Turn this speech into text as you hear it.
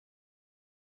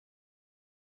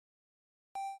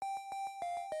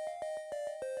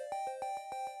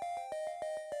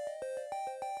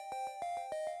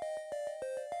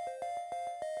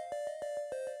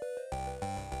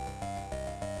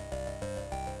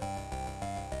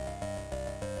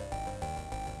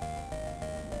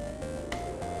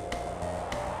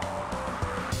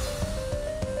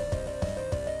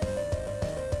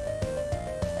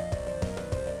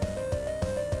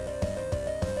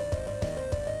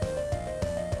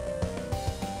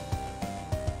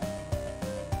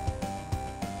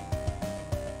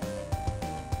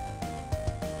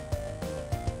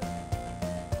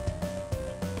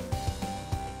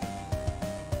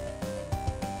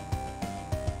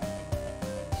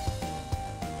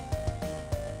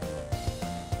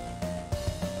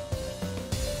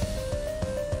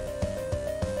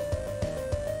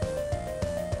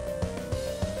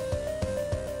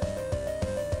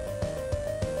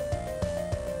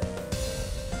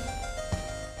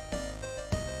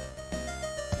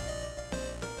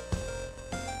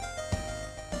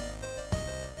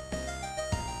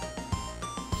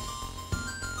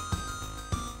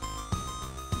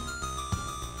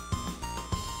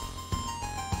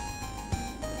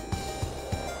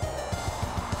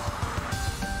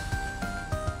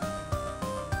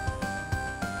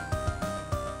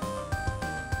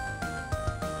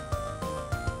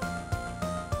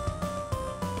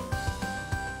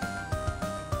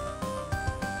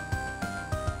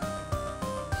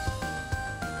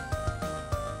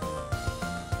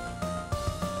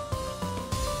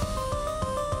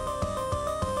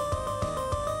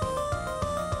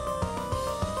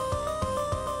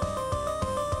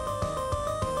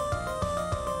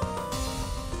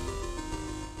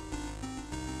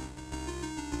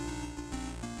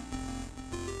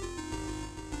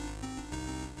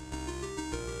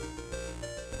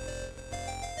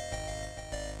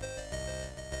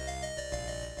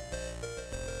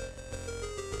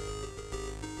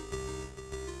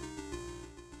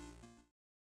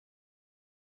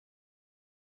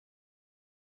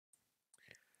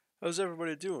How's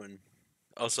everybody doing?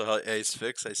 Also, hi Ace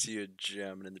Fix, I see you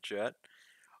jamming in the chat.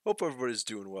 Hope everybody's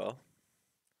doing well.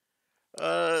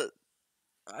 Uh,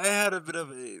 I had a bit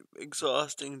of a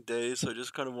exhausting day, so I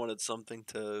just kind of wanted something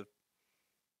to,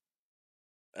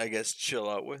 I guess, chill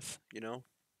out with.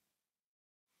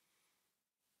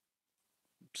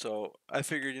 So I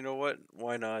figured, you know what?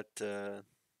 Why not?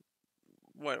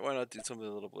 Why not do something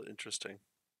a little bit interesting,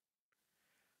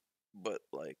 but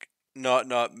like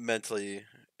not mentally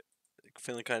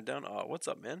feeling kind of down. What's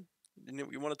up, man?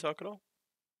 You want to talk at all?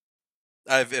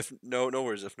 I've if no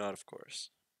worries. If not, of course.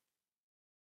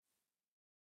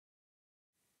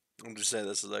 I'm just saying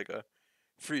this is like a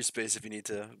free space if you need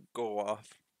to go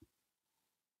off.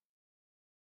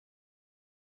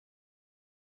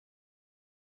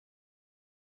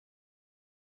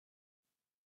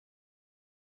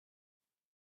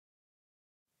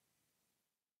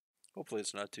 Hopefully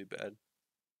it's not too bad.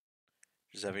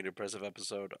 Just having a depressive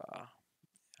episode.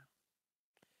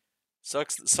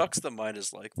 Sucks the mind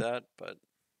is like that, but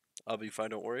I'll be fine,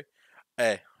 don't worry.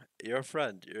 Hey, you're a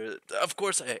friend. You're of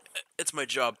course it's my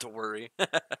job to worry.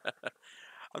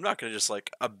 I'm not gonna just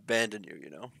like abandon you.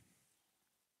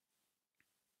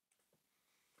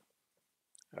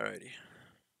 Alrighty.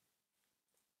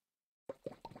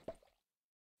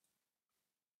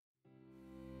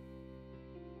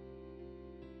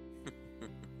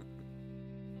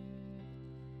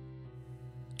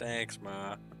 Thanks,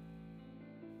 Ma.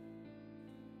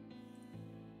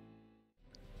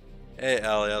 Hey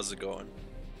Allie, how's it going?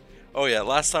 Oh yeah,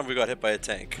 last time we got hit by a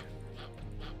tank.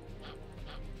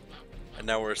 And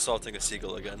now we're assaulting a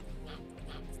seagull again.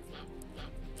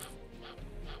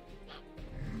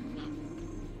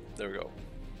 There we go.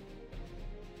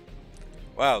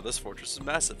 Wow, this fortress is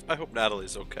massive. I hope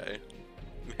Natalie's okay.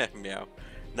 Meow.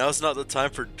 Now's not the time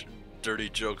for dirty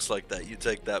jokes like that. You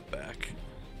take that back.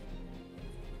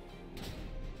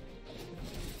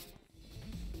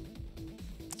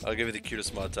 I'll give you the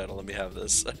cutest mod title. Let me have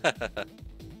this. Alright,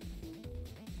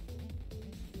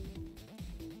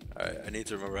 I need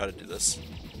to remember how to do this.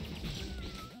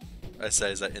 I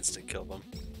say as I instant kill them.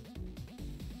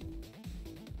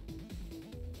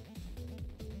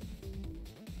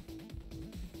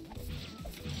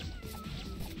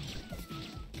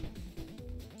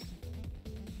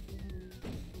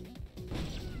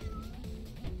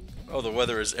 Oh, the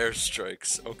weather is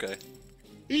airstrikes. Okay.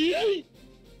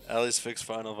 Allie's fixed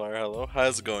final fire. Hello.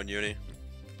 How's it going, Uni?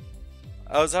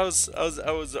 How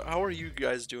are you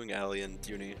guys doing, Allie and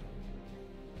Uni?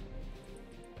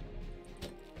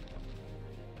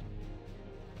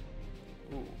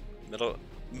 Ooh,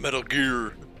 Metal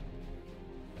Gear.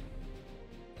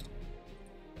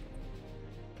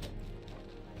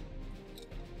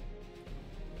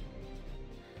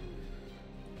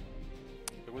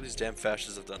 Look what these damn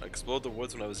fascists have done. I explored the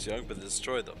woods when I was young, but they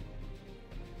destroyed them.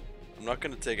 I'm not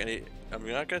gonna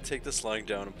take this lying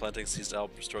down and planting seeds to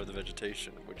help restore the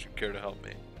vegetation. Would you care to help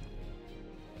me?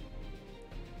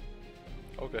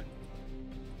 Okay.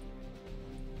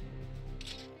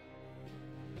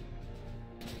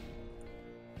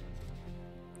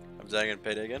 I'm dying in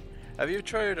Payday again. Have you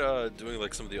tried doing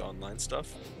like some of the online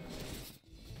stuff?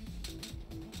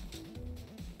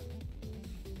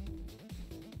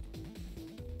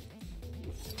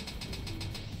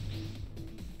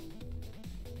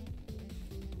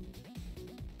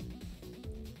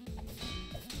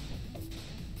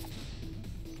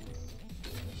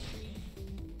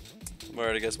 I'm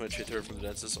alright, I guess my treat her from the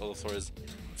dentist. All the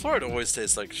Florida always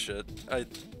tastes like shit.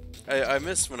 I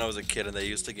miss when I was a kid and they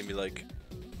used to give me like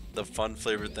the fun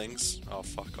flavored things. Oh,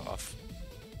 fuck off.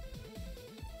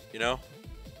 You know?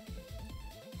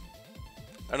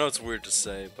 I know it's weird to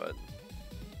say, but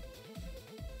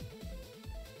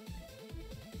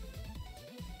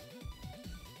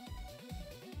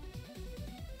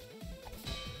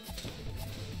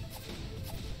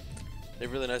they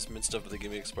have really nice mint stuff, but they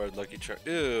give me expired Lucky Charm.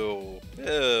 Ew.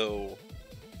 Ew.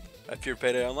 I fear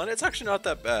Payday Online. It's actually not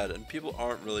that bad, and people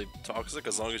aren't really toxic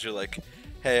as long as you're like,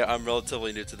 hey, I'm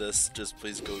relatively new to this, just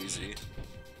please go easy.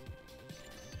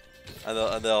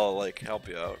 And they'll like help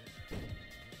you out.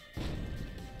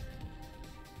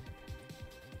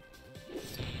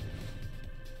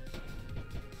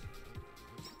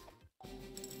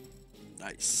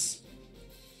 Nice.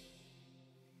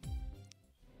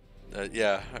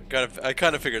 Yeah, I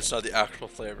kind of figured it's not the actual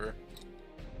flavor.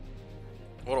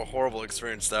 What a horrible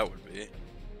experience that would be.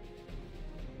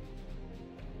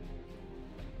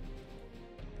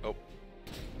 Oh.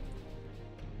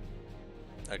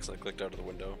 Actually, I clicked out of the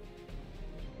window.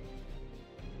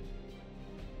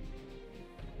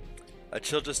 A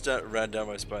chill just ran down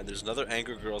my spine. There's another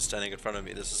angry girl standing in front of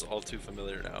me. This is all too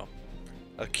familiar now.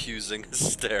 Accusing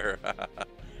stare.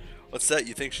 What's that?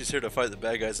 You think she's here to fight the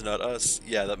bad guys and not us?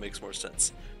 Yeah, that makes more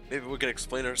sense. Maybe we can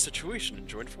explain our situation and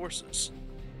join forces.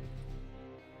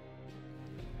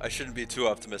 I shouldn't be too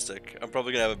optimistic. I'm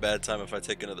probably gonna have a bad time if I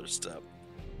take another step.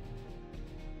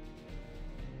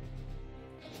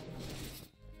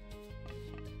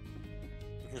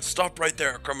 Stop right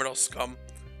there, criminal scum!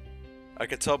 I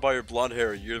can tell by your blonde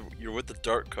hair you're with the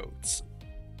dark coats.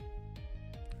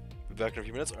 Be back in a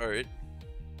few minutes? Alright.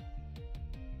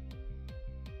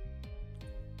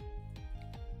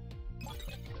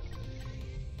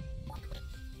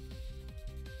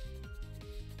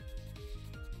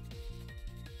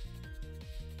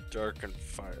 Dark and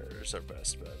fire is our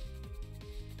best bet.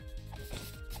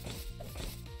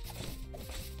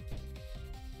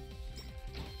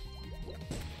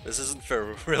 This isn't fair.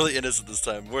 We're really innocent this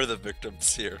time. We're the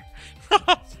victims here.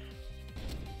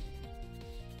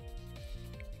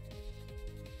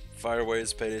 Fire why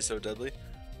is payday so deadly?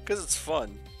 Because it's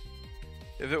fun.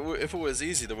 If it was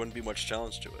easy, there wouldn't be much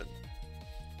challenge to it.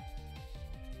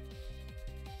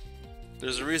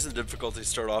 There's a reason difficulties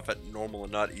start off at normal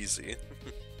and not easy.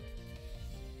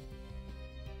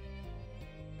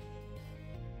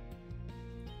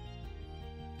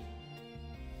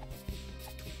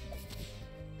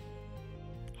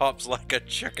 Hops like a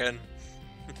chicken.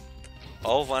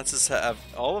 All of Lance's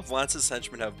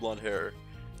henchmen have blonde hair.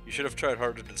 You should have tried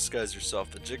harder to disguise yourself.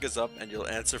 The jig is up and you'll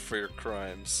answer for your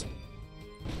crimes.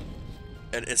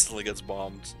 And instantly gets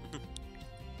bombed.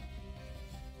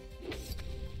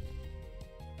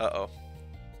 Uh-oh.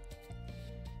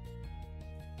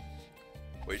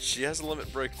 Wait, she has a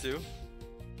limit break too?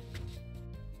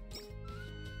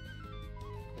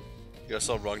 Guess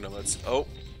all wrong numbers. Oh.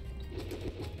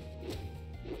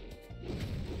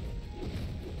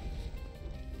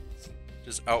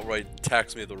 Just outright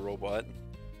attacks me with a robot.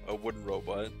 A wooden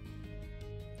robot.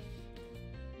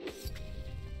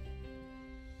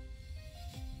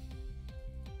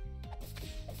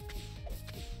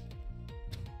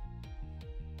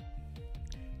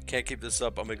 Can't keep this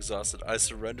up, I'm exhausted. I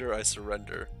surrender, I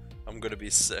surrender. I'm gonna be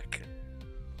sick.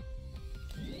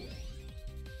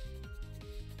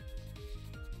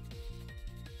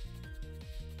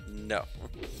 No.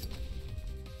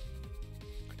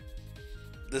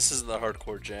 This isn't the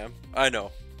hardcore jam. I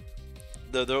know.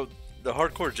 The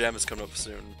hardcore jam is coming up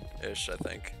soon-ish, I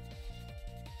think.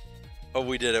 Oh,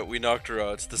 we did it. We knocked her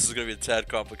out. This is gonna be a tad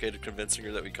complicated convincing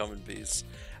her that we come in peace.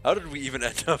 How did we even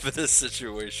end up in this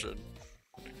situation?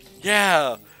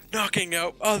 Yeah! Knocking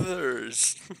out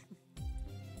others!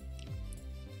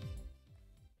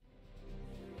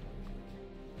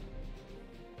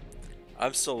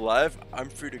 I'm still alive. I'm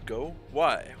free to go.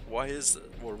 Why? Why is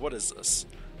it? Or what is this?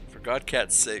 For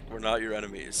Godcat's sake, we're not your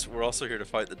enemies. We're also here to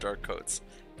fight the Dark Coats.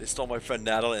 They stole my friend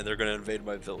Natalie and they're going to invade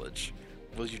my village.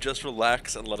 Will you just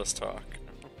relax and let us talk?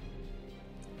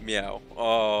 Meow.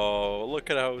 Oh, look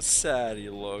at how sad he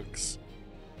looks.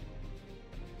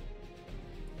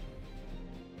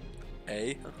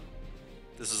 Eh?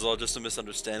 This is all just a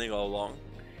misunderstanding all along.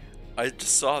 I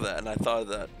just saw that and I thought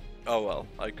that, oh well,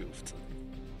 I goofed.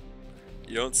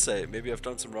 You don't say. Maybe I've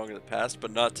done some wrong in the past,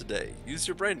 but not today. Use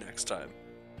your brain next time.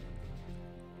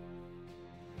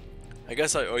 I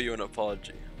guess I owe you an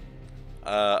apology.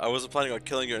 I wasn't planning on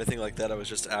killing you or anything like that, I was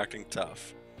just acting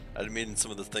tough. I didn't mean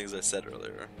some of the things I said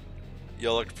earlier.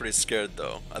 Y'all looked pretty scared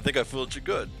though. I think I fooled you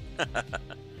good.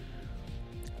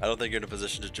 I don't think you're in a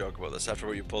position to joke about this. After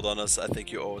what you pulled on us, I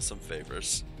think you owe us some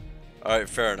favors. Alright,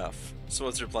 fair enough. So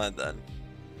what's your plan then?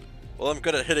 Well, I'm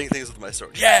good at hitting things with my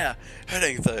sword. Yeah!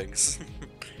 Hitting things!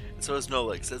 So is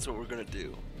NoLegs. That's what we're gonna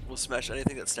do. We'll smash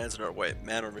anything that stands in our way,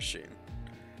 man or machine.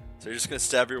 So you're just gonna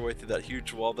stab your way through that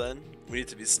huge wall then? We need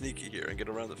to be sneaky here and get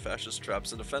around the fascist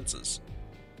traps and defenses.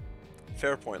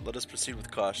 Fair point. Let us proceed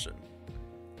with caution.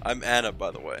 I'm Anna,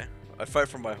 by the way. I fight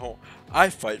for my home. I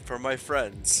fight for my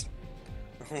friends.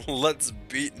 Let's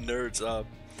beat nerds up.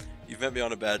 You've met me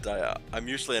on a bad day. I'm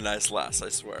usually a nice lass, I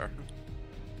swear.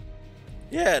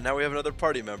 Yeah, now we have another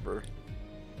party member.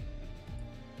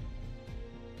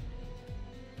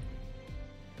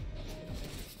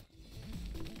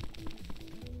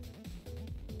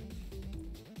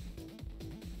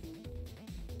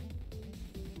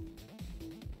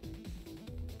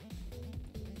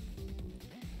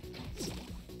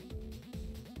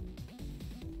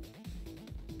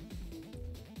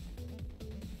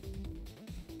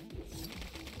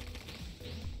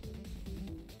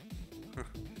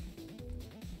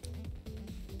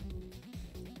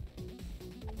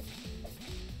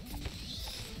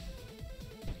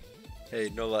 Hey,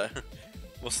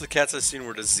 Most of the cats I've seen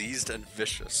were diseased and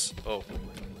vicious. Oh.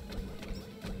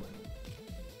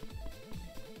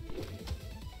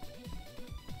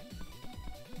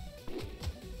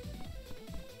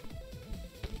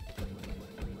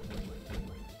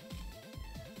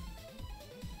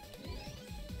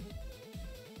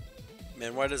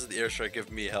 Man, why doesn't the airstrike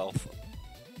give me health?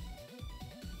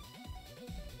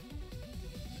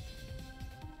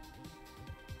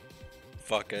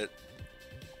 Fuck it.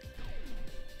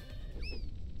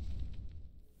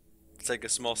 Take a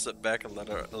small step back and let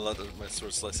my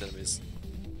sword slice enemies.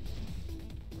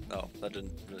 Oh, that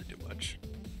didn't really do much.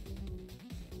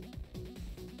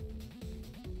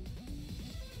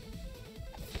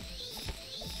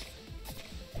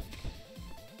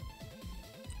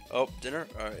 Oh, dinner?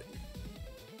 Alright.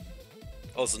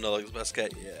 Also, NoLegs best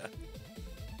cat, yeah.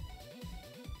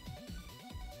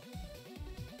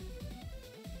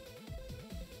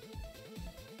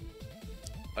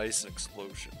 Ice and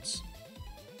explosions.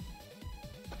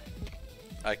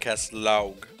 I cast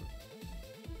Laug.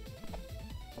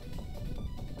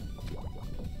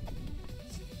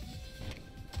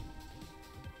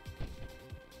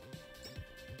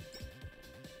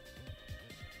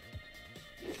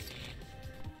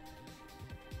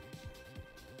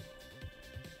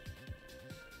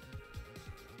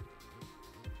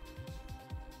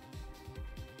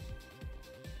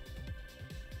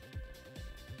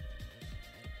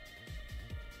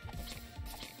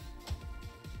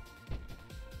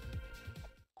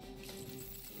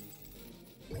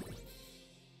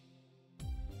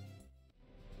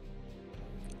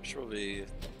 Should probably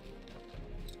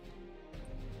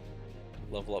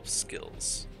level up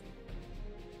skills.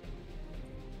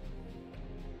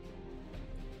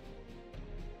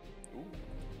 Ooh.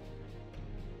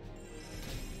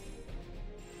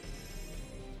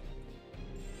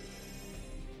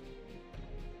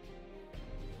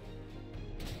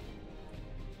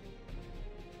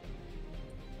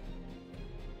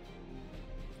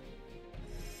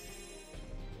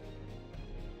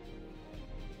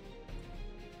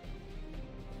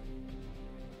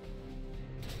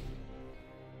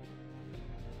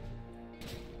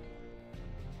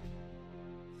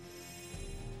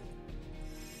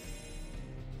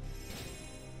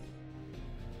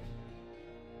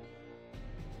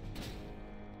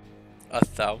 A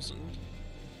 1,000?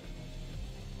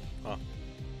 Huh.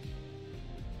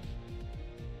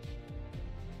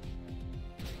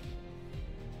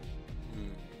 Hmm.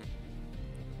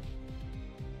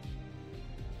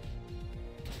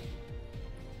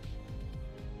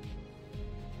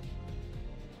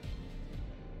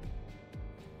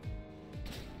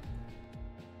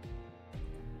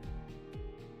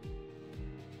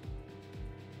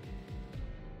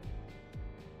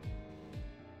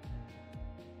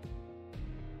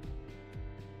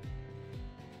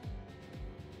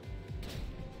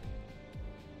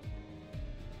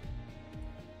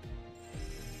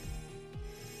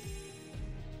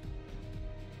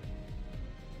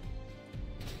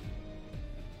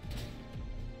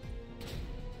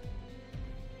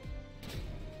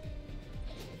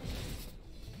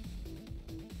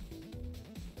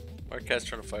 Our cat's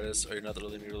trying to fight us. Are you not their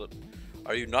leader?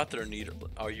 Are you not their leader?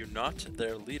 Are you not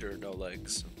their leader?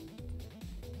 NoLegs.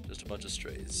 Just a bunch of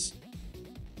strays.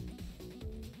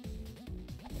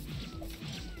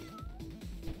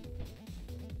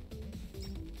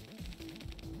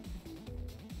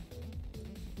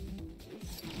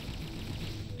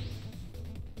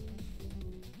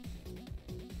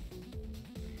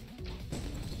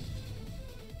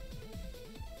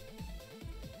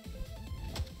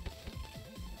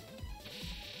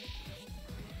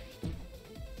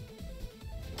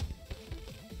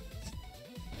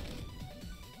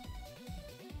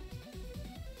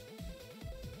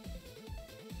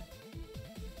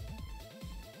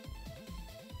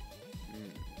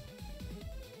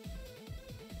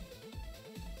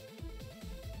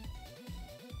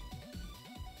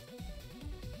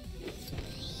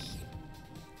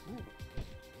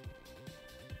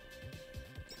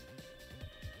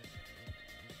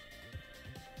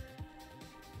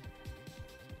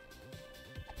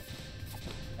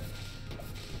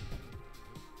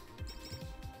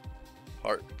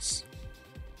 Hearts.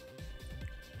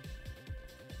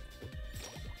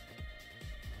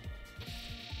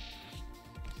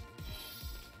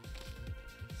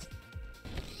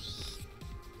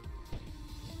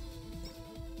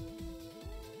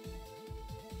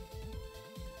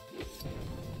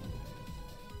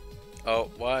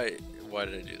 Oh, why? Why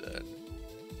did I do that?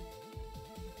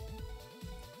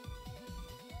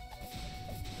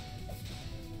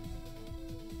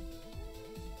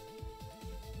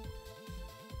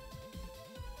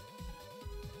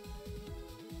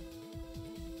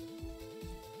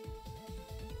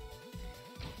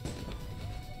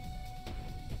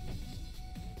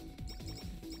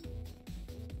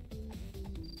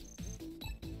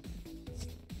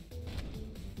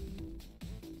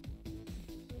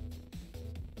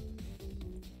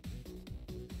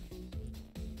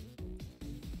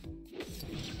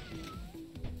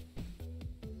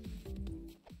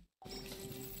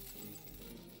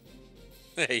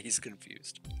 He's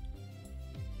confused.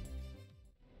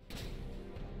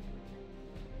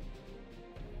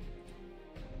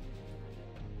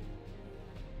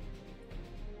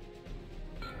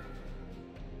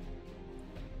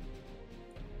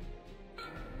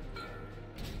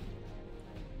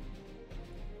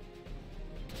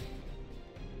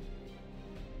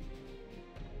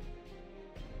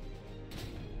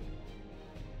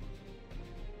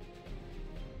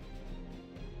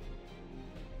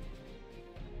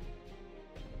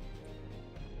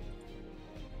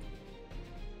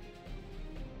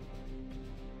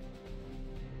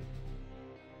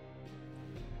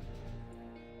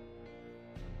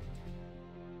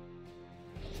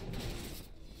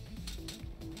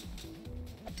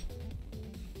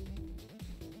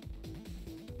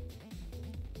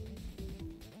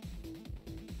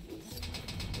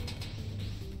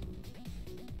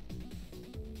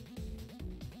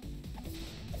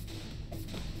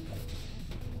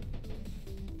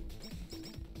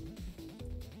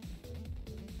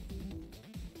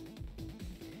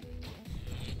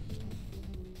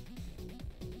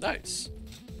 Nice.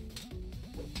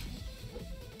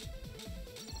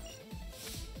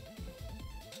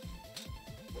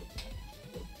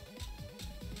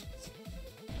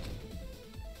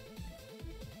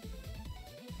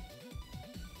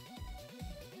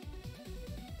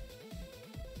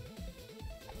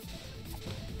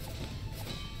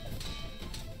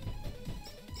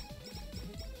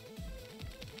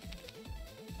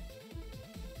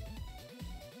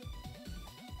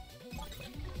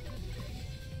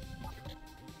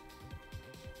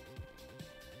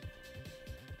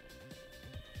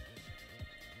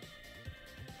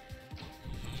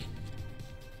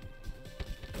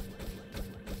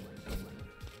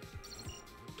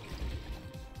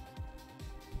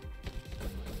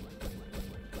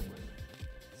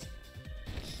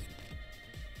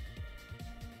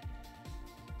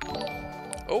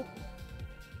 Oh.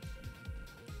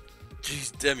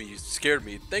 Jeez, Demi, you scared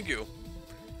me. Thank you.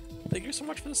 Thank you so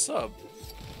much for the sub.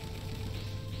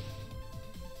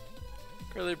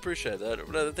 Really appreciate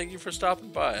that. Thank you for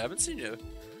stopping by. I haven't seen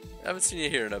you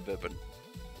here in a bit, but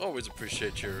always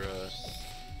appreciate your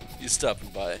you stopping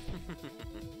by.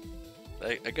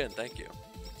 Again, thank you.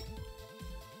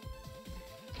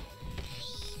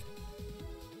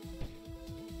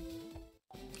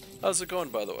 How's it going,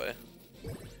 by the way?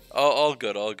 All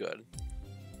good, all good.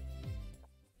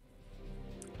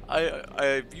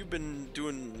 Have you been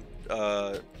doing,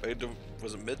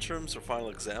 was it midterms or final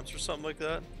exams or something like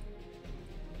that?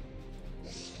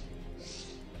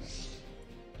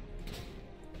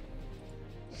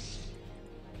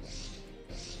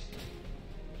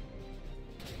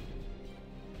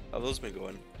 How've those been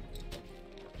going?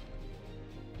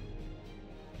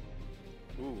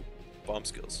 Ooh, bomb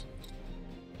skills.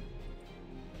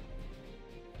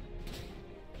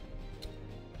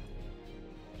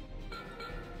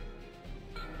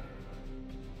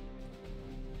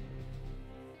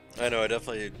 I know, I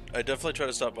definitely try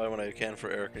to stop by when I can for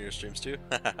Eric and your streams too.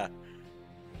 Well,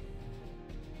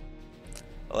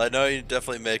 I know you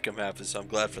definitely make him happy, so I'm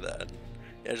glad for that.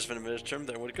 Yeah, just been a midterm,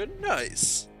 then what good?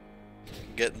 Nice!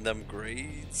 Getting them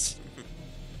grades.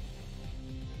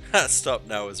 Stop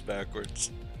now is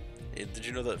backwards. Hey, did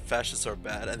you know that fascists are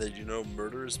bad, and did you know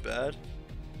murder is bad?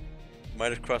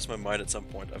 Might have crossed my mind at some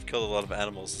point. I've killed a lot of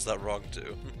animals, is that wrong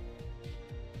too?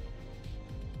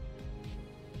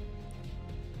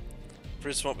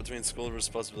 Pretty swamp between school and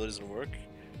responsibilities and work.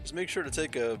 Just make sure to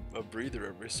take a breather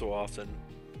every so often.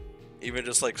 Even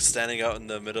just like standing out in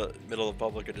the middle of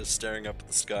public and just staring up at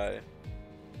the sky.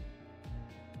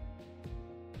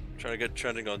 Trying to get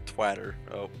trending on Twitter.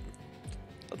 Oh.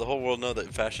 Let the whole world know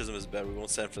that fascism is bad. We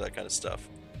won't stand for that kind of stuff.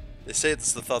 They say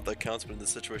it's the thought that counts, but in this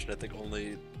situation I think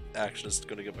only action is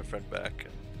going to get my friend back.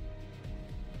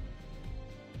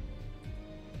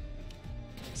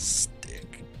 Stick.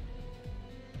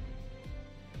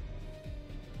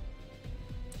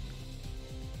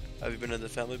 Have you been in the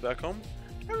family back home?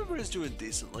 Everybody's doing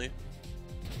decently.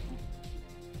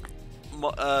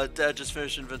 Dad just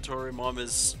finished inventory. Mom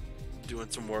is doing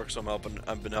some work, so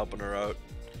I've been helping her out,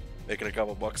 making a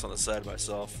couple bucks on the side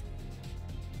myself.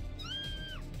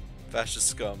 Fascist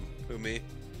scum. Who, me?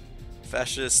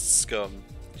 Fascist scum.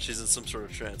 She's in some sort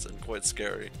of trance and quite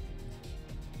scary.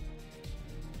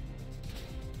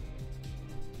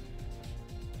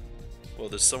 Well,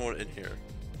 there's someone in here.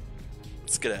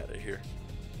 Let's get out of here.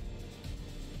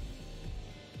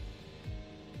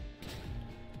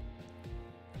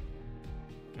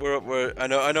 I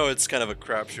know it's kind of a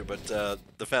crapshoot, but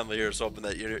the family here is hoping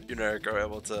that you and Eric are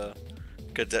able to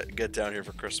get down here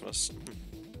for Christmas.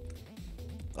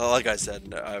 Like I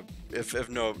said, if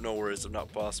no worries, if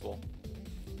not possible.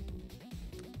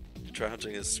 Try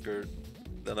hunting his skirt.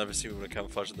 They'll never see me when I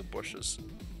camouflage in the bushes.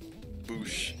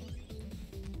 Boosh.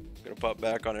 Gonna pop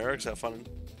back on Eric's. Have fun.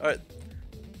 All right.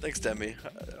 Thanks, Demi.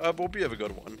 I hope you have a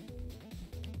good one.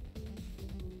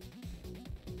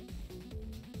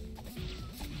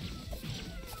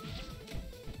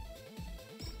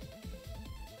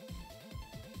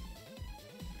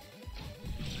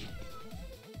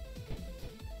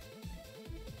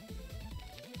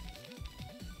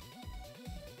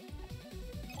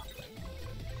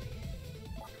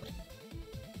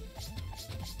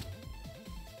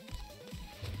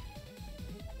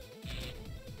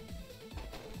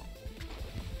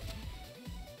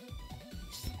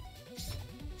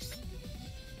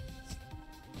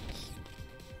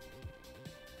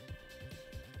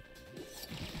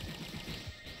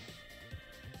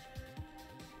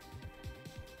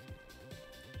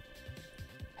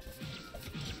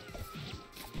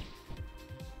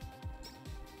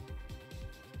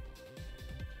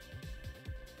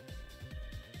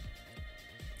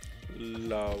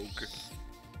 Log.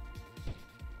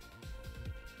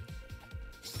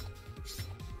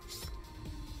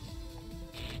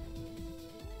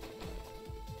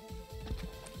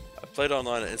 I played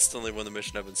online and instantly won the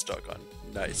mission I've been stuck on.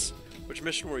 Nice. Which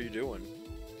mission were you doing?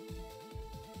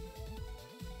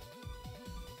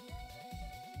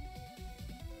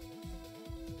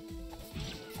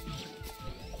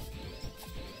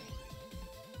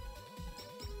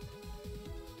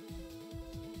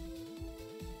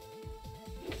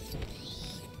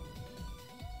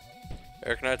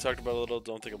 Eric and I talked about it a little.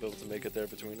 Don't think I'll be able to make it there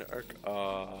between Eric.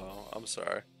 I'm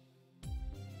sorry.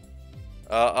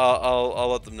 I'll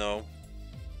let them know.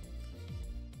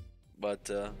 But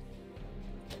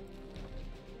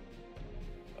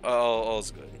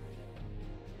all's good.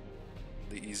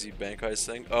 The easy bank heist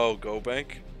thing. Oh, go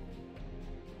bank.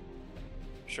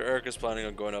 Sure, Eric is planning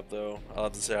on going up though. I'll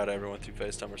have to say hi to everyone through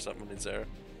FaceTime or something when he's there.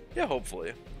 Yeah,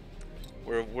 hopefully.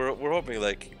 We're hoping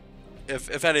like,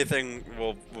 if anything,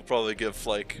 we'll probably give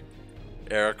like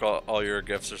Eric all your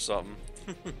gifts or something.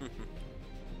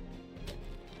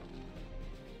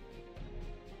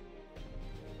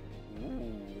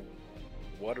 Ooh,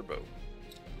 water boat.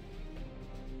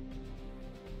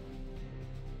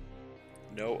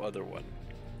 No other one.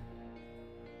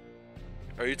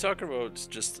 Are you talking about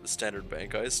just standard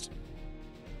bank heist?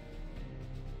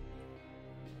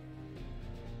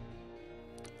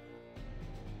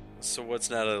 So what's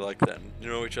Natalie like then? You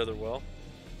know each other well?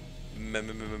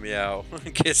 Meow.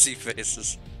 Kissy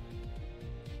faces.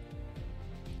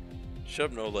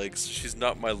 Shut up, NoLegs. She's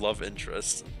not my love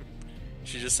interest.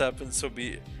 She just so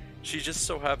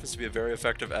happens to be a very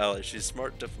effective ally. She's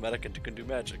smart, diplomatic, and can do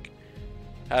magic.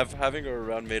 Having her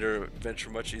around made her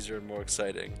adventure much easier and more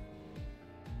exciting.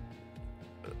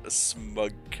 A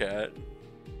smug cat.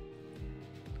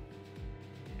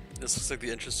 This looks like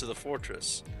the entrance to the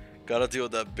fortress. Gotta deal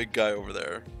with that big guy over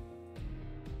there.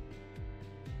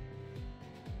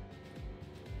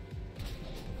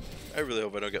 I really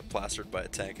hope I don't get plastered by a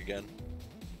tank again.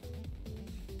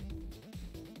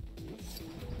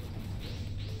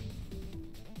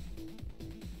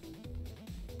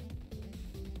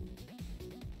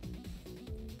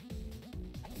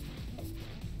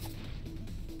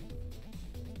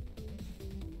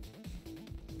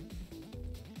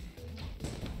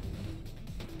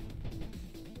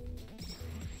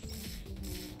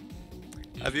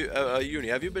 Have you, Uni,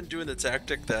 have you been doing the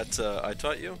tactic that I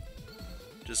taught you?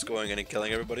 Just going in and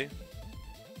killing everybody?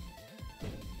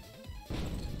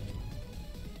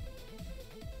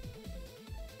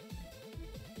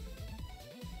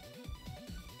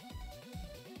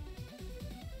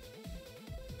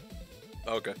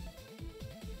 Okay.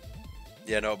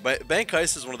 Yeah, no, Bank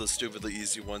Heist is one of the stupidly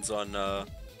easy ones on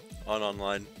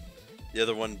online. The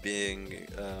other one being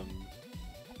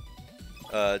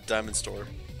Diamond Store.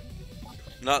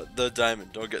 Not the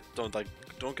diamond. Don't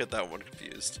get that one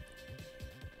confused.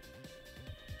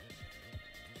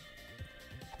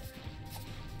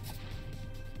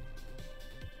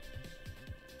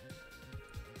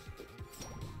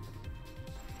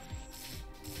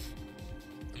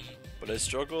 But I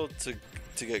struggle to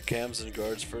get cams and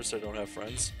guards first. I don't have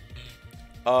friends.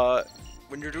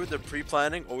 When you're doing the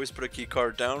pre-planning, always put a key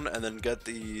card down and then get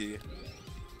the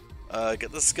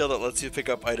skill that lets you pick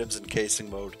up items in casing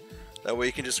mode. That way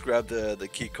you can just grab the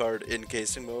key card in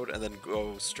casing mode and then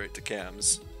go straight to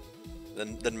cams.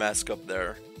 Then mask up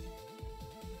there.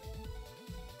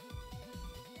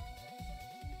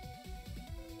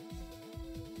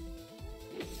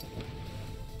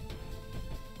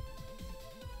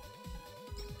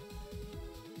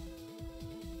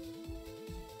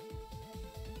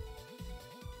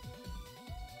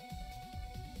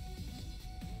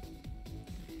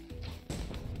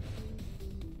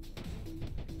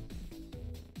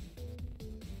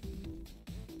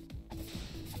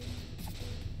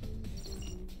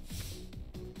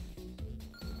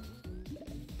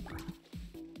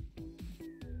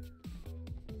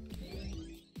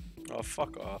 Oh,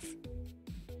 fuck off.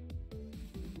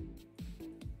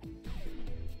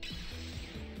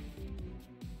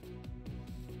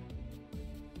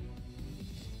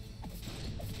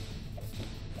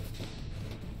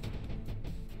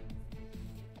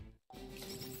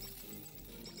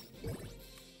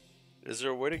 Is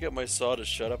there a way to get my saw to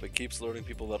shut up? It keeps loading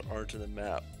people that aren't in the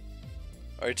map.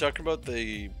 Are you talking about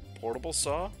the portable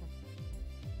saw?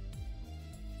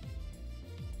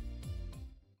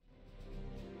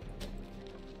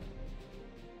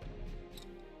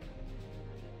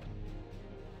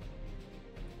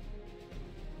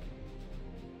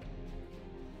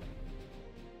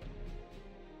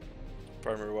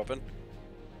 Primary weapon?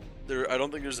 I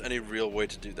don't think there's any real way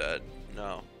to do that.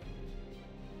 No.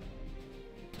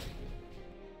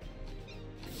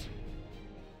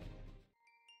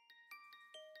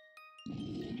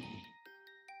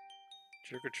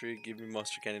 Trick or treat, give me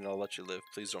mustard candy and I'll let you live.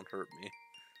 Please don't hurt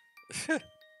me.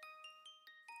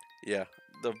 Yeah,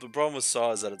 the problem with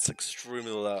saw is that it's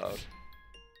extremely loud.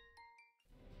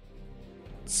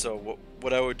 So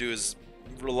what I would do is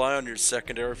rely on your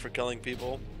secondary for killing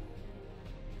people,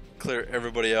 clear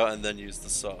everybody out, and then use the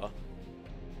saw.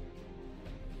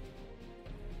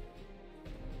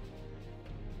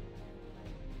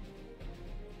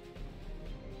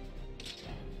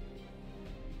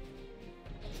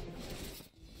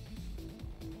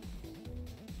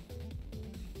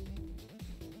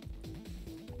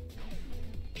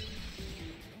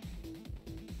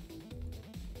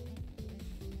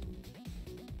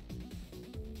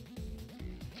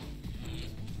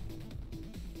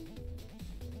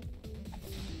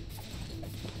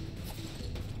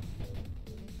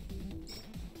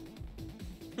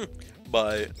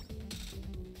 Bye.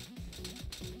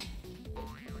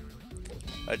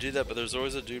 I do that, but there's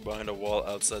always a dude behind a wall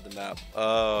outside the map.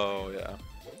 Oh, yeah.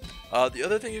 The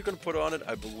other thing you can put on it,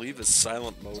 I believe, is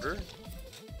silent motor.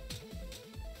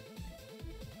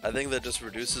 I think that just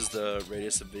reduces the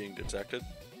radius of being detected.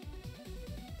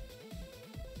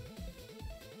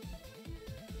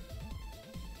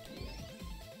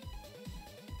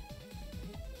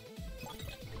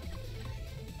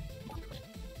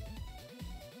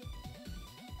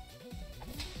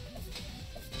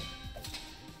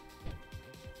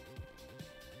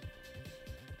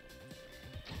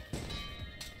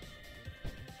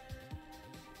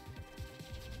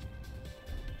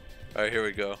 Alright, here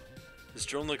we go. This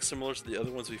drone looks similar to the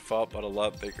other ones we fought, but a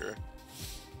lot bigger.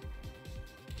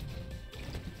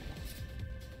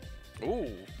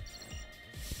 Ooh!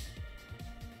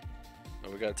 Oh,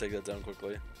 we gotta take that down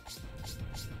quickly.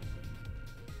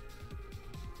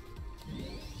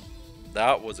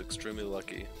 That was extremely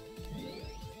lucky.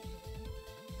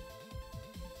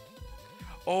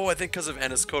 Oh, I think because of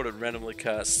Anna's code, it randomly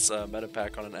casts meta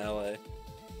pack on an ally.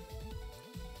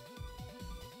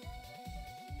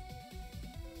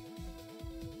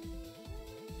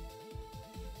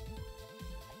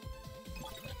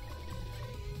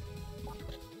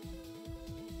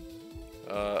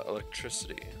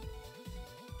 Electricity.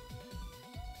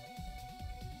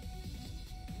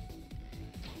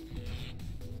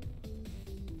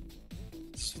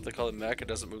 This is what they call it mech. It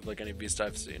doesn't move like any beast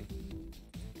I've seen.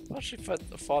 I actually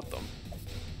fought them.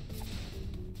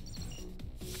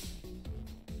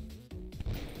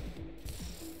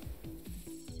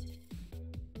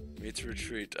 Me to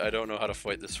retreat. I don't know how to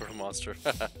fight this sort of monster.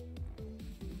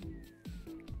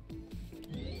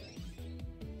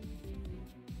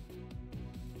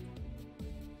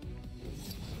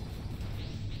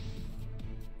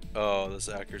 Oh, this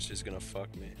accuracy is gonna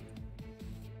fuck me.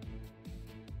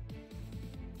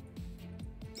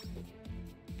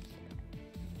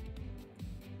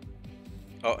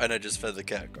 Oh, and I just fed the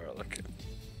cat garlic.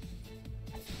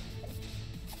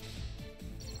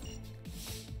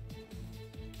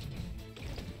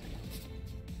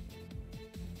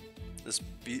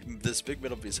 This big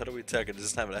middle piece, how do we attack it? It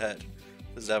doesn't have a head.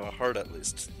 Does it have a heart at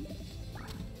least?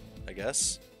 I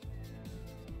guess.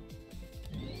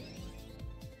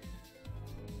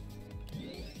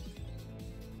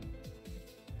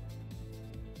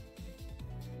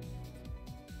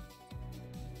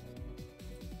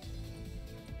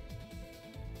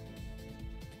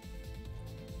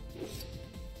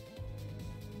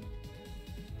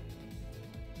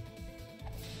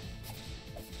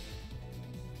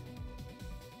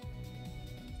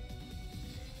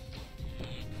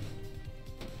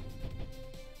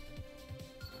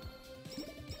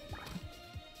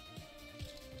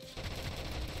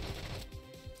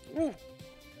 Woo.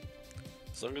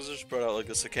 As long as they're spread out like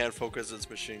this, it can't focus its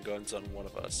machine guns on one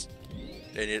of us.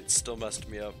 And it still messed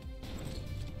me up.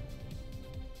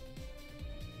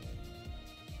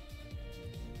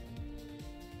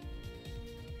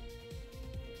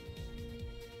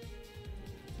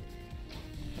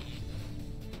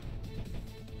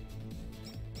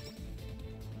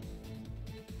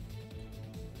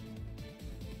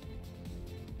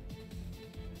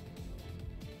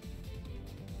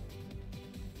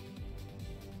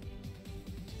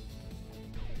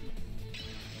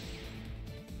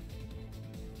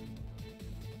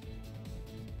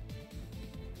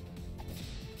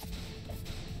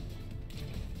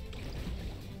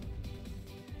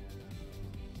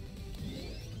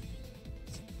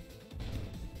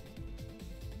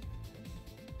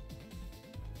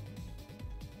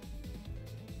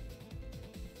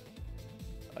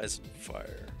 Ice and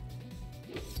fire.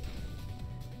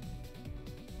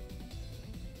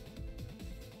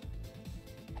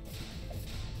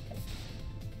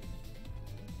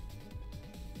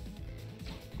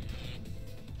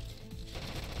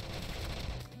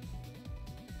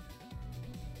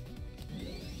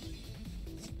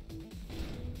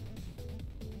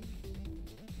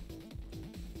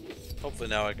 Hopefully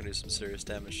now I can do some serious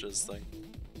damage to this thing.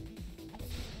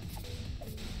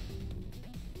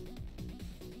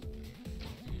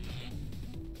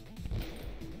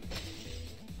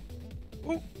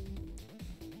 Ooh.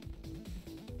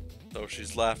 Oh,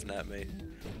 she's laughing at me.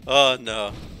 Oh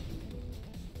no.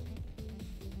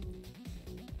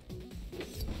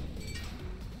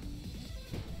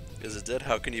 Is it dead?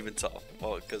 How can you even tell?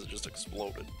 Well, because it just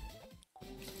exploded.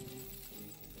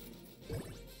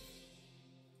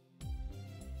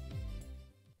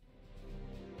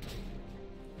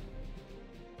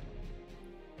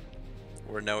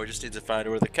 Where now we just need to find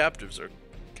where the captives are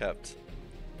kept.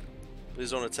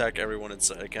 Please don't attack everyone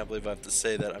inside. I can't believe I have to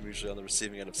say that. I'm usually on the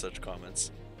receiving end of such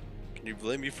comments. Can you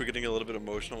blame me for getting a little bit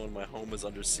emotional when my home is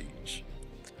under siege?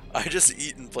 I just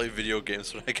eat and play video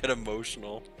games when I get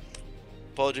emotional.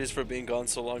 Apologies for being gone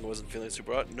so long. I wasn't feeling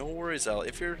super hot. No worries, Al.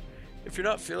 If you're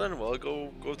not feeling well,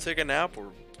 go take a nap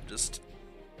or just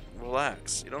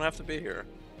relax. You don't have to be here.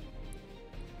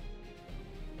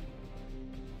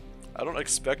 I don't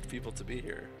expect people to be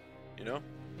here, you know?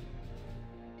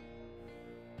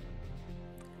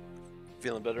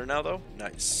 Feeling better now, though?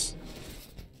 Nice.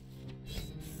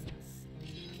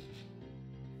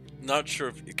 Not sure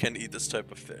if you can eat this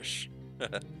type of fish.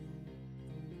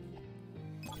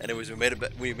 Anyways,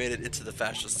 we made it into the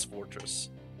fascist's fortress.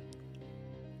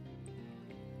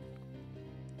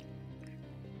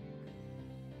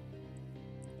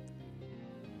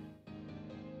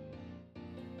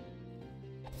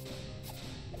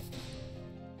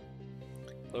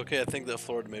 Okay, I think that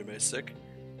Florida made me sick.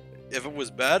 If it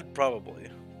was bad, probably.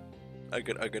 I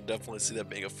could definitely see that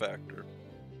being a factor.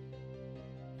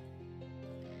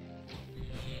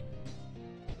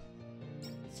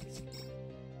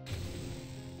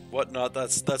 What not?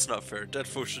 That's not fair. Dead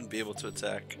foes shouldn't be able to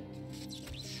attack.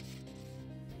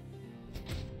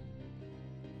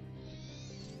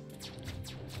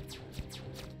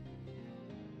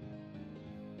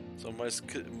 Some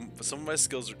of my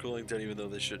skills are cooling down even though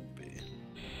they shouldn't be.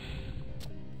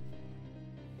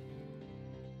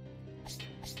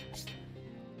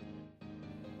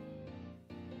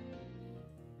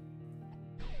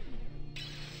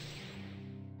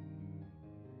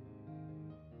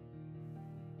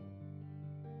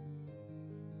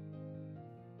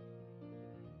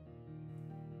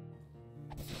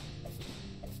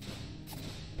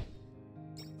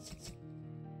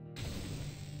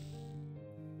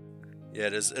 Yeah,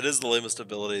 it is the lamest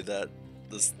ability that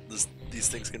these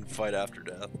things can fight after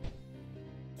death.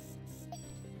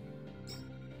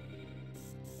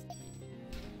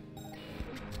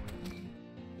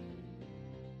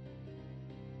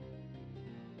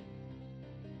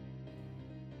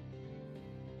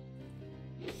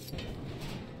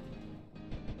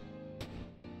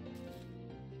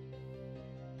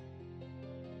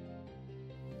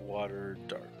 Water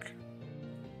dark.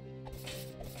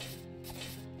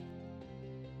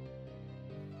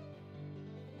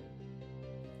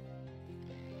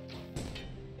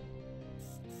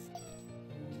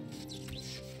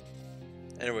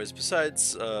 Anyways,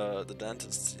 besides the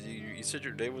dentist, you said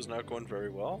your day was not going very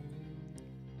well?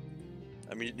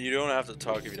 I mean, you don't have to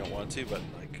talk if you don't want to, but,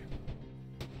 like,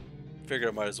 figured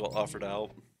I might as well offer to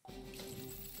help.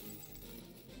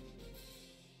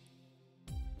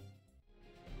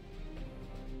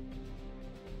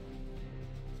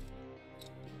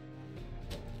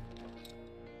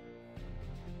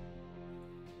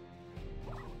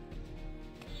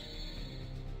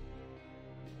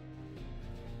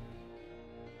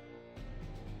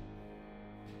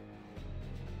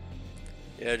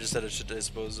 Yeah, I just had a shit day, I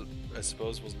suppose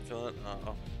wasn't feeling it.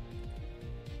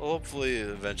 Well, hopefully,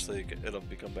 eventually, it'll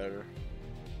become better.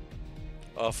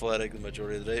 Athletic the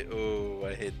majority of the day. Oh,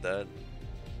 I hate that.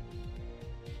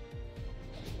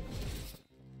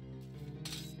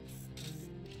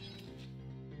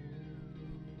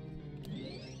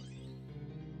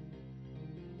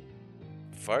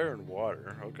 Fire and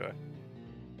water, okay.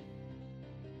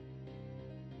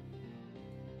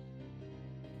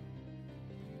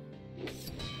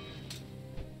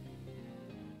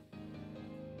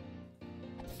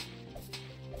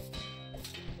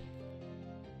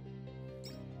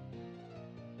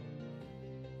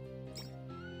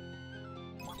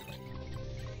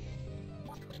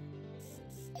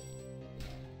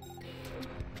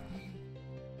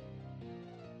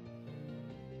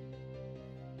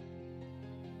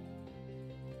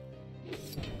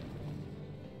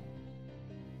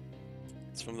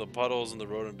 It's from the puddles in the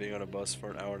road and being on a bus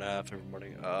for an hour and a half every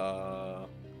morning.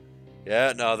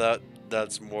 Yeah, no,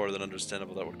 that's more than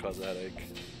understandable. That would cause a headache.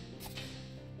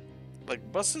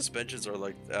 Like, bus suspensions are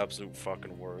like the absolute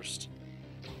fucking worst.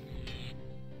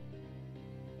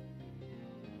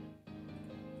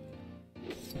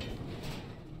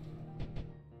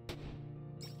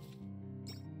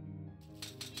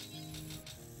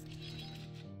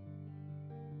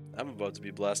 I'm about to be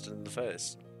blasted in the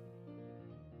face.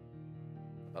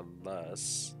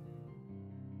 Unless...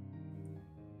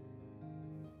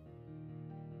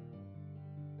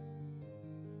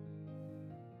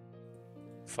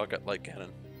 Fuck it, light cannon.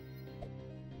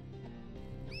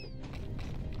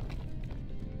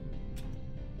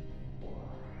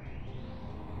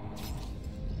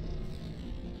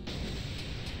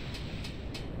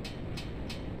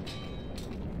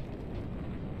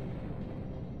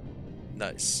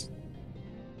 Nice.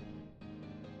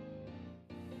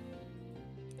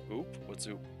 Oop? What's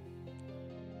oop?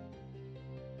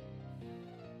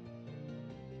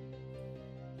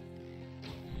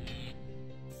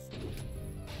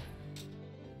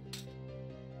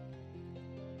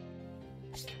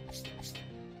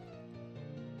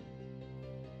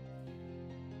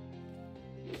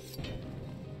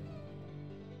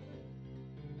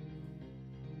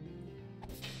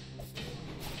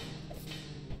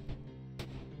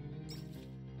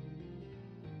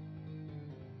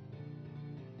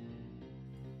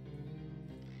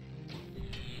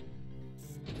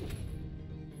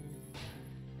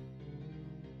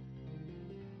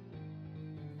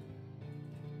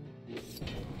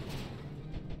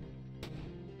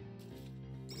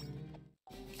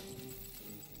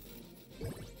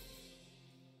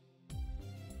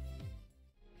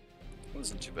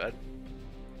 Wasn't too bad.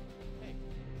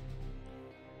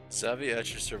 Savvy at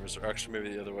your service, or actually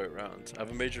maybe the other way around. I have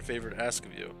a major favor to ask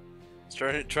of you.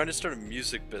 Trying to start a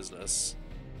music business.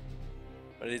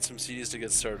 I need some CDs to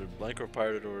get started, blank or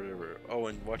pirated or whatever. Oh,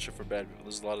 and watch it for bad people.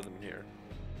 There's a lot of them here.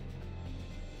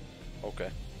 Okay.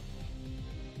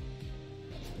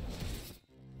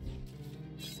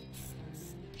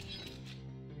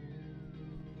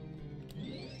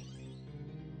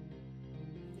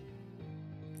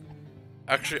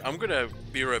 Actually, I'm gonna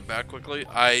be right back quickly.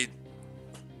 I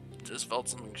just felt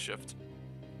something shift.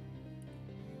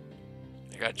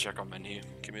 I gotta check on my knee.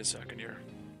 Give me a second here.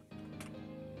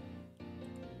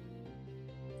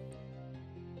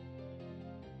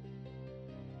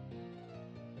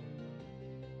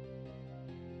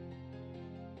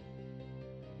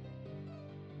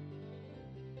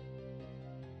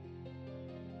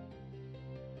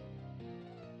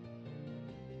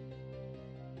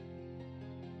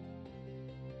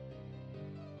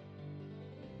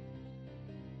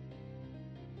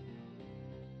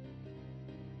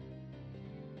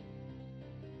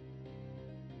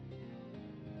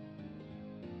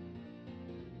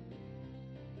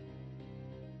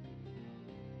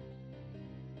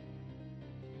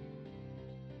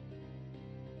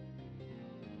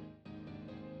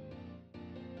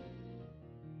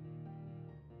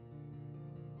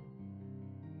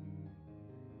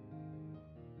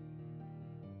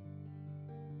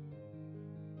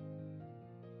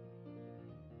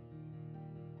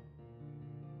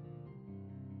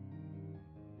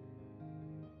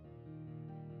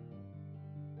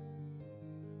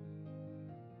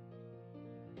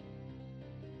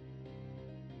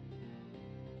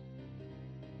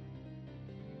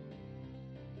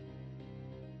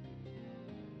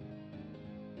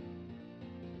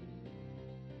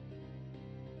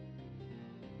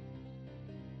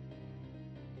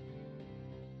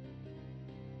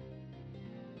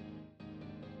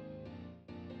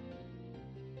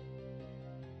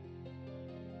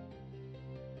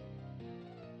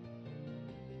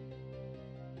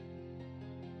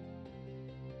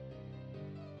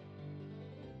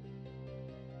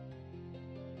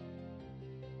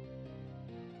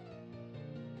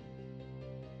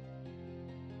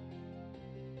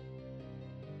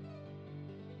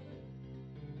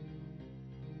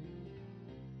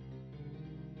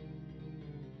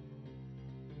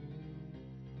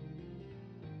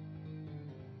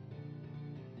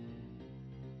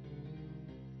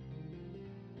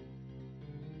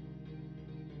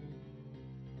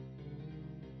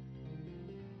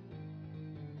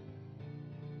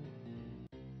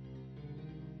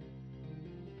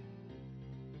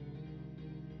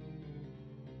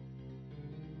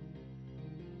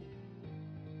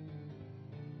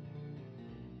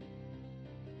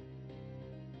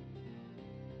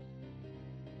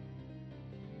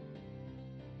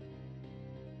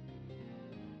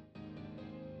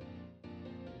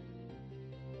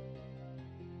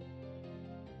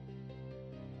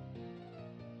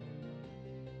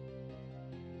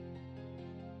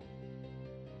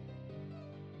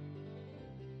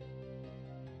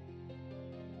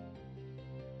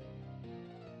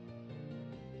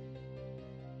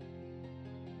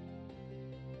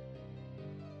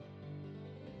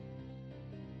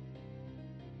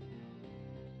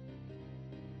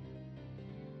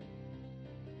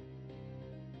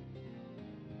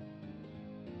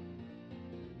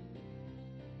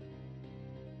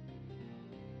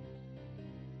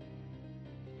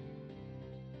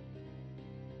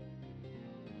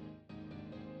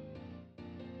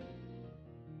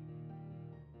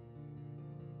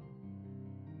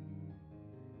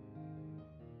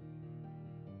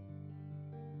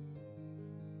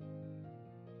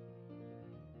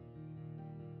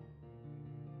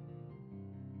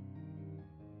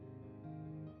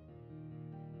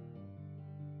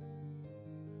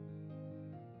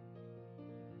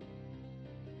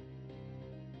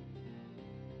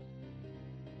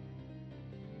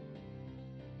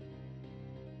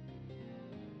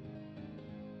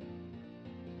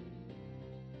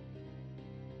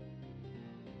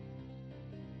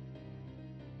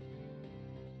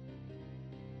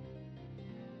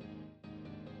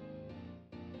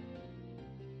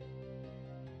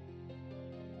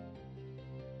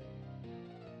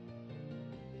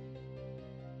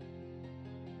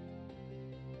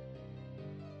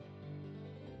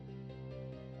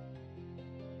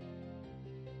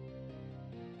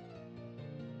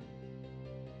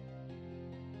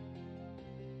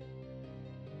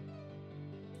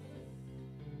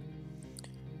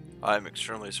 I'm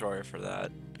extremely sorry for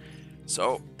that.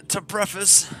 So, to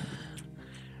preface,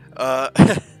 uh,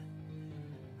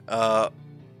 uh,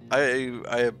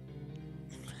 I,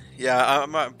 yeah,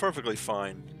 I'm perfectly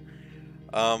fine.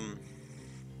 Um,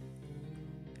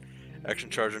 action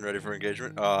charge and ready for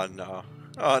engagement. Oh no,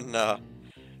 oh no.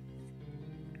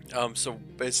 So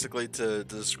basically, to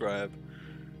describe,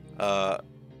 uh,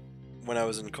 when I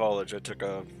was in college, I took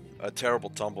a terrible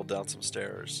tumble down some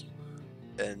stairs,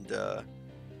 and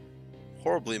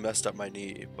horribly messed up my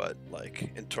knee. But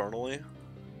like internally,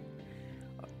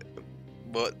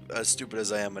 but as stupid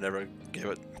as I am, I never gave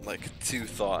it like two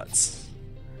thoughts.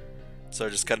 So I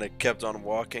just kind of kept on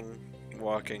walking,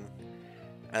 walking,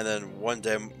 and then one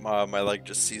day my leg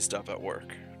just seized up at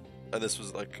work, and this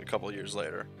was like a couple of years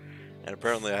later. And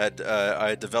apparently I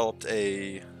had developed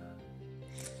a.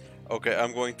 Okay,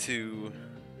 I'm going to.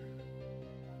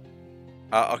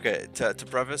 Okay, to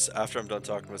preface, after I'm done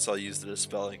talking about this, I'll use the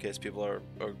dispel in case people are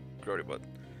grody. But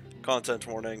content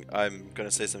warning, I'm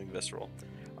gonna say something visceral.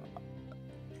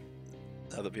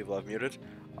 Now that people have muted,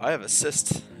 I have a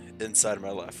cyst inside of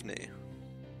my left knee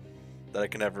that I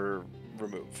can never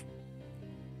remove.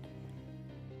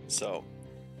 So,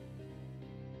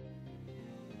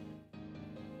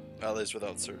 at least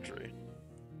without surgery.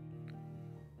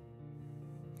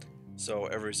 So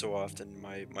every so often,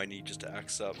 my knee just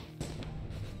acts up.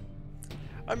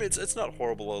 I mean, it's not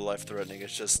horrible or life-threatening.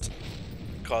 It's just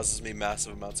causes me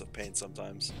massive amounts of pain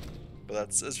sometimes. But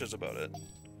it's just about it.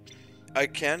 I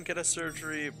can get a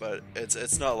surgery, but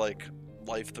it's not like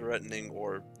life-threatening,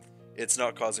 or it's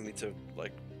not causing me to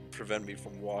like prevent me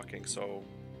from walking. So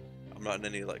I'm not in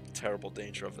any like terrible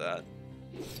danger of that.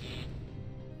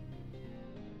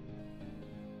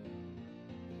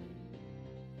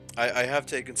 I have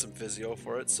taken some physio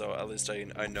for it, so at least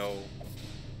I know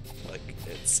like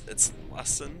it's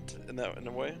lessened in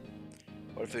a way.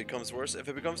 But if it becomes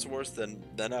worse,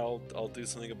 then I'll do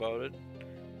something about it.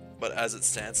 But as it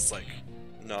stands, it's like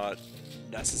not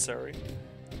necessary.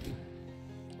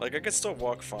 Like I can still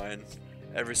walk fine.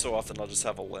 Every so often I'll just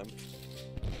have a limp.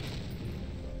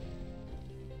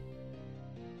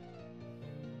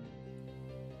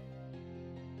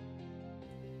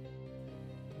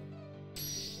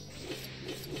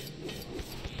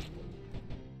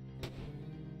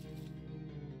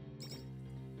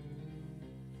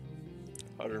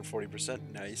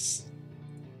 %, nice.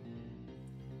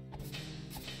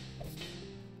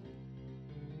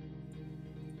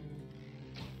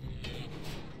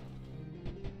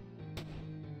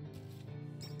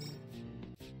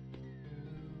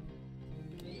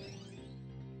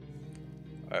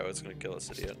 Alright, what's gonna kill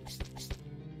this idiot?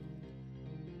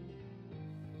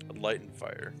 A light and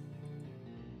fire.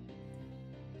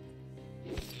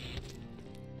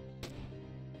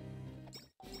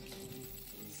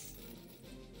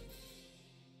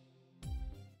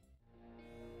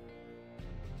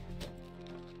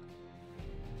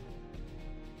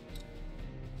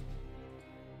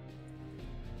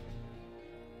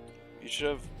 You should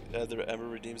have either Ember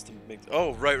redeems to make.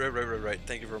 Oh, right.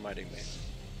 Thank you for reminding me.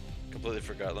 Completely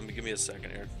forgot. Give me a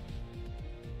second here.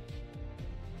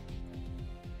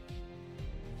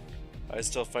 Are you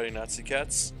still fighting Nazi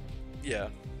cats? Yeah.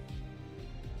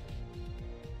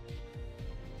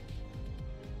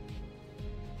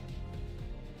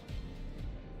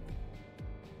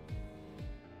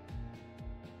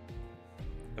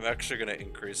 I'm actually gonna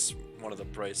increase one of the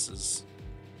prices.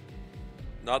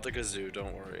 Not the kazoo,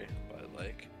 don't worry, but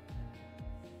like.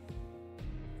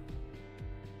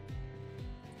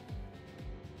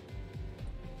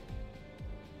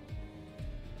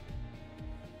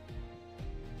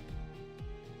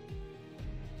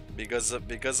 Because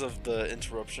of the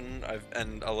interruption,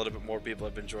 and a little bit more people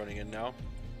have been joining in now,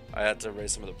 I had to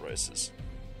raise some of the prices.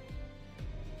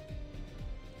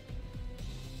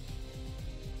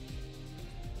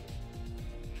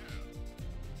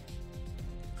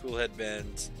 Cool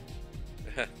headband.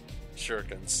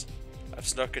 Shurikens. I've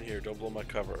snuck in here, don't blow my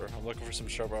cover. I'm looking for some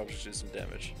sharp objects to do some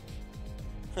damage.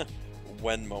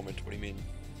 When moment, what do you mean?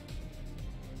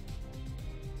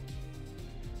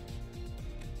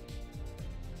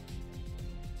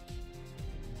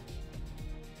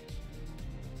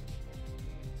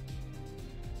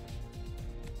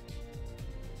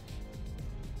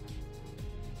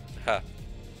 Ha.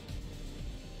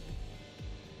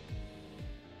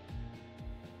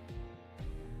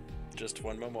 Just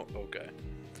one moment. Okay.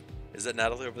 Is that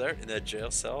Natalie over there in that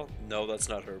jail cell? No, that's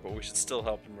not her, but we should still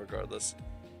help him regardless.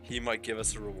 He might give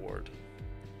us a reward.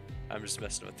 I'm just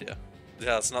messing with you.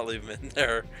 Yeah, let's not leave him in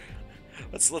there.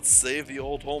 Let's save the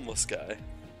old homeless guy.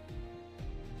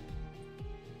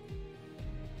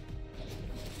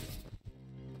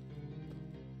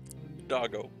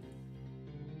 doggo.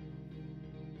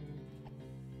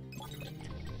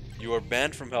 You are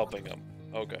banned from helping him.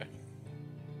 Okay.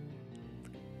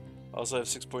 Also, I have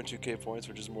 6.2k points,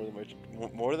 which is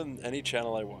more than any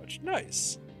channel I watch.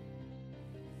 Nice.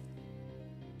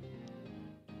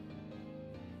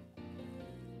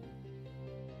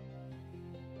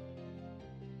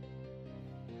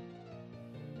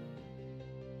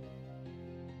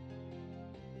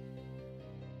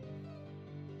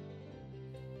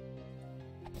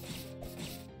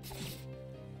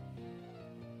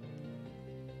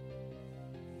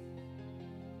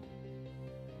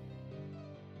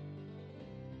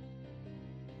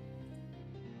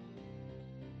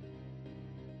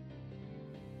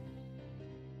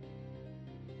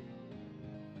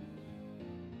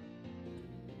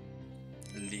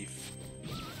 Leaf.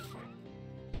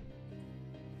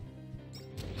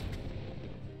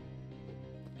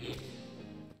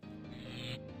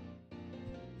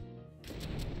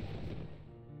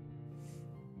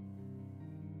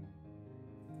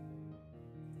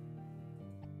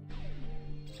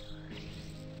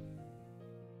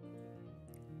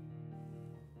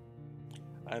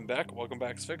 I'm back. Welcome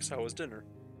back, Sphinx. How was dinner?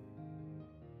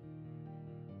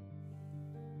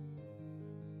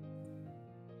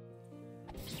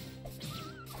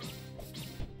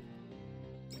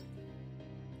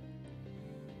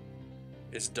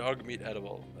 Is dog meat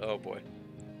edible? Oh boy.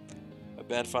 A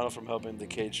banned final from helping the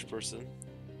caged person.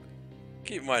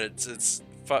 Keep in mind, it's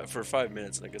for 5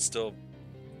 minutes, and I could still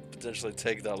potentially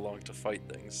take that long to fight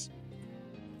things.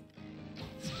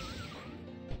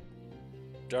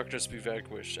 Darkness be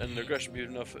vanquished, and aggression be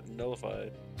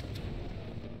nullified.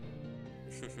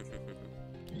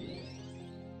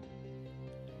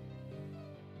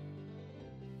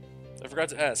 I forgot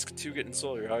to ask, to get in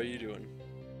Solar, how are you doing?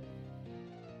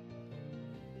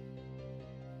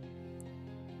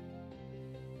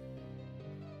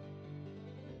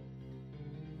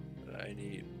 I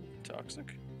need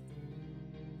toxic.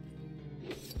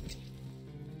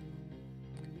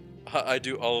 I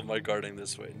do all of my guarding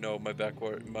this way. No, my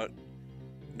backyard.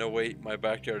 No, wait, my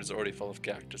backyard is already full of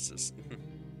cactuses.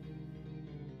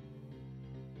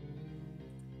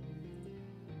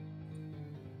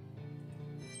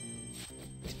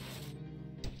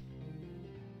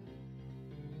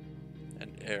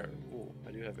 And air. Ooh,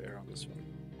 I do have air on this one.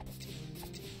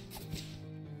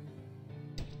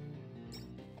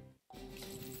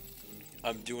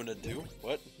 I'm doing a do?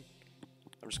 What?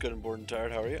 I'm just good and bored and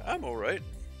tired. How are you? I'm alright.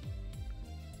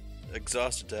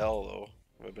 Exhausted to hell, though.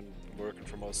 I've been working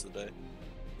for most of the day.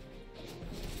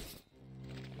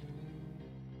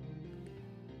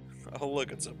 Oh,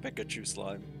 look, it's a Pikachu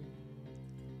slime.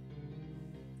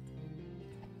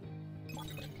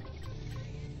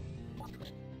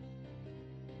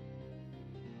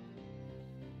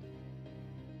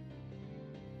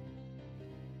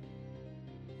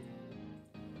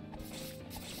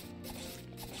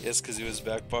 Yes, because he was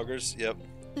back buggers? Yep.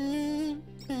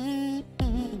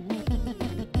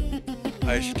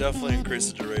 I should definitely increase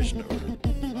the duration of order.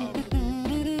 You know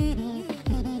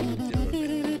what I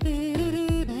mean?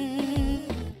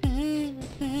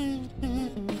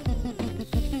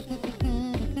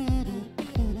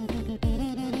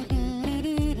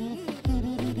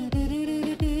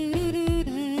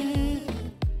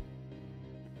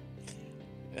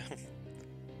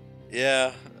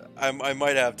 Yeah, I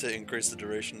might have to increase the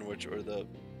duration in which, or the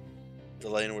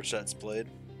delay in which that's played.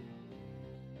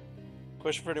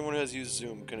 Question for anyone who has used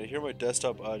Zoom. Can I hear my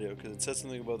desktop audio? Because it said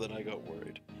something about that and I got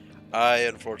worried. I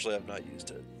unfortunately have not used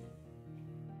it.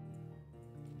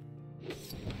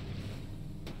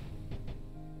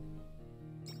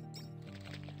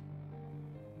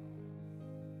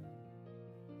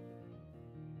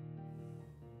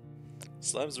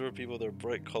 Slimes are people with their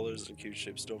bright colors and cute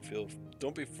shapes.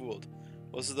 Don't be fooled.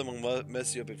 Most of them will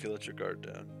mess you up if you let your guard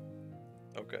down.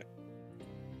 Okay.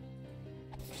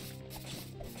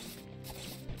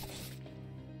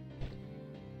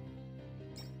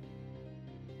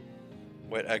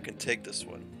 Wait, I can take this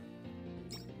one.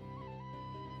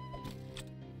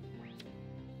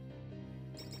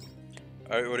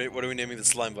 Alright, what are we naming the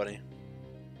slime bunny?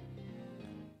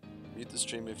 Mute the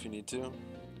stream if you need to.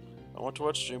 I want to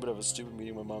watch stream, but I have a stupid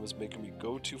meeting my mom is making me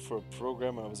go to for a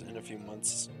program I was in a few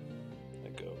months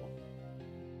ago.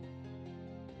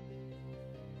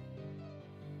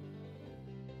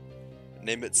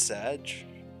 Name it Sag?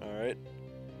 Alright.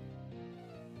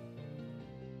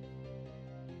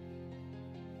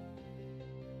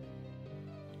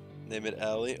 Name it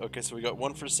Allie. Okay, so we got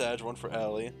one for Sag, one for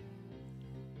Allie.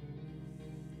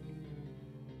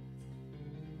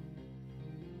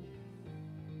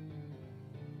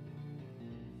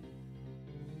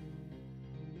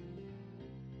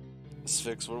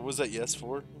 Sphinx, what was that yes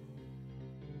for?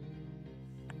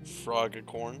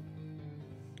 Frogicorn.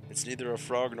 It's neither a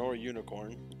frog nor a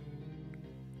unicorn.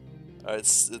 Alright,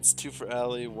 it's 2 for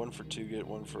Allie, 1 for Tuget,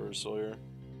 1 for Sawyer.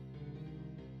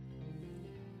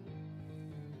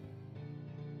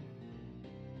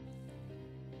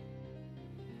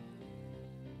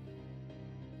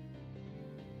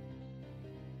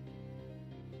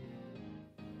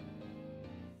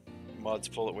 Mods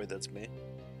pull it. Wait, that's me.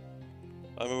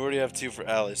 I mean, we already have 2 for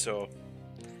Allie, so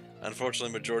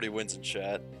unfortunately, majority wins in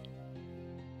chat.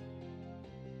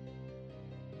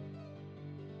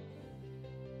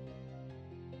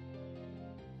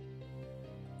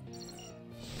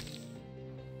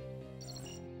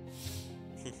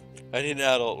 I need an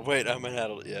adult. Wait, I'm an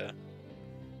adult, yeah.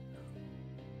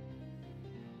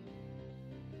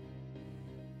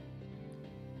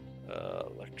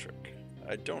 Electric.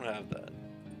 I don't have that.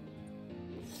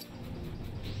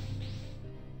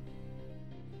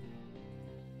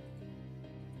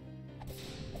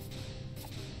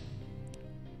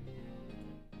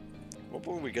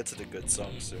 Hopefully we get to the good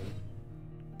song soon.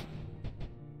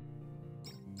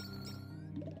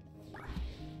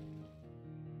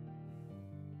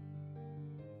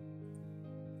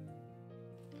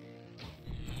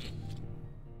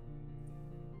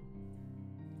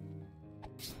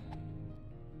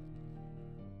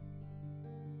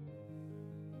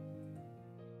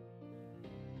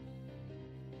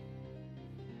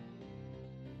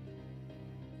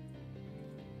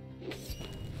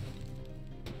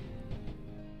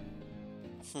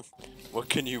 What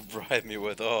can you bribe me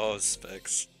with? Oh,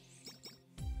 Specs.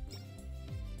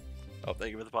 Oh,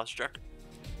 thank you for the posture check.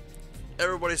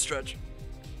 Everybody stretch.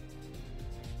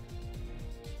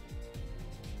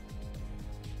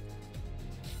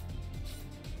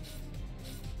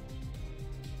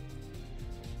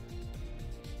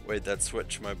 Wait, that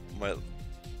switch, my...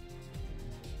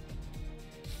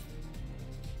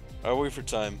 I'll wait for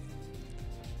time.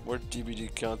 More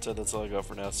DBD content, that's all I got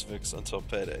for now, Sphinx, until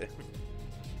payday.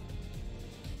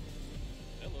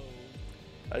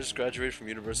 I just graduated from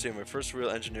university and my first real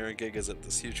engineering gig is at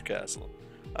this huge castle.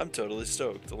 I'm totally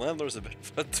stoked. The landlord's a bit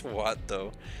of a twat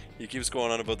though. He keeps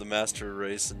going on about the master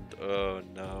race and oh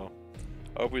no.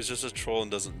 I hope he's just a troll and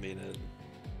doesn't mean it.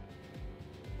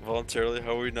 Voluntarily,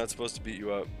 how are we not supposed to beat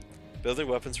you up? Building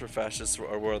weapons for fascists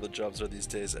are where all the jobs are these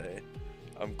days, eh?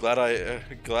 I'm glad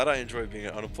I enjoy being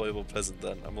an unemployable peasant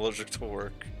then. I'm allergic to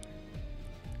work.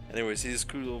 Anyway, see these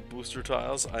cool little booster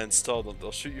tiles? I installed them.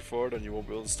 They'll shoot you forward and you won't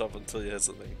be able to stop until you hit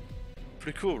something.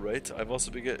 Pretty cool, right? I've also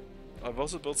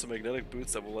built some magnetic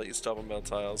boots that will let you stop on metal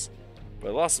tiles.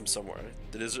 But I lost them somewhere.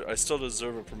 I still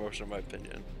deserve a promotion in my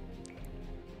opinion.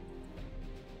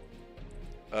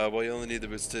 Well, you only need the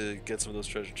boots to get some of those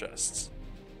treasure chests.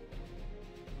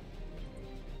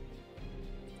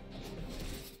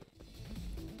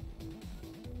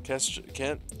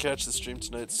 Can't catch the stream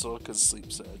tonight, so cause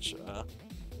sleep's edge.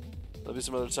 There'll be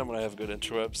some other time when I have good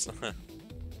interwebs.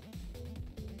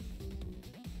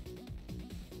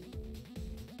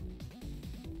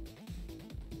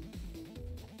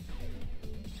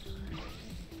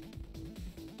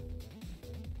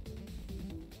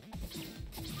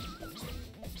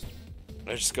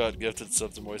 I just got gifted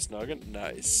sub to Moist Noggin.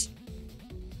 Nice.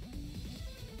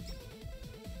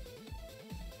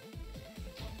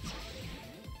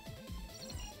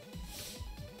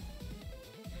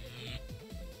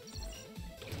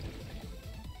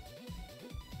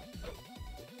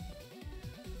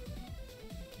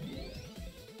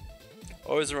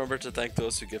 Always remember to thank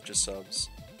those who gift you subs.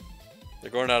 They're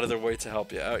going out of their way to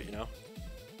help you out, you know?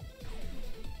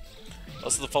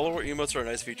 Also, the follower emotes are a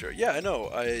nice feature. Yeah, I know.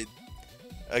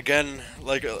 Again,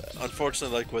 like,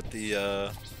 unfortunately, like with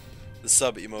the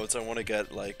sub emotes, I want to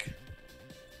get, like,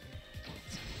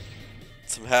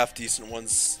 some half-decent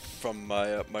ones from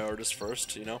my artist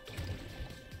first, you know?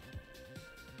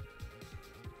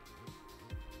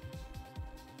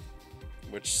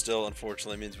 Which still,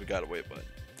 unfortunately, means we gotta wait, but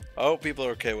I hope people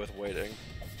are okay with waiting.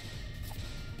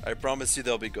 I promise you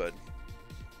they'll be good.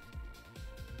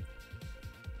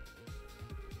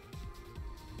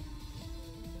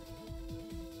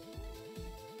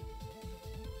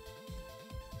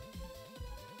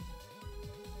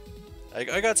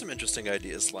 I got some interesting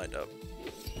ideas lined up.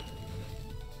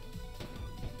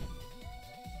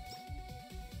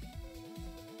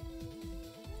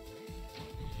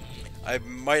 I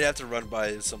might have to run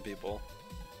by some people.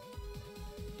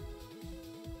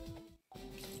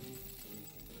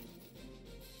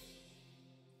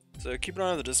 So keep an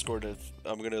eye on the Discord if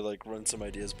I'm gonna like run some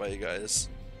ideas by you guys.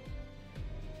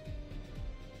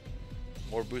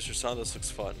 More booster sound, this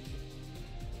looks fun.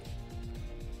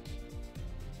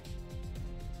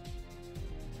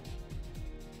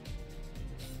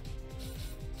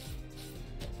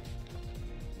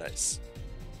 Nice.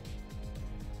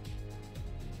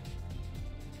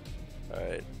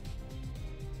 Alright.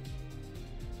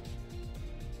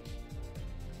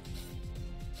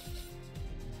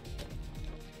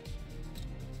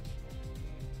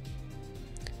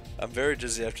 I'm very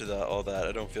dizzy after that, all that.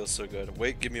 I don't feel so good.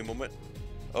 Wait, give me a moment.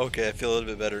 Okay, I feel a little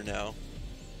bit better now.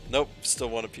 Nope, still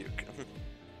want to puke.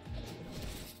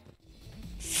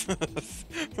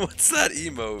 What's that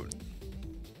emote?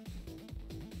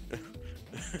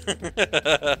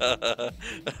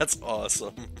 That's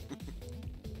awesome.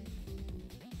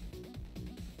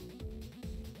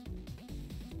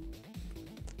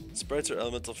 Sprites are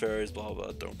elemental fairies, blah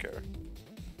blah, don't care.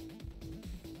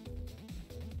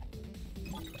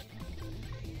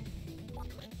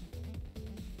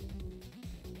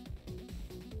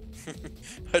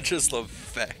 I just love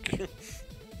feck.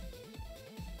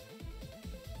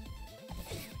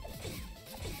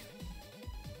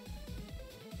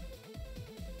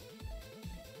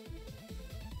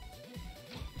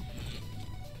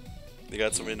 They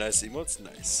got so many nice emotes,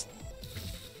 nice.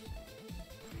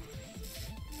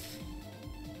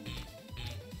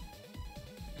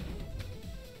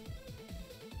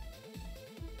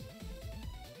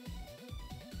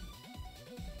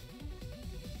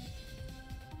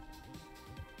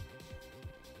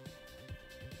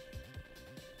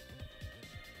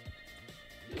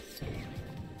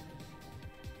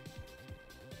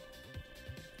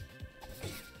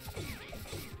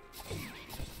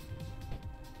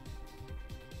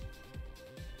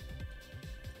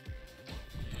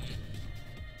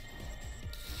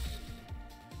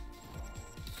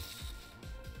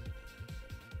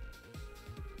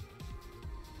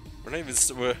 We're not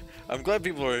even. I'm glad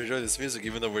people are enjoying this music,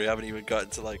 even though we haven't even gotten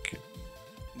to like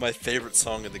my favorite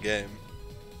song in the game.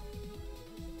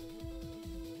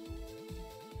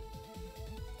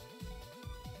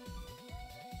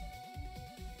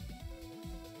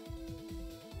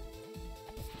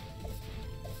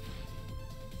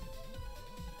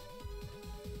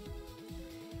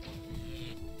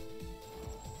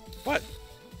 What?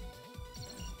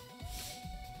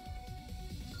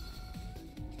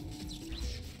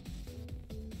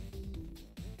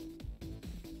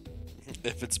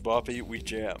 If it's boppy, we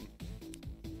jam.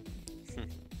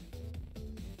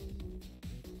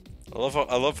 I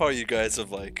love how you guys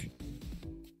have like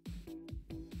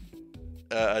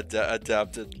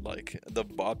adapted like the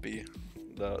boppy,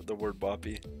 the word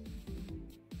boppy.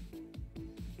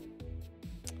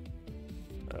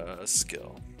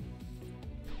 Skill.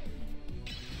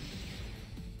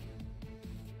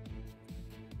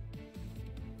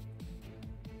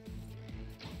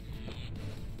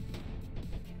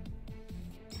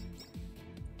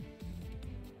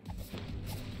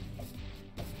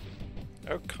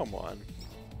 Oh, come on.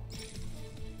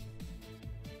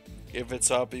 If it's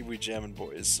hoppy, we jammin'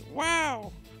 boys.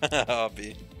 Wow!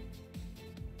 Hoppy.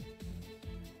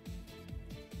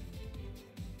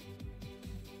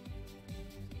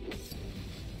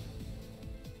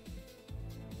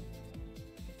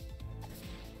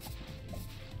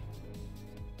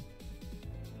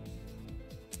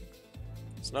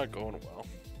 It's not going well.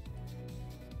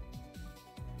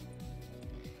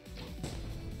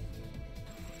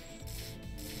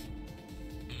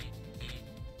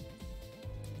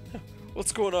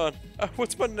 What's going on?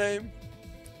 What's my name?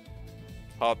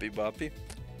 Hoppy Boppy.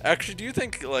 Actually, do you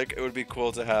think like it would be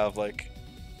cool to have like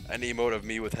an emote of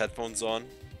me with headphones on?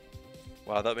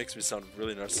 Wow, that makes me sound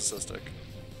really narcissistic.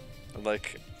 And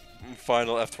like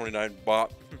final F29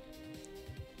 bop.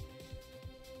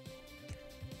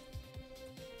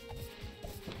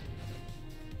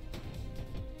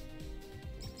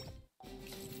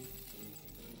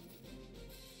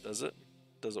 Does it?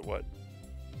 Does it what?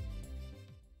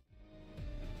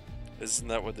 Isn't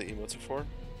that what the emotes are for?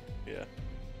 Yeah.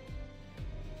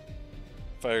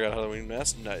 Fire got Halloween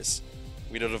mask? Nice.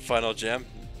 We did a final jam.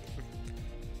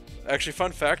 Actually,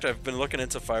 fun fact, I've been looking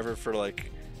into Fiverr for like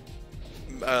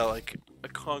a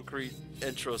concrete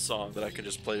intro song that I could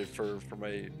just play for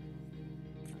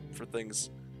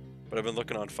things. But I've been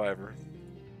looking on Fiverr.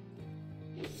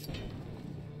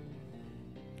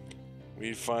 We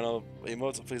need final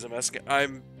emotes, please. I'm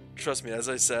asking. Trust me, as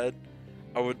I said,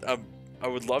 I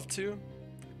would love to,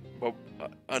 but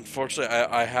unfortunately,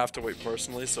 I have to wait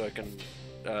personally so I can,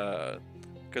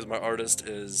 because my artist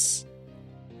is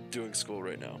doing school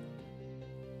right now.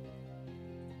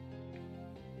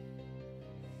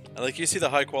 And like you see the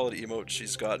high quality emote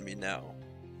she's gotten me now.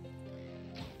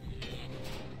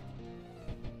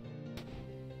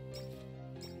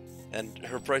 And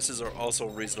her prices are also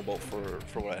reasonable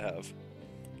for what I have.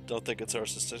 Don't think it's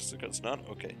narcissistic, it's not?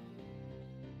 Okay.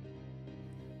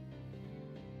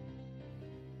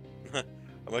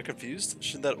 Am I confused?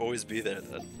 Shouldn't that always be there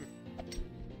then?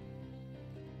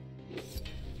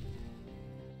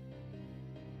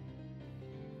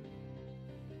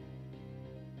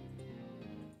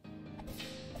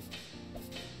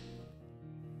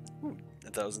 Ooh,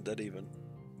 that wasn't dead even.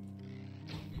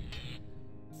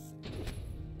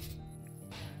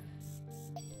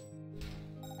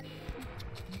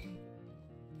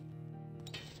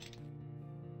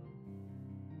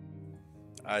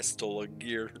 I stole a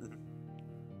gear.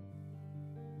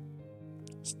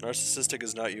 Narcissistic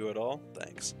is not you at all.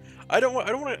 Thanks. I don't want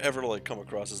to ever like come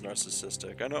across as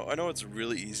narcissistic. I know it's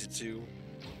really easy to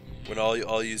when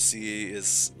all you see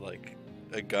is like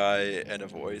a guy and a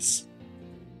voice.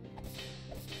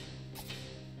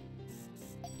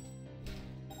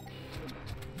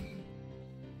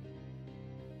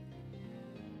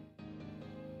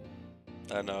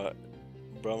 I know.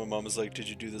 Bro, my mom is like, "Did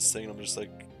you do this thing?" And I'm just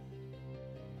like,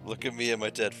 "Look at me and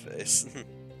my dead face."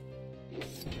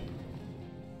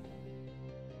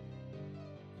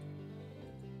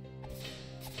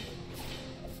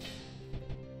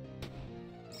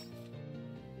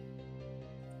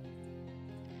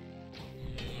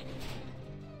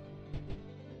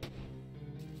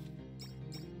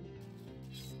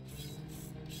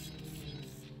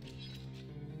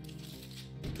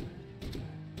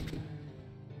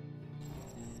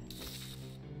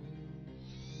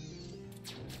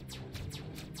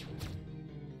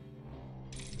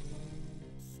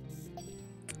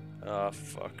 Ah,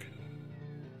 fuck.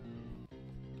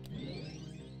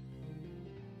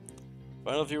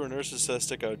 Final, if you were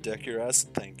narcissistic, I would deck your ass.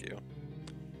 Thank you.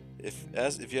 If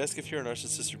you ask if you're a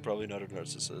narcissist, you're probably not a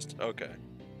narcissist. Okay.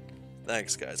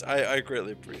 Thanks, guys. I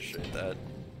greatly appreciate that.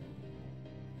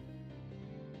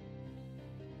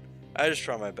 I just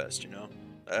try my best, you know?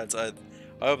 I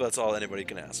hope that's all anybody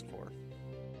can ask for.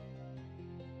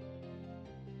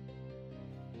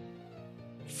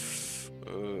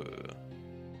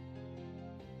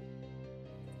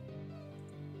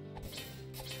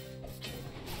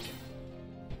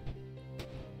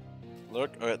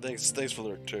 Lurk? Alright, thanks for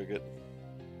Lurk, Turget.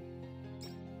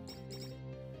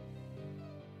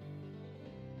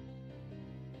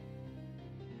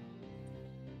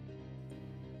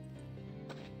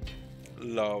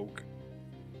 Log.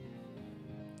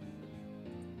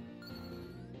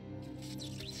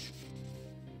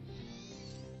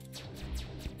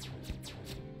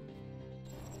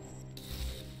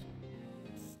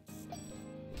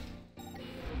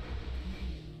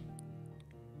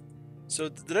 So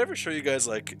did I ever show you guys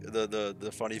like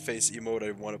the funny face emote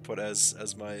I want to put as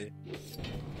my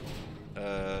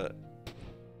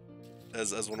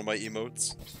as one of my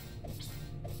emotes?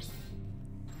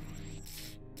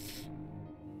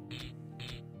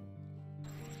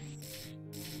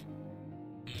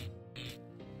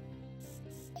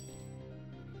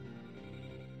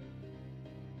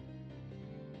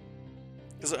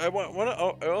 Because I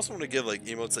also want to give like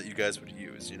emotes that you guys would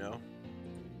use, you know?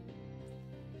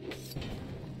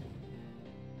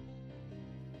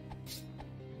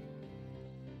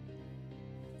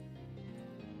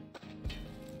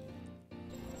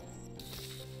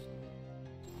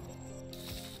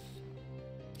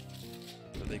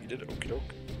 I think you did. Okie doke.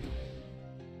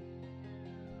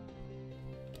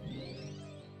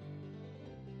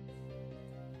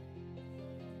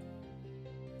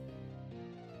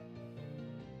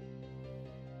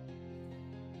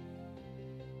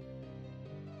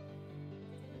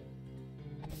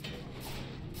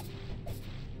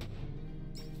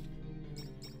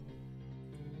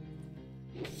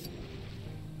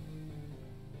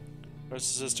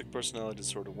 Narcissistic personality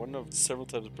disorder, one of several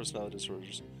types of personality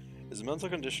disorders, is a mental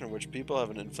condition in which people have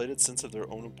an inflated sense of their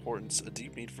own importance, a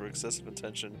deep need for excessive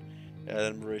attention and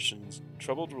admiration,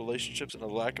 troubled relationships, and a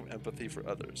lack of empathy for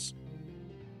others.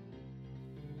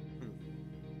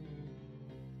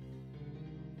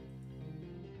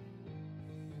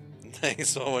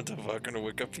 Thanks, I went to fucking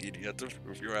Wikipedia to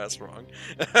prove your ass wrong.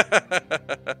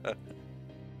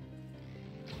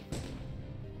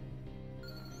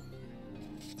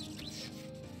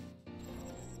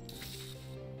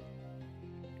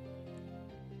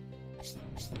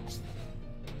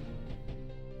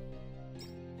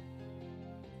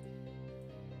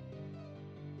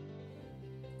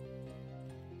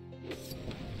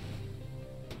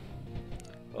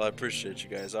 Well, I appreciate you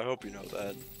guys. I hope you know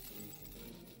that.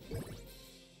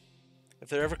 If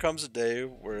there ever comes a day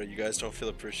where you guys don't feel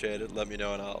appreciated, let me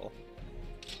know and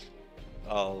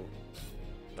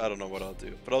I don't know what I'll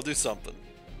do, but I'll do something.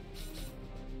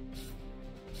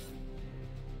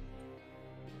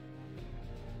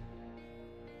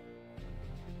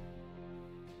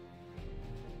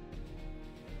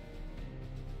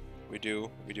 We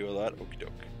do a lot. Okie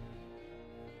doke.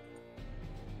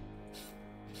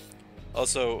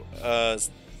 Also,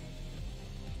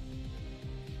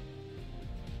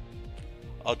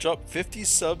 I'll drop 50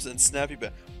 subs and Snappy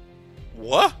back.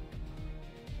 What?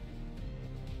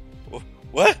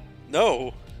 What?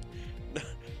 No.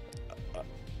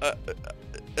 Uh,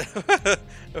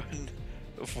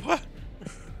 what?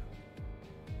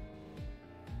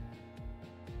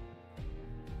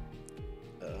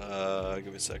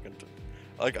 Give me a second.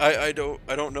 Like I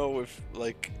don't know if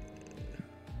like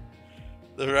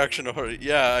the reaction already.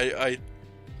 Yeah,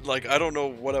 I don't know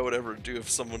what I would ever do if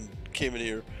someone came in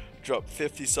here, dropped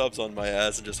 50 subs on my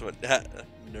ass, and just went, ah,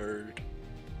 nerd.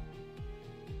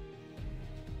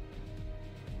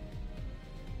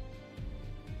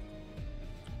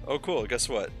 Oh, cool. Guess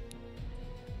what?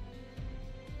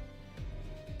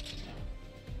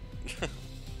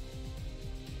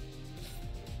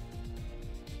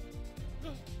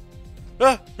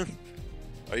 Ah!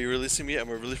 Are you releasing me? I'm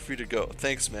really free to go.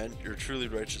 Thanks, man. You're truly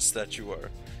righteous that you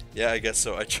are. Yeah, I guess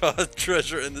so. I saw a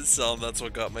treasure in the cell, and that's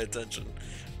what got my attention.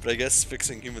 But I guess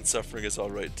fixing human suffering is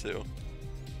alright, too.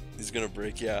 He's gonna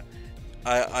break, yeah.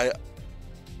 I'll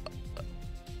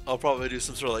probably do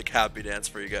some sort of, like, happy dance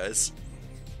for you guys.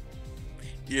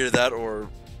 Either that, or,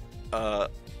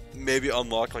 maybe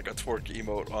unlock, like, a twerk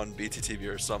emote on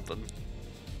BTTV or something.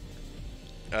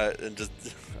 And just,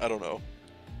 I don't know.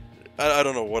 I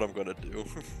don't know what I'm gonna do.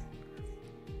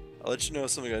 I'll let you know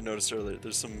something I noticed earlier.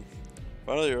 There's some...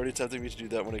 Finally, you're already tempting me to do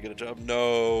that when I get a job.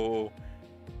 No.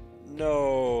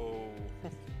 No.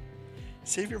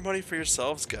 Save your money for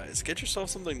yourselves, guys. Get yourself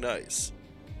something nice.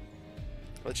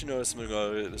 I'll let you know something.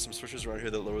 There's some switches around here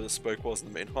that lower the spike walls in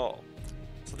the main hall.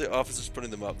 So the officer's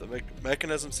putting them up. The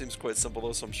mechanism seems quite simple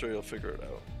though, so I'm sure you'll figure it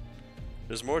out.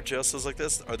 There's more jail cells like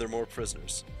this? Are there more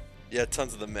prisoners? Yeah,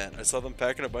 tons of them, man. I saw them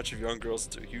packing a bunch of young girls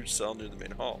into a huge cell near the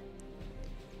main hall.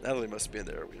 Natalie must be in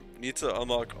there. We need to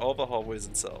unlock all the hallways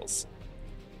and cells.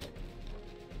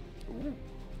 Ooh.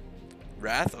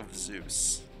 Wrath of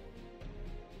Zeus.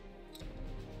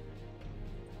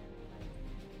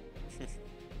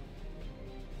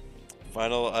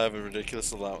 Final, I have a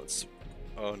ridiculous allowance.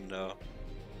 Oh no.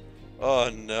 Oh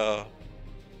no.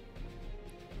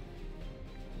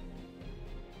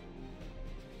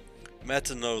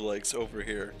 Matt and NoLegs over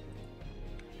here.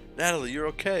 Natalie, you're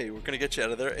okay. We're gonna get you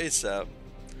out of there ASAP.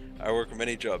 I work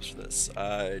many jobs for this.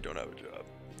 I don't have a job.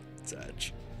 Sad.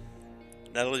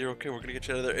 Natalie, you're okay. We're gonna get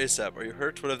you out of there ASAP. Are you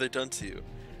hurt? What have they done to you?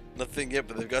 Nothing yet,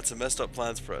 but they've got some messed up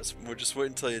plans for us. We're just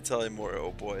waiting until you tell him more.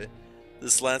 Oh boy.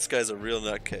 This Lance guy's a real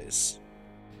nutcase.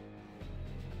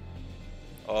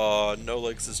 Oh,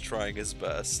 NoLegs is trying his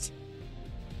best.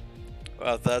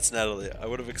 Wow, that's Natalie. I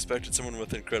would have expected someone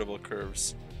with incredible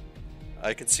curves.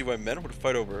 I can see why men would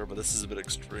fight over her, but this is a bit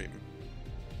extreme.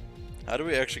 How do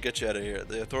we actually get you out of here?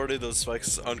 The authority of those spikes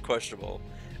is unquestionable,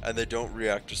 and they don't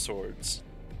react to swords.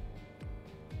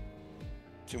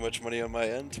 Too much money on my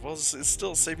end? Well,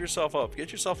 still, save yourself up.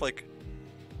 Get yourself, like,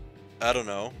 I don't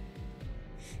know,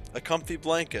 a comfy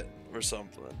blanket or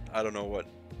something. I don't know what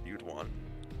you'd want.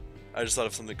 I just thought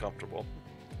of something comfortable.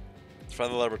 Let's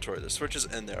find the laboratory. There's switches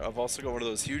in there. I've also got one of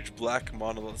those huge black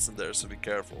monoliths in there, so be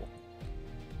careful.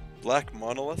 Black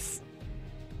monolith?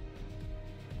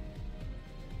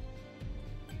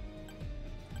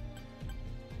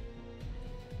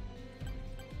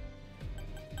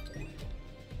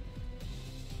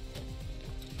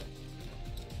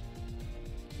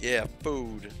 Yeah,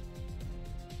 food.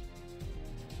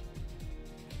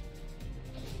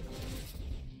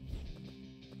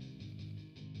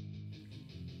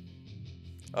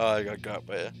 Oh, I got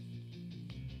by it.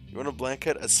 You want a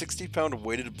blanket? A 60-pound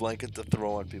weighted blanket to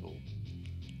throw on people.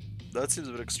 That seems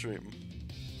a bit extreme.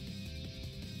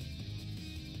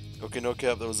 Okay, no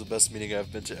cap, that was the best meeting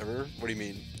I've been to ever. What do you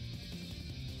mean?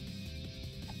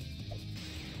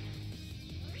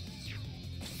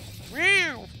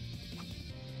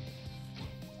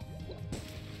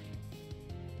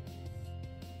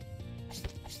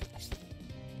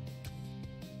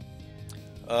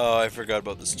 Oh, I forgot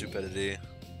about the stupidity.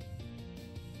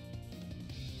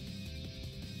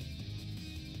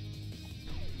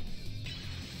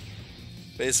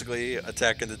 Basically,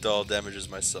 attacking the doll damages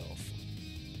myself.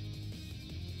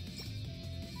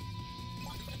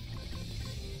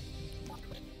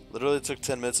 Literally took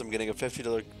 10 minutes. I'm getting a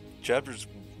 $50 chapters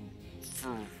for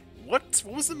what?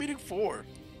 What was the meeting for?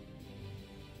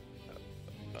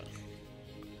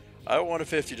 I want a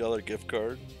 $50 gift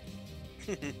card.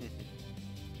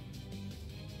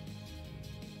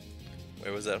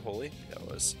 Wait, was that holy? Yeah,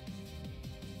 it was.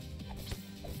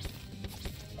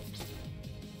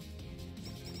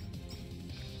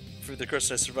 defeat the curse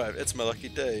and I survive. It's my lucky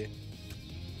day.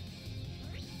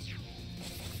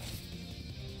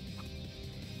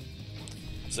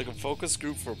 It's like a focus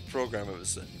group for a program I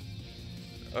was in.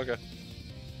 Okay.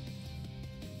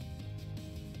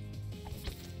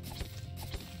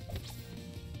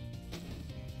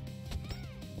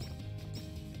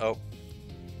 Oh.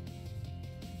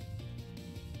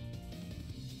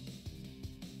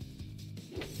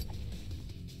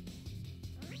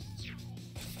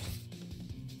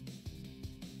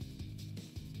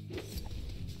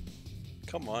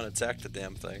 Come on, attack the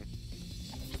damn thing.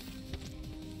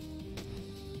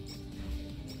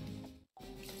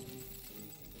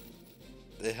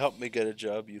 They helped me get a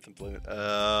job, youth employment.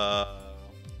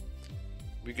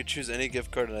 We could choose any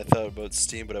gift card and I thought about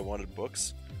Steam, but I wanted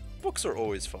books. Books are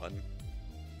always fun.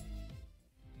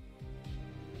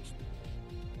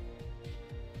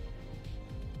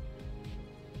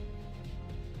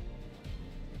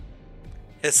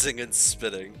 Hissing and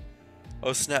spitting.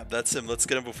 Oh snap, that's him. Let's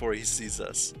get him before he sees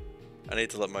us. I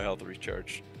need to let my health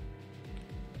recharge.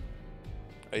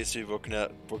 I used to be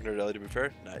broken reality, to be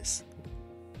fair. Nice.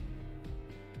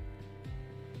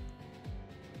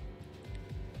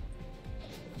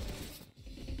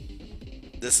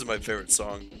 This is my favorite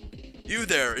song. You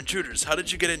there, intruders, how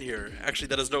did you get in here? Actually,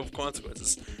 that has no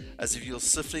consequences, as if you'll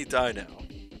swiftly die now.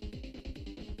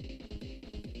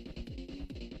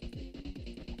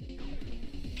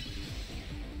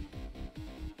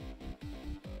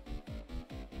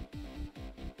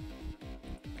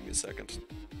 Give me a second.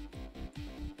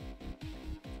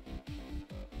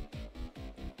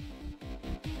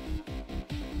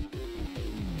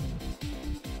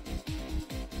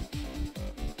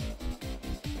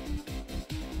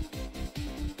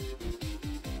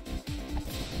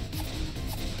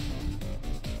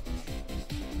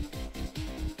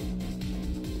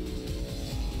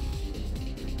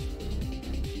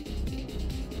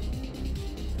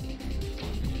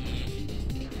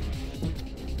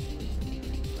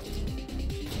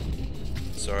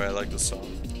 Sorry, I like this song.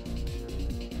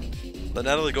 Let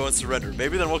Natalie go and surrender.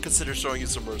 Maybe then we'll consider showing you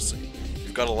some mercy.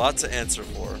 You've got a lot to answer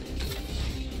for.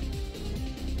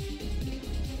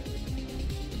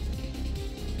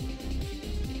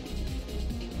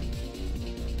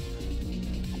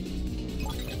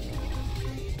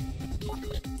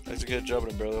 I like to get a job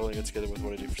and I'm barely holding it together with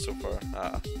what I do so far.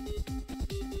 Ah.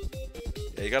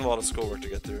 Yeah, you got a lot of schoolwork to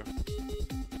get through.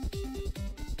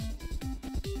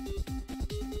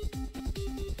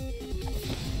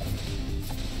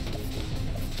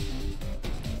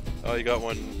 Oh, you got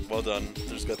one. Well done.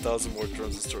 There's got 1,000 more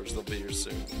drones in storage. They'll be here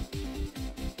soon.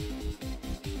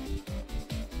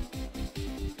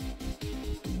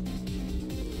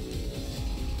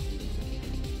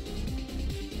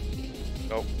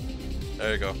 Oh,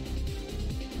 there you go.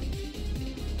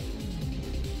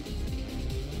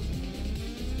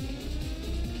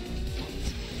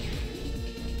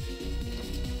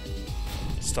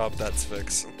 Stop that,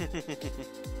 Sphinx.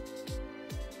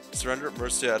 Surrender,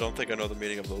 mercy, I don't think I know the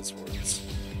meaning of those words.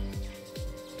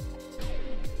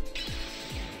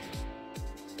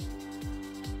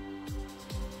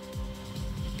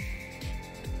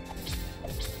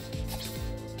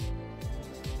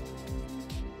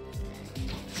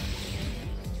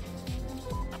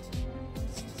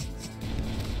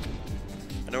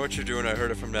 I know what you're doing, I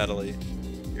heard it from Natalie.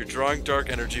 You're drawing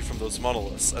dark energy from those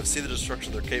monoliths. I've seen the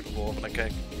destruction they're capable of, and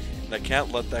I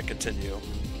can't let that continue.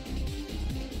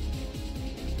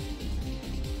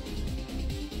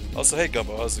 Also, hey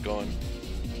Gumbo, how's it going?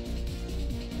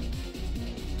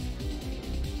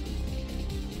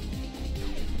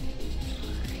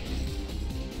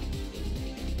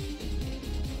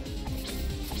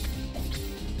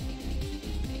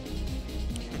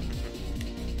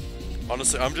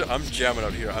 Honestly, I'm jamming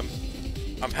out here.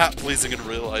 I'm hat pleasing in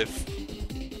real life.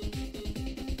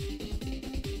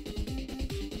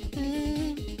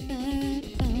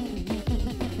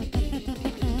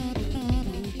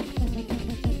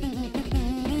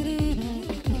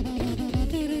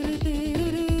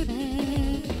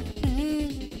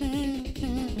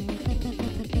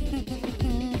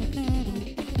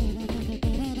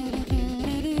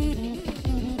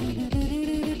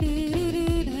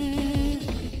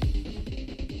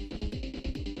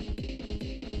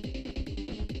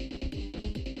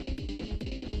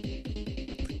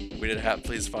 We did Hat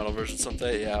Please final version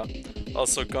someday, yeah.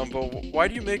 Also, Gumbo, why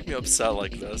do you make me upset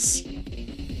like this?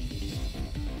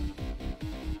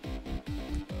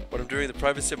 What I'm doing in the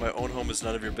privacy of my own home is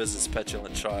none of your business,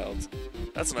 petulant child.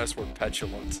 That's a nice word,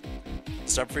 petulant.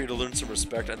 It's time for you to learn some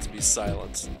respect and to be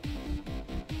silent.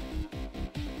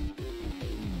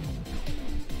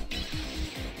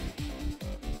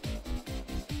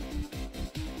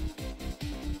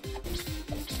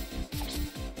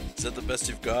 Is that the best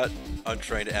you've got?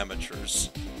 Untrained amateurs.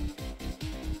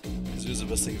 Is it the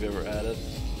best thing you've ever added?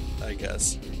 I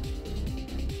guess.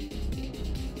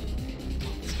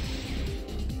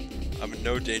 I'm in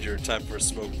no danger. Time for a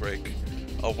smoke break.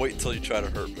 I'll wait until you try to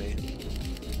hurt me.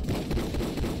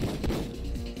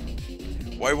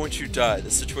 Why won't you die?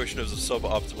 This situation is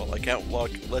suboptimal. I can't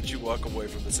let you walk away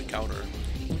from this encounter.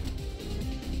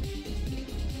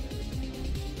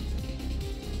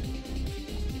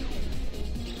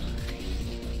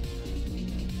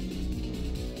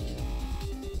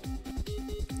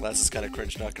 Last is kind of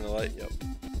cringe, not gonna lie. Yep.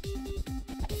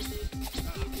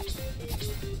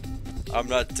 I'm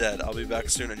not dead. I'll be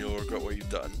back soon and you'll regret what you've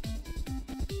done.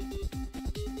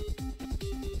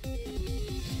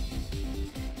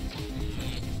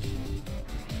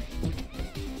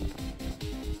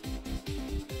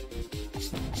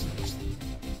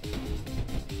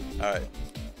 Alright.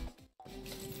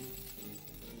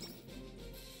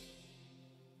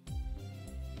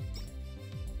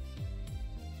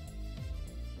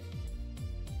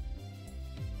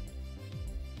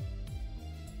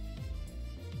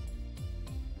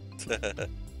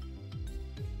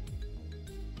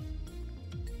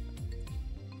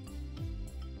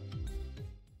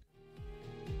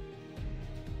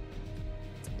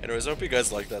 Anyways, I hope you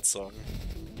guys like that song.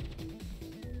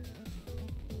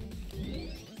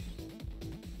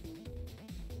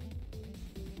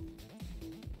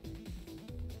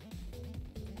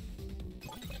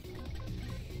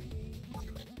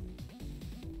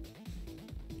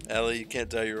 Ellie, you can't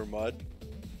die, you're a mod.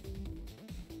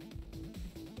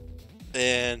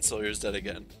 And Sawyer's dead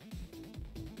again.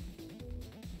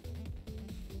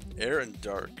 Air and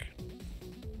dark.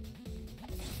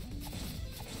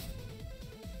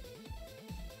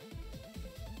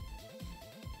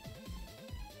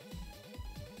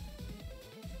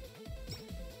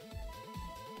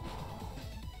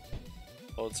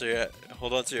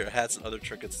 Hold on to your hats and other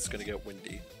trinkets, it's gonna get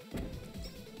windy.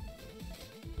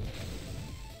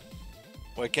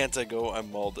 Why can't I go?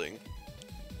 I'm malding.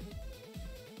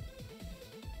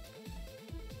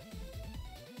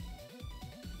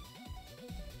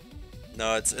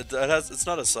 No, it's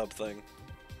not a sub thing.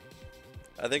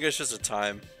 I think it's just a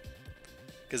time.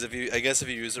 Because I guess if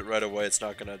you use it right away, it's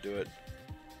not gonna do it.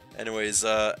 Anyways,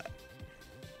 alright,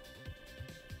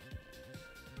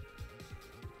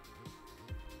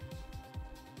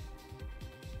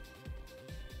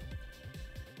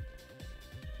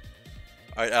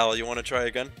 Al, you want to try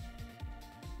again?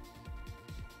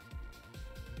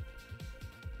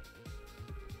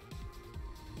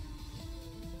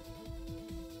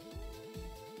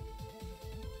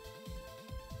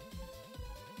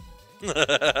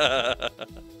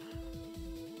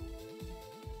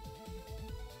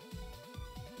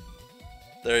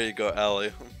 There you go,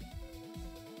 Allie.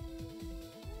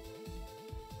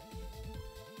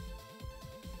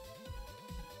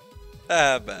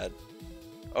 Ah, bad.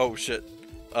 Oh shit.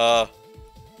 I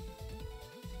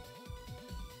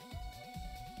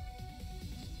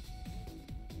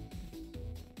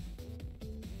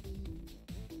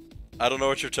don't know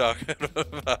what you're talking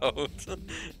about.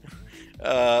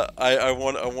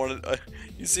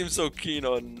 You seem so keen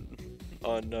on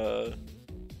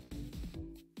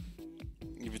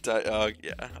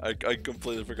yeah, I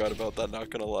completely forgot about that, not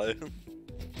gonna lie.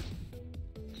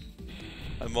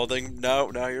 I'm molding now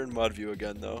you're in mod view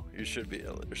again though. You should be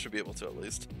able to at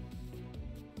least.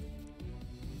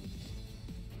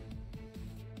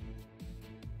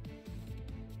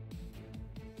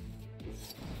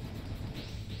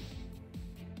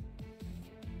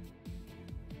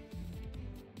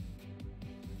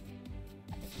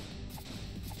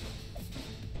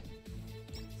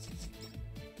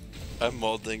 I'm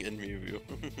molding in view.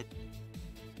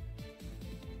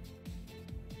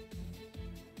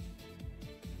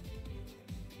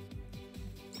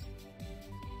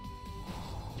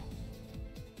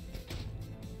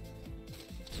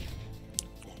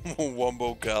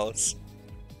 Wumbo Gallus.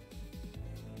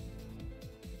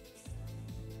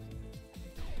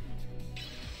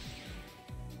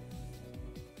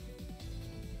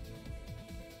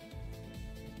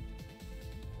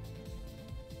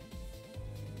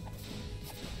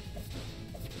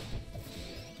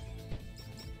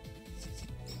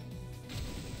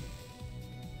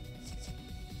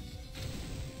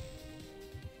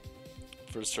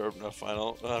 First herb, no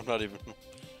final. I'm not even.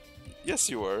 Yes,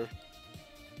 you are.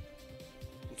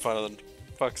 Final then.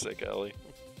 Fuck's sake, Ellie.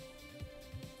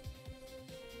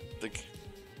 Think.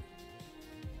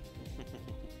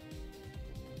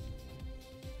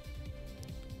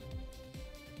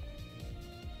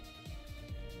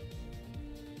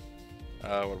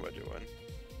 What am I doing?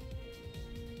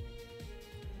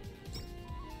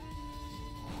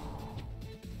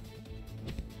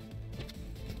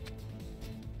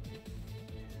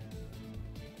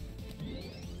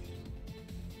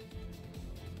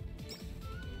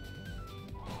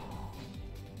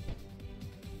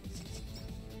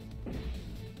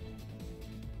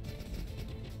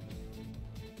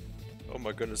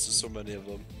 my goodness, there's so many of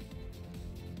them.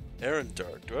 Aaron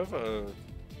Dart. Do I have a...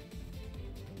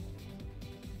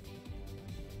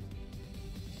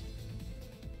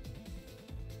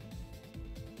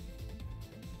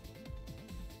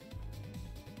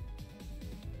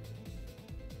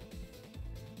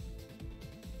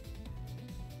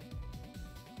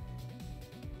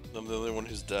 I'm the only one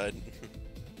who's died.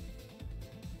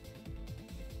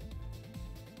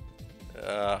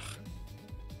 Ugh.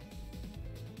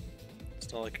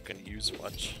 It's not like I can use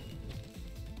much.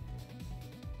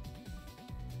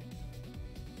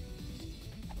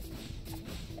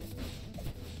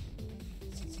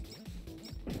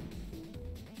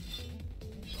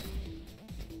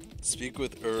 Speak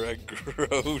with Urag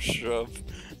Grow Shrub.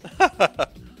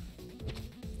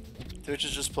 Twitch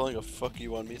is just pulling a fuck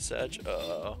you on me, Sag.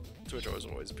 Twitch was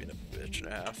always being a bitch and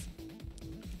a half.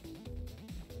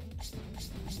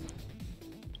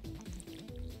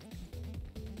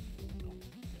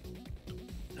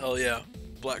 Hell yeah.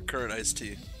 Black currant iced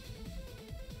tea.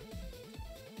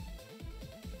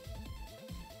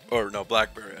 Or no,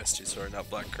 blackberry iced tea, sorry, not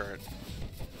black currant.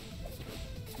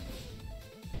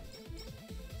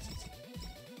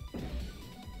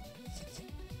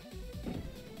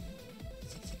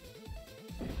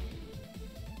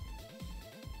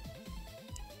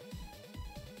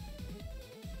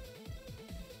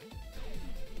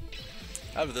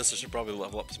 After this, I should probably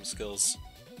level up some skills.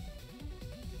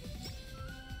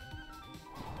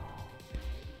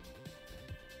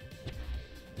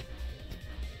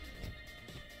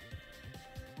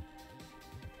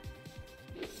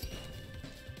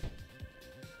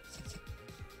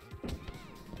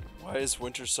 Why is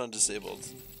Winter Sun disabled?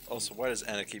 Also, why does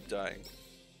Anna keep dying?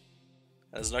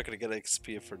 Anna's not gonna get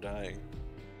XP for dying.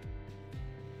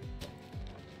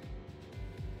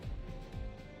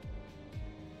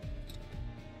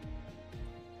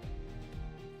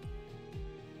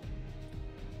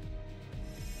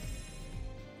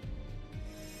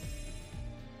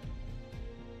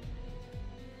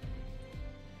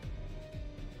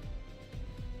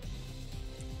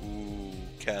 Ooh,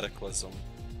 Cataclysm.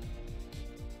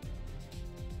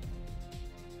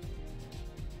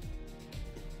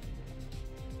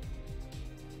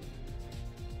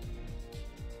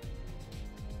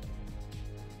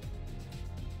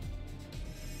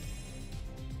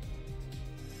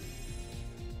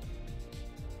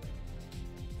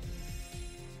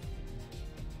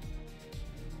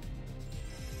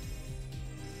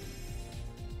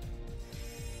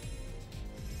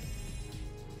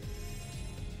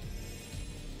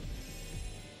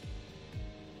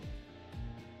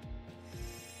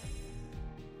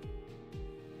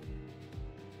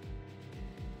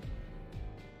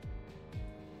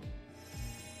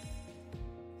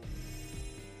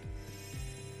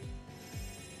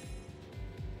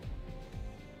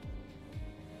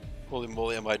 Holy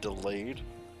moly, am I delayed?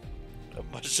 I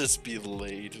must just be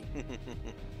laid.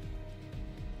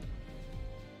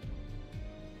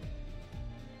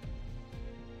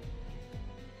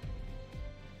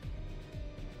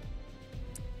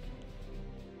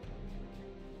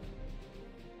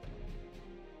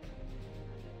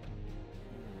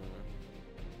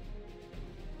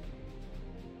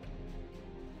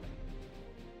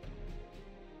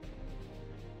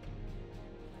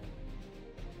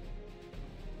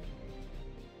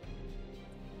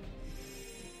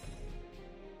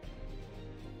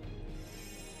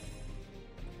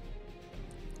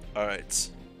 Alright.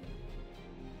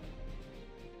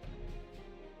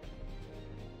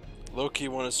 Low-key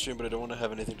want to stream, but I don't want to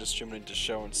have anything to stream. I need to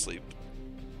shower and sleep.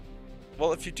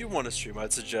 Well, if you do want to stream,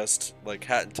 I'd suggest, like,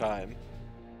 Hat in Time.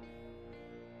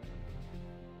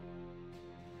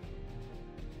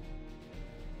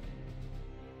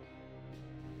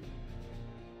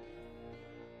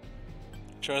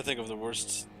 I'm trying to think of the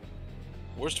worst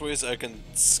ways I can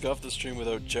scuff the stream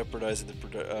without jeopardizing the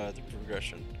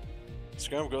progression.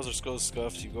 Scram goes or skulls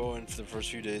scuffed, you go in for the first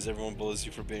few days, everyone bullies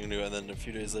you for being new, and then a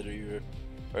few days later you're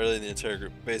early in the entire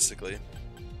group, basically.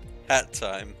 Hat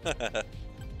time.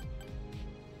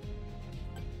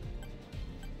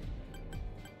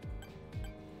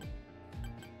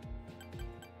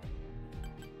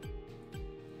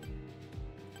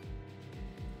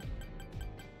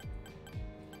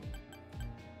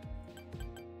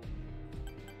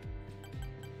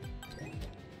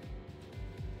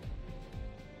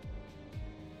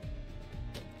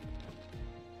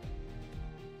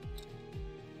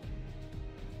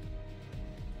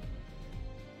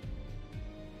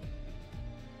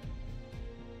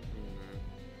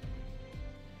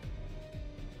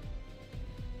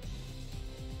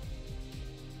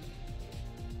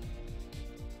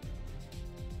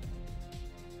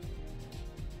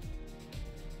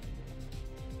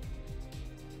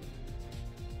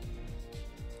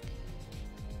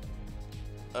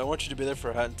 I want you to be there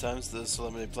for Hat in Times. This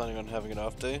eliminating planning on having an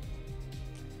off day.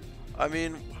 I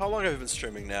mean, how long have you been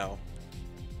streaming now?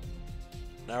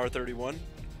 An hour 31?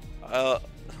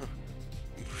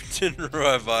 Didn't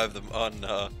revive them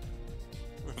on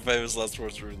Famous Last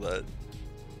Words Roulette.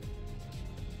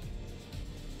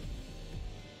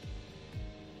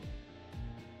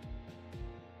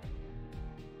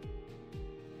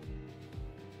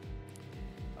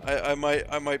 I might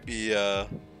be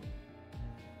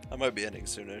ending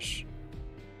soonish.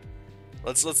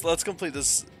 Let's complete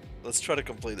this. Let's try to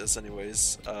complete this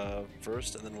anyways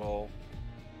first, and then we'll.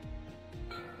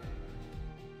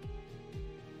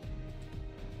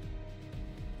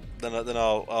 Then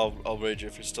I'll rage you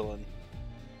if you're still in.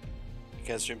 You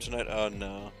can't stream tonight? Oh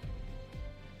no.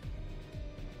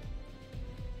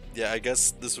 Yeah, I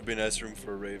guess this would be a nice room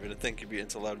for a Raven. I think you'd be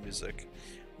into loud music.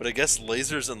 But I guess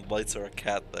lasers and lights are a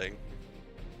cat thing.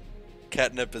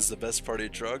 Catnip is the best party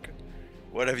drug.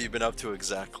 What have you been up to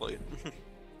exactly?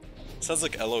 Sounds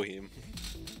like Elohim.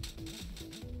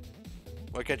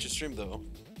 Why can't you stream though?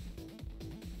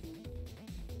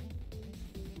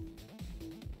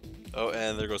 Oh,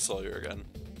 and there goes Sawyer again.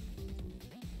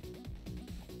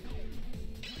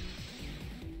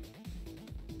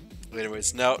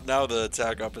 Anyways, now the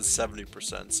attack up is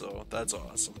 70%, so that's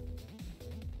awesome.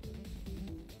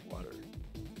 Water.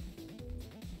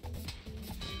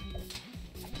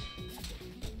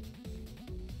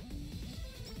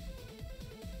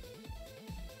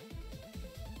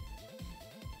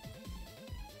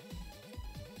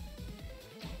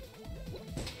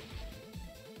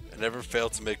 I never fail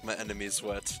to make my enemies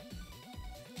wet.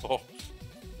 Oh.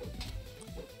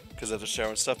 Because I have to shower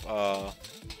and stuff.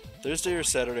 Thursday or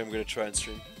Saturday I'm gonna try and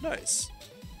stream. Nice.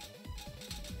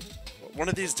 One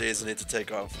of these days I need to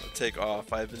take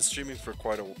off. I've been streaming for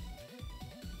quite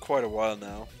a while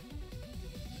now.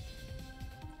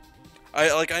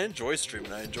 I enjoy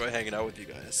streaming. I enjoy hanging out with you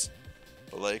guys.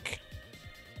 But like,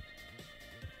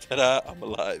 ta-da, I'm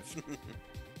alive.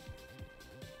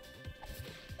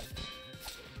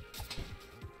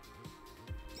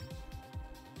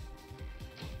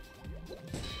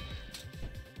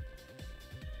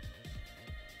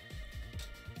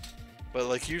 But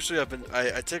like usually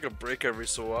I take a break every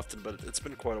so often, but it's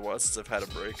been quite a while since I've had a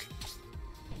break.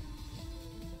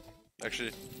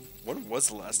 Actually, when was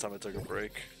the last time I took a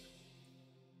break?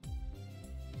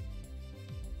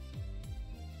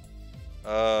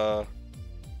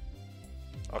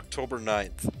 October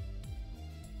 9th.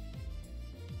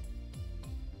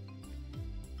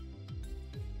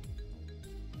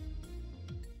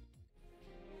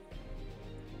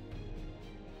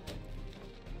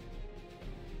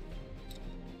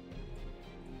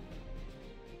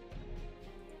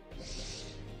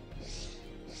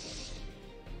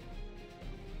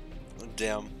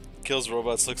 Damn. Kills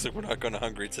robots, looks like we're not going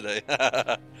hungry today.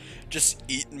 Just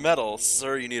eat metal.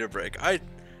 Sir, you need a break. I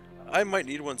might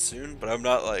need one soon, but I'm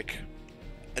not like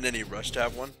in any rush to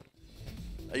have one.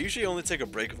 I usually only take a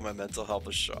break if my mental health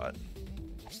is shot.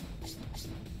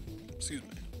 Excuse me.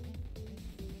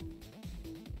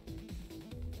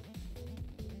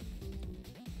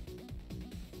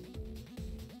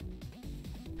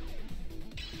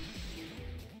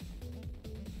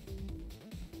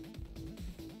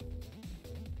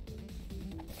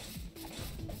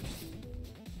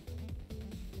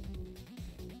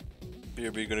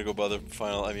 BRB gonna go by the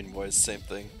final, I mean boys, same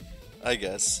thing. I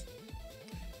guess.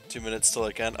 2 minutes till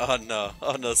I can. Oh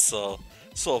no, Sol.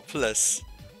 Sol, please.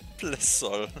 Please,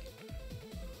 Sol.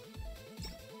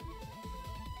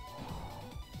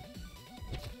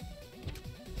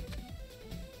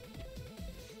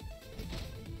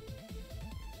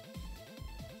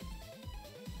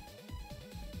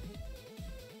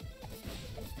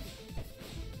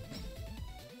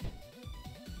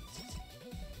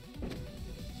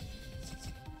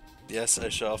 Yes, I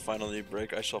shall finally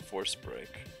break. I shall force break.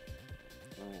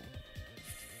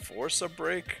 Ooh. Force a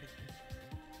break?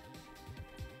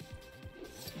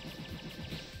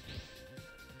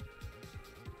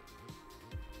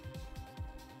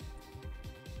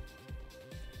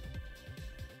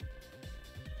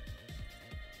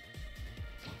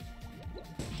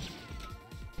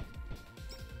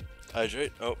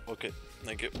 Hydrate? Oh, okay.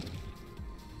 Thank you.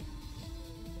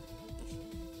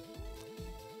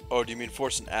 Oh, do you mean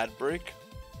force an ad break?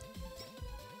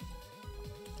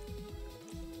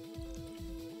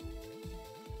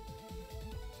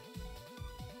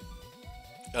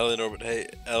 Ellie in orbit, hey.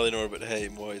 Ellie in orbit, hey,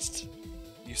 moist.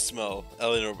 You smell.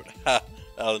 Ellie in orbit, ha.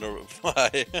 Ellie in orbit,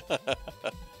 why?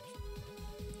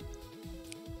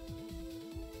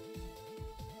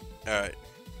 Alright.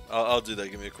 I'll do that.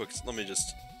 Give me a quick... Let me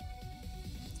just...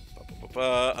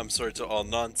 I'm sorry to all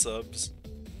non-subs.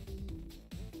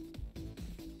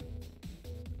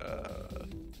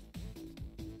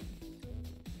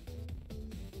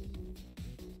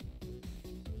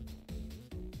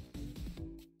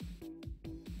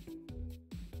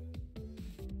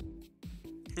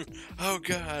 Oh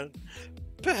god.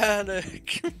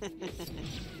 Panic!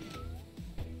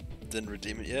 Didn't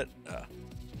redeem it yet? Ah.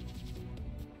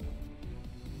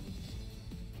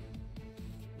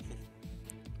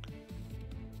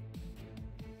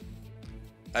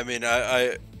 I mean,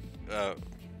 damn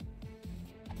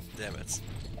it.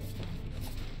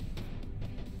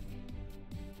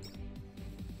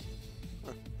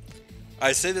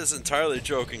 I say this entirely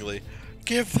jokingly.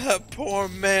 Give that poor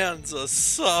man's a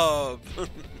sub!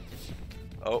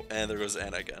 Oh, and there goes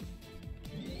Anna again.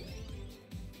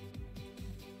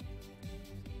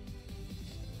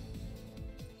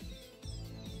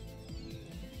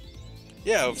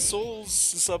 Yeah, Soul's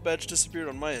sub badge disappeared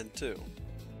on my end too.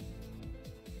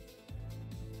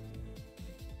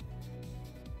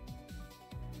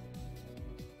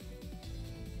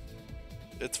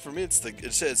 It's for me.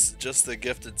 It's just the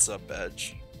gifted sub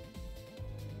badge.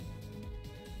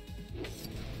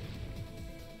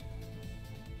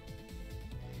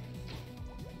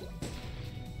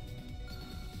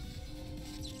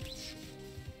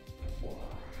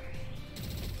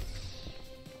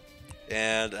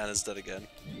 And Anna's dead again.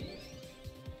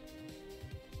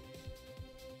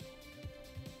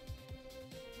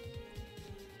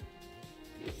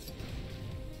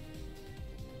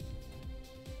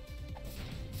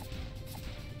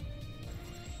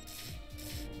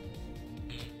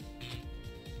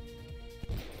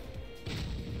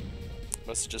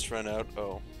 Must have just run out.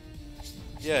 Oh.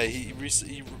 Yeah, he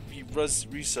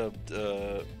resubbed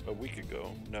a week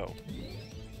ago. No.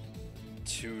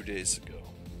 2 days ago.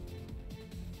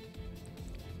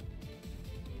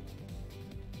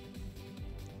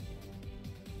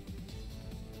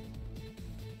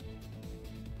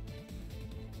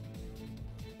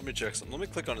 Let me check something. Let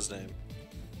me click on his name.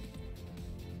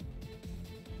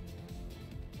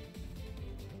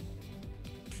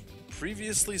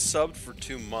 Previously subbed for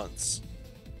 2 months.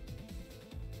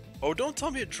 Oh, don't tell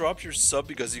me it dropped your sub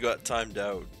because you got timed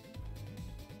out.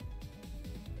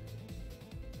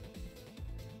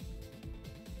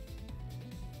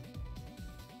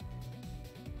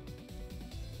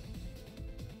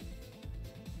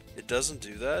 It doesn't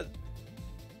do that?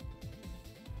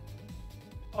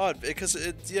 Odd, because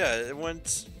it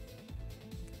went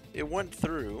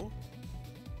through.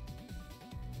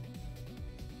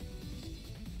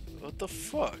 What the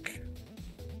fuck?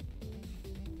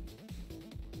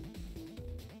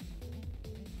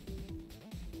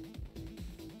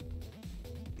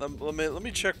 Let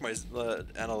me check my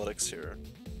analytics here.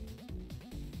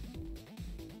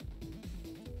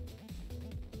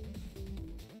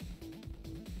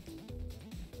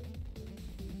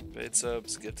 Paid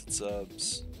subs, gifted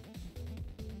subs.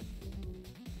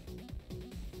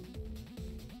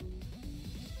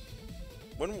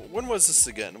 When was this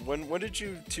again? When did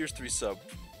you tier 3 sub?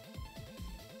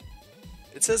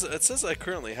 It says I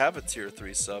currently have a tier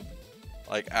 3 sub,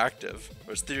 like active,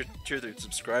 or it's tier 3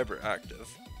 subscriber active.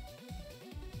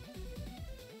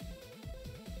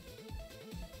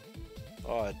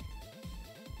 Odd.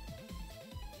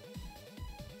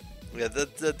 Yeah,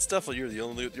 that's definitely you're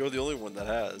the only one that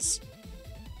has.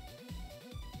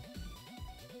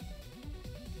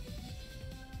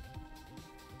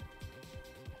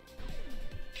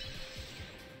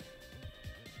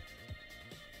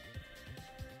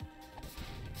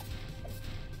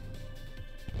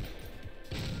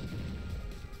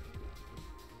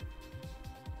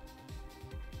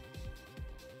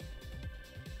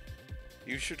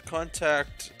 You should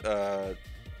contact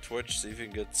Twitch, see if you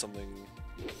can get something.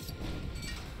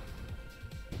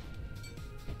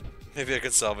 Maybe I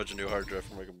could salvage a new hard drive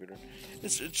for my computer.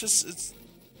 It's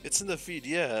in the feed,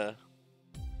 yeah.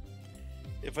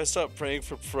 If I stop praying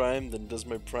for Prime, then does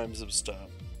my Prime sub stop?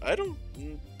 I don't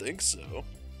think so.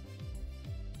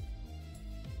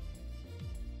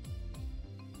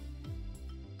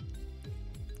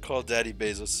 Call Daddy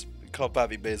Bezos. Call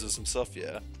Pappy Bezos himself,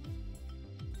 yeah.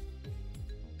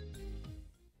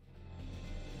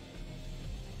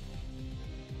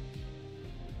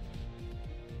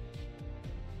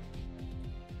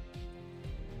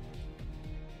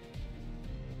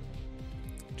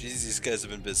 Jeez, these guys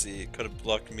have been busy. It could have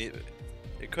blocked me.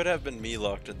 It could have been me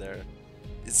locked in there.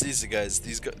 It's easy, guys.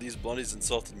 These blondies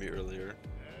insulted me earlier.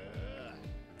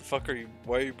 The fuck are you?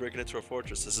 Why are you breaking into our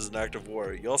fortress? This is an act of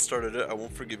war. Y'all started it. I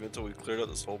won't forgive you until we cleared out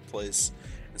this whole place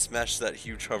and smashed that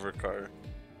huge hover car.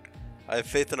 I have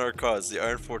faith in our cause. The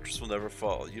Iron Fortress will never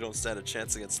fall. You don't stand a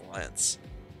chance against Alliance.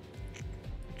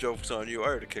 Joke's on you. I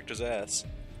already kicked his ass.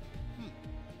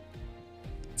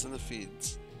 It's in the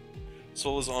feeds.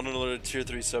 Soul is on another tier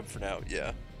 3 sub for now.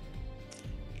 Yeah.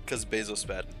 Because Bezos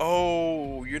bad.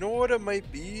 Oh, you know what it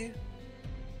might be?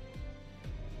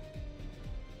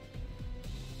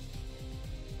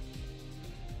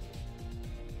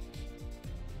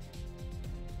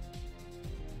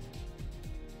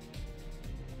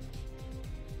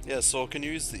 Yeah, Soul, can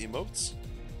you use the emotes?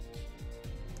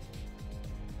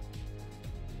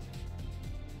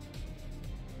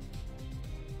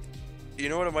 You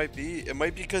know what it might be? It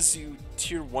might be because you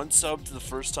tier 1 subbed the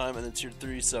first time and then tier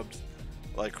 3 subbed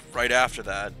like right after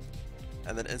that.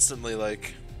 And then instantly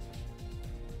like...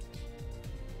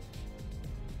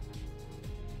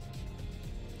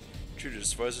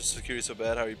 Intruders, why is the security so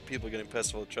bad? How are people getting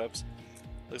past all the traps?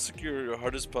 The secure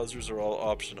hardest puzzles are all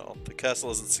optional. The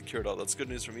castle isn't secure at all. That's good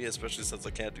news for me, especially since I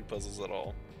can't do puzzles at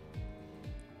all.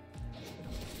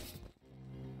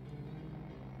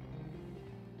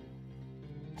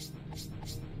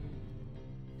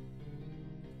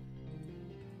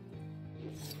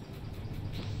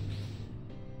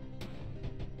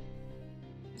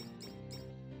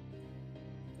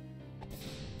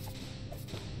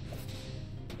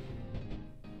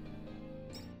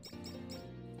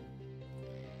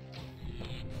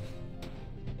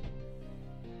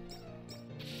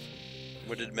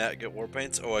 Where did Matt get war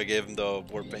paints? Oh, I gave him the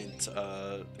war paint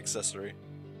accessory.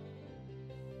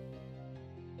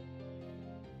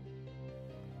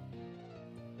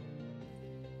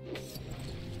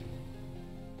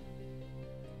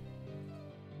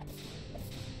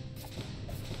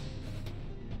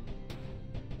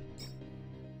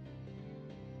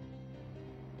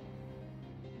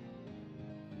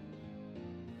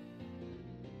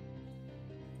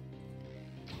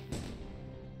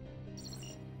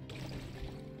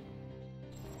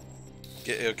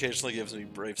 It occasionally gives me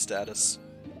brave status,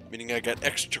 meaning I got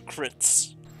extra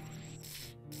crits.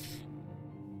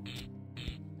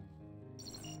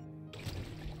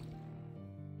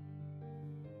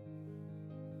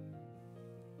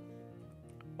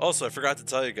 Also, I forgot to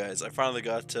tell you guys, I finally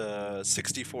got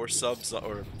 64 subs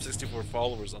or 64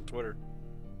 followers on Twitter,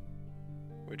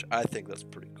 which I think that's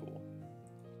pretty cool.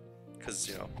 Cause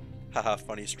you know, haha,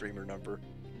 funny streamer number.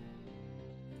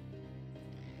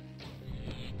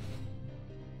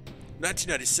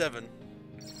 1997.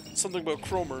 Something about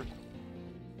Cromer.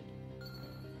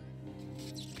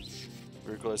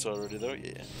 Vehicle I saw already though,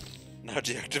 yeah. Now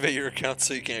deactivate your account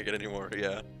so you can't get any more,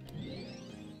 yeah.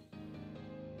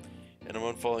 And I'm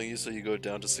unfollowing you so you go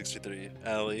down to 63.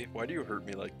 Allie, why do you hurt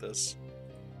me like this?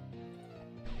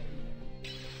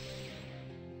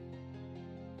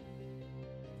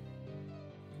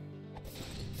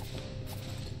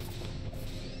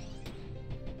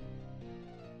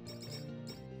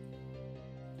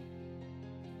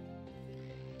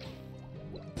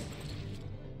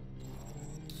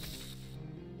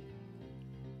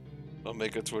 I'll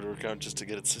make a Twitter account just to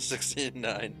get it to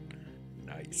 69.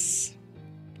 Nice.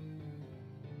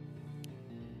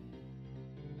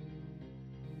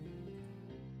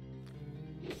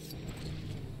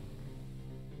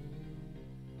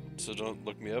 So don't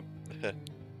look me up. I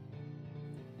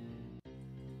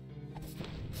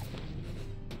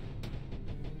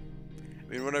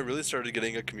mean, when I really started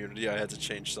getting a community, I had to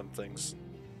change some things.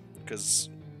 Because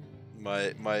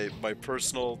my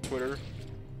personal Twitter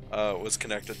was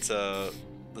connected to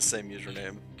the same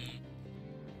username.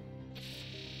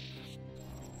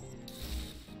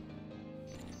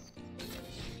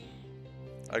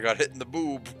 I got hit in the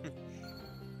boob.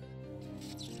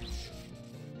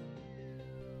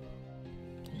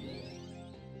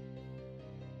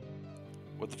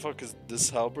 What the fuck is this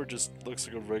halberd? Just looks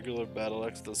like a regular battle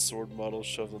axe with a sword model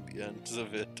shoved on the ends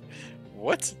of it.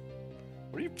 What?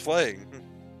 What are you playing?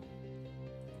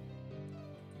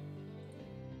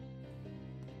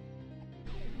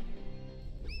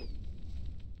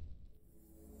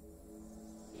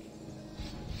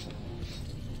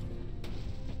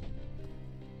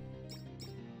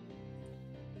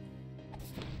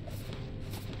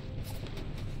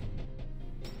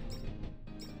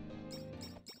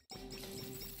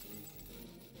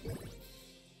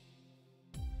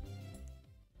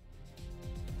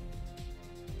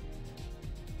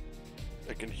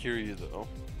 I can hear you though.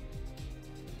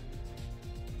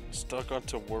 Stuck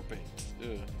onto warpaint.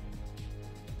 Ew.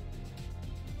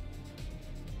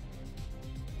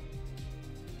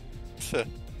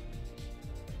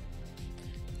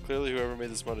 Clearly whoever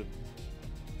made this modded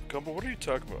Gumbo, what are you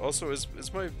talking about? Also, is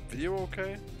my video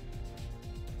okay?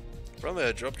 Apparently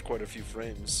I dropped quite a few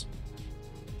frames.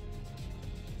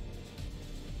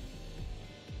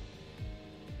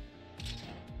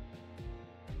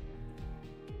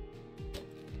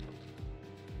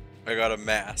 I got a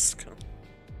mask.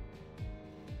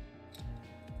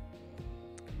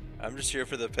 I'm just here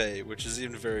for the pay, which is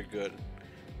even very good.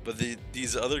 But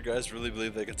these other guys really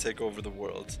believe they can take over the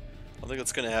world. I don't think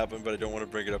it's gonna happen, but I don't want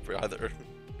to bring it up either.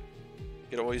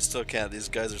 You know, well, you still can't. These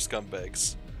guys are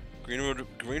scumbags.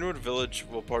 Greenwood Village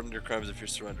will pardon your crimes if you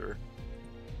surrender.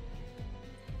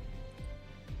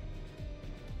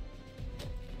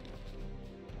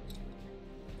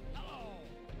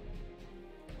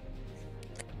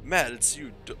 Matt, it's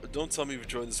you. Don't tell me you've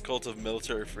joined this cult of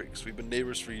military freaks. We've been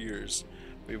neighbors for years.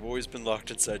 We've always been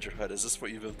locked inside your hut. Is this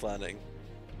what you've been planning?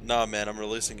 Nah, man, I'm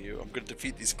releasing you. I'm gonna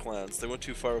defeat these clowns. They went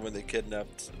too far when they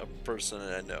kidnapped a person,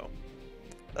 and I know.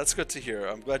 That's good to hear.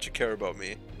 I'm glad you care about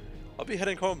me. I'll be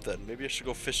heading home then. Maybe I should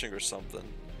go fishing or something.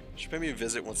 You should pay me a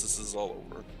visit once this is all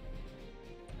over.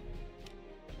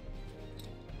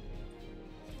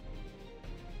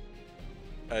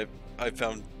 I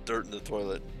found dirt in the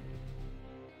toilet.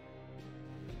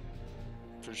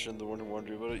 Pretty sure I'm the one who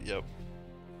wondering about it. Yep.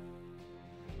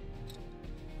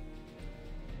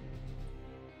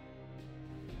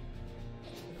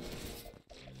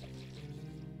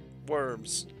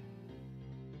 Worms.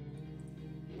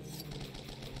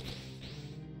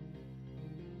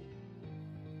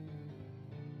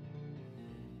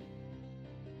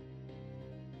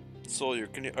 Sawyer,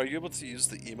 are you able to use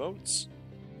the emotes?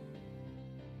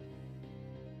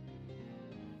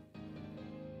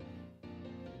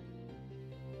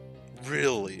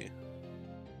 Really?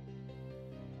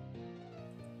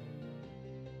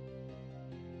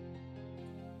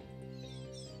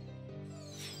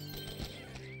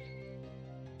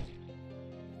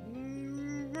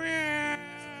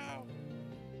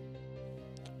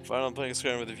 Finally, I'm playing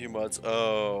Skyrim with a few mods.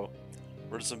 Oh.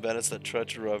 Murdered some bandits that tried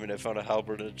to rob me and I found a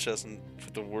halberd in a chest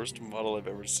with the worst model I've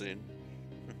ever seen.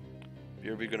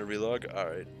 BRB gonna relog?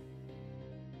 Alright.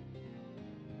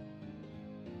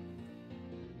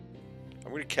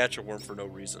 I'm gonna catch a worm for no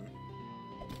reason.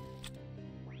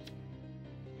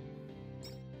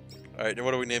 Alright, now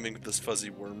what are we naming this fuzzy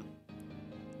worm?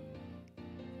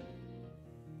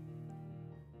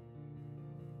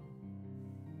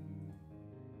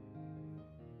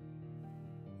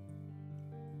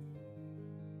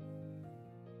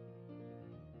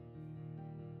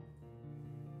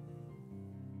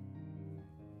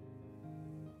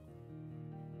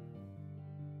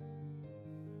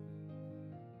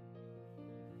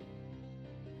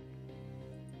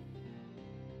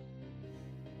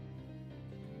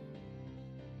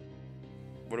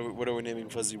 What are we naming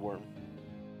Fuzzy Worm?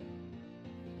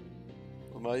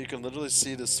 Well, now you can literally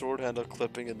see the sword handle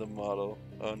clipping in the model.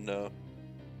 Oh no.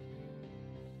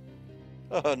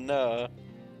 Oh no.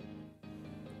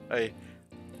 I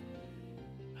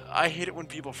hate it when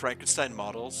people Frankenstein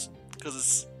models,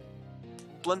 because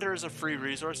Blender is a free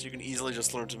resource. You can easily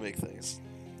just learn to make things.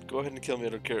 Go ahead and kill me, I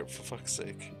don't care, for fuck's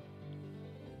sake.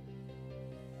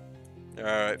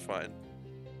 Alright, fine.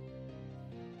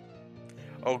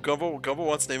 Oh, Gumbo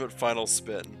wants to name it Final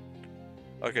Spin.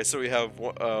 Okay, so we have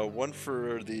one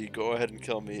for the go ahead and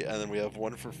kill me, and then we have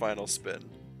one for Final Spin.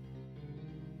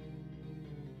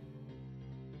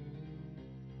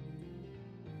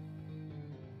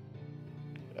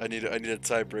 I need a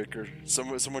tiebreaker.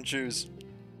 Someone choose.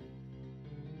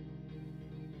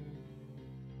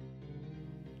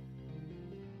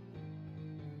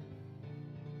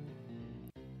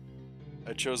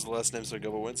 I chose the last name, so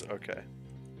Gumbo wins. Okay.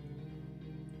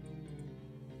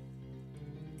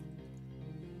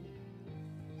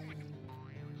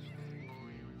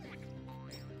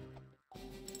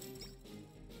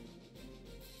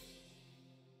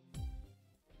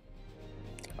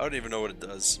 I don't even know what it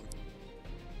does.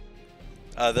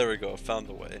 Ah, there we go. Found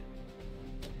the way.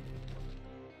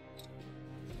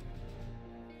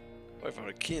 Oh, I found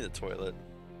a key in the toilet.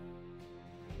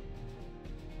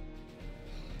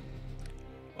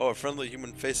 Oh, a friendly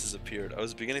human face has appeared. I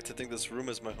was beginning to think this room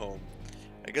is my home.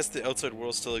 I guess the outside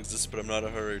world still exists, but I'm not in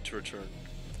a hurry to return.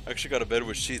 I actually got a bed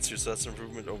with sheets here, so that's an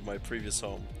improvement over my previous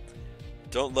home.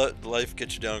 Don't let life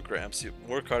get you down, Gramps. You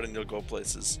work hard and you'll go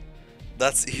places.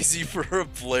 That's easy for a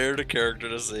player to character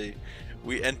to say.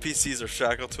 We NPCs are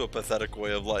shackled to a pathetic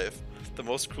way of life. The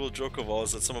most cruel joke of all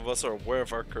is that some of us are aware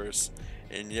of our curse,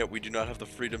 and yet we do not have the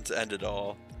freedom to end it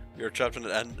all. We are trapped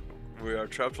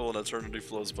while an eternity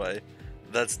flows by.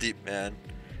 That's deep, man.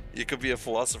 You could be a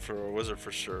philosopher or a wizard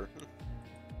for sure.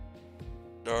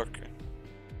 Okay.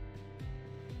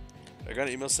 I got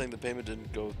an email saying the payment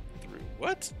didn't go through.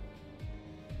 What?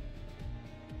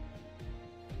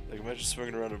 Like, imagine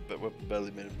swinging around a weapon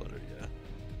badly made in Blender, yeah.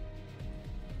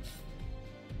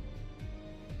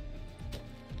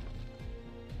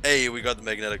 Hey, we got the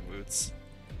magnetic boots.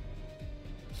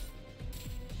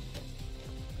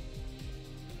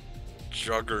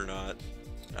 Juggernaut.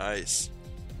 Nice.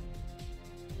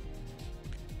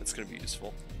 That's gonna be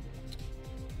useful.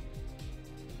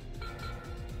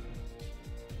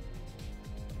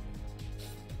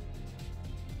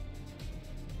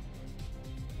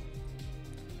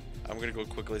 I'm gonna go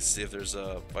quickly see if there's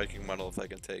a Viking monolith I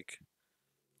can take.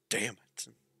 Damn it.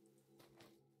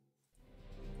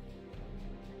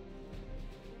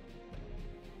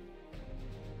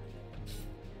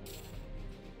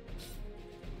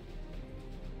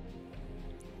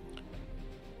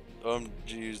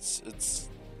 Geez, it's...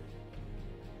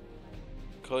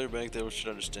 Call your bank, they should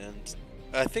understand.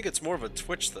 I think it's more of a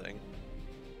Twitch thing.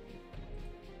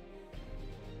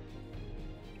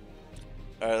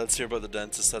 Alright, let's hear about the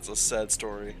dentist. That's a sad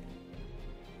story.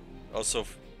 Also,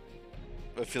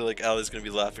 I feel like Allie's gonna be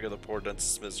laughing at the poor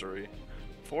dentist's misery.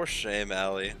 For shame,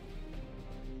 Allie.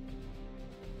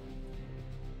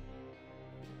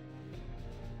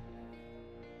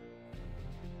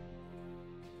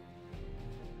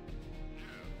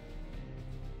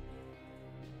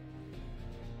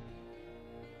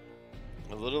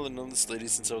 I've literally known this lady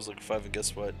since I was like 5, and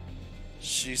guess what?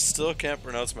 She still can't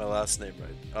pronounce my last name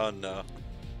right. Oh no.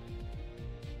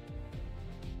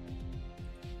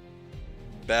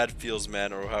 Bad feels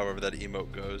man, or however that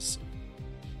emote goes.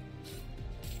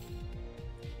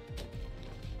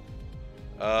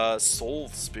 Soul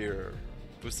Spear.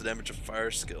 Boost the damage of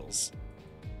fire skills.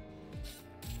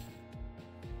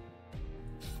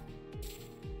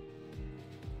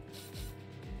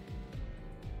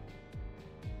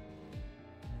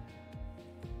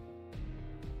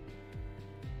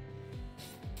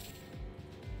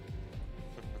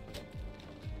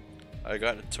 I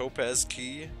got a topaz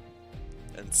key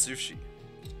and sushi.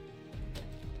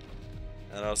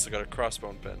 And I also got a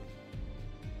crossbone pin.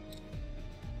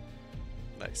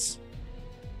 Nice.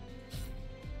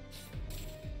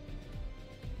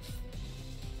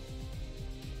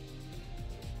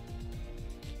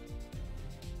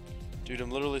 Dude,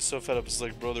 I'm literally so fed up. It's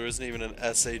like, bro, there isn't even an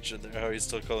SH in there. How are you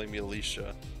still calling me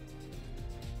Alicia?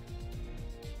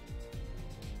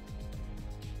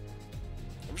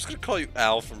 I'm just gonna call you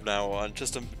Al from now on,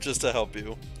 just to help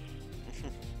you.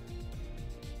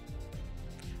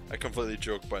 I completely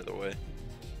joke, by the way.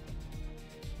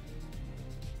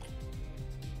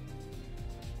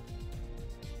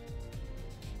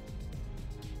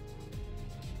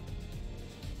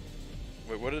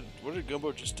 Wait, what did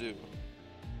Gumbo just do?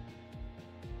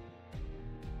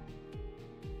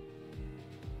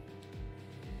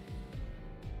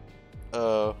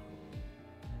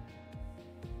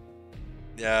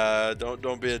 Yeah,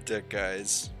 don't be a dick,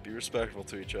 guys. Be respectful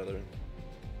to each other.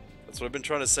 That's what I've been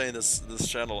trying to say in this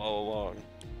channel all along.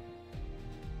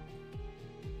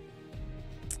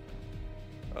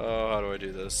 Oh, how do I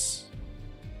do this?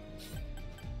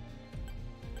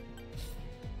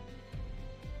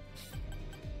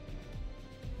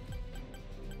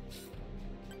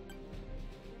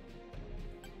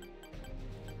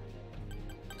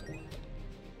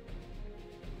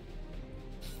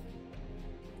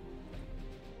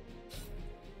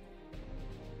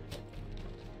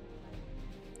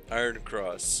 Iron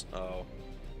Cross. Oh.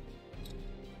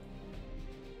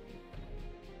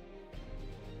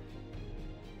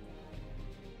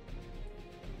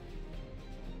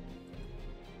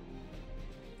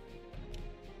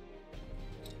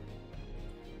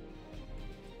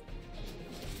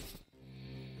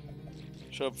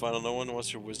 Shut up, Final. No one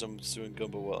wants your wisdom suing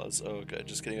Gumbo Wallace. Oh, okay.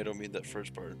 Just kidding. I don't mean that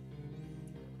first part.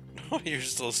 No, you're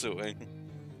still suing.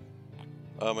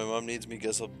 My mom needs me.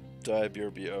 Guess I'll die.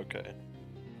 BRB. Okay.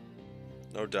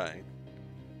 No dying.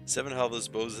 7 healthless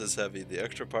bows is heavy. The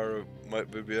extra power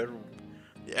might be better.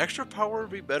 The extra power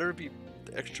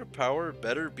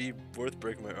better be worth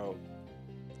breaking my own.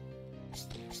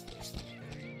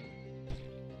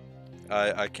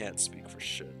 I can't speak for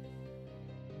shit.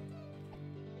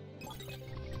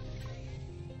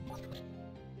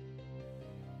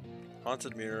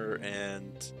 Haunted Mirror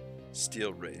and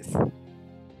Steel Wraith.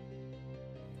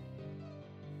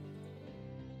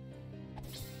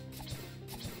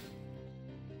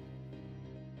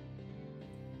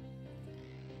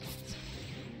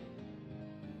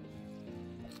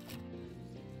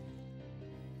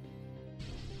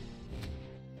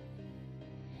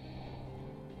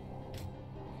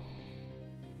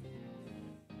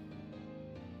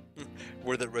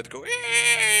 Where the red go.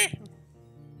 Eee!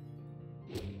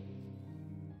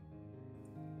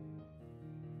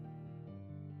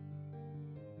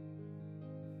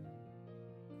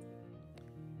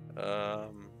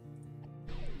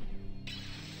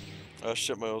 Oh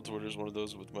shit, my alt order is one of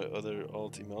those with my other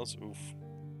alt emails. Oof.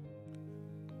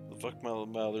 Fuck my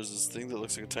mouth. There's this thing that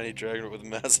looks like a tiny dragon with a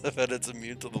massive head. It's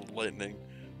immune to the lightning.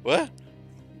 What?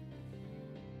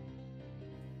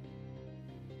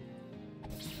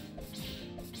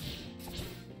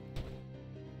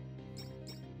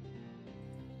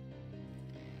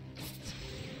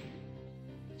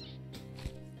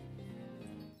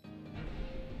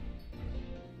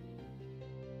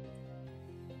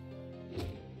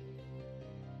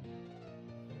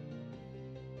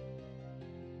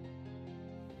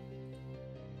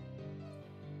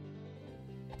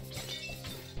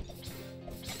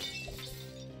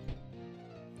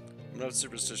 I'm not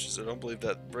superstitious. I don't believe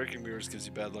that breaking mirrors gives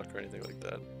you bad luck or anything like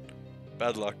that.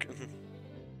 Bad luck.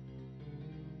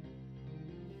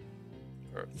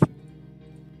 Earth.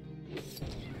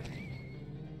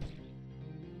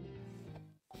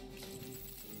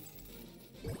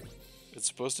 It's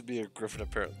supposed to be a griffin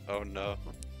apparently. Oh no.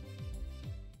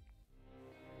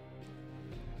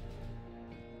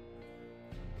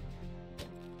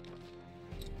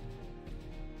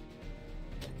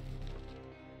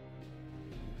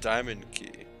 Diamond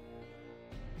key.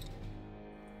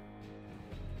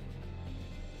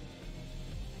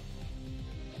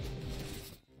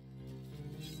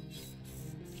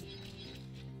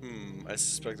 I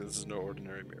suspect that this is no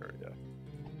ordinary mirror, yeah.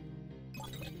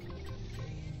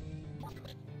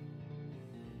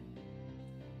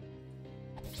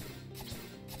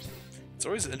 It's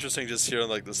always interesting just hearing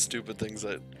like the stupid things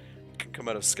that can come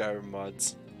out of Skyrim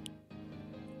mods.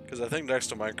 Because I think next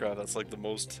to Minecraft, that's like the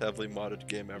most heavily modded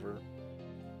game ever.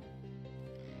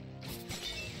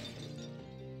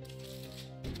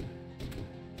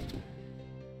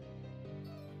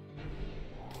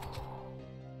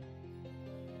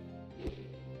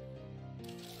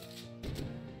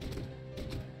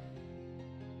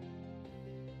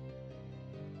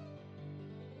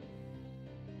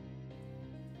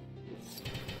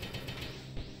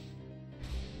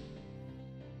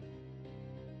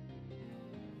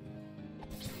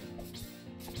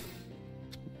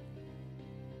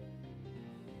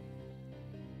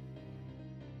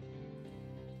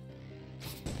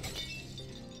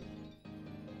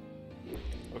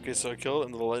 Okay, so I kill it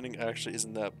and the lighting actually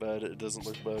isn't that bad. It doesn't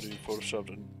look bad when you photoshopped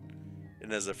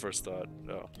and as I first thought.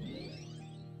 No.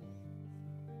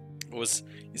 You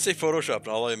say Photoshop and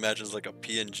all I imagine is like a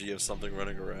PNG of something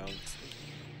running around.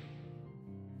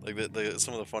 Like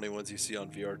some of the funny ones you see on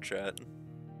VR chat.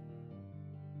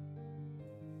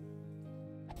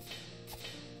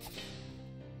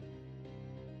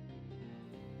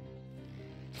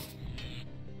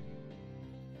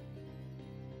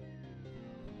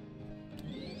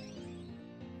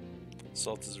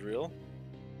 Salt is real?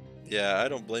 Yeah, I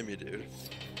don't blame you, dude.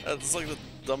 That's like the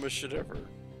dumbest shit ever.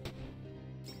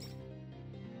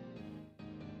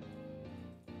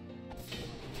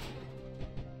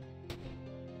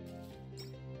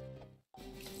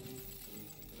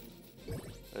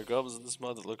 There are goblins in this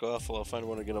mod that look awful. I'll find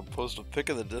one again. I'll post a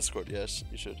pic in the Discord. Yes,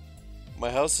 you should.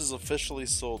 My house is officially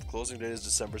sold. Closing date is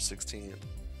December 16th.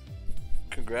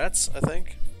 Congrats, I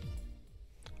think.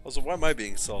 Also, why am I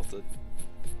being salted?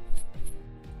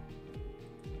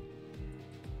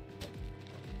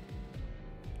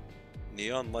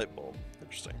 Neon light bulb.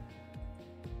 Interesting.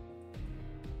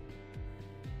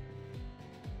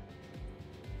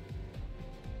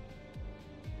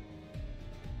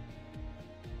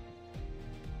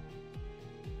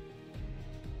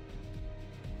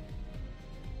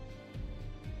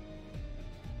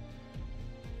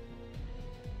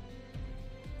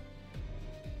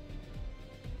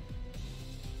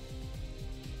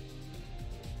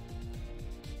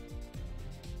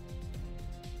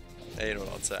 Hey, you know what?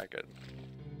 I'll sack it.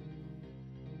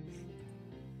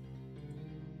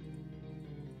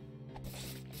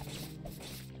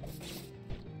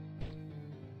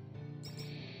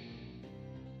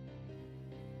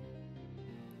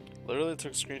 Literally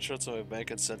took screenshots of my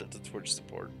bank and sent it to Twitch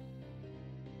support.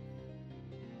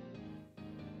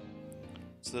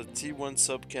 So the T1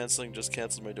 sub canceling just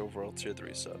canceled my overall tier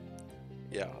 3 sub.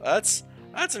 Yeah, that's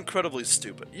incredibly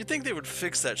stupid. You'd think they would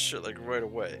fix that shit like right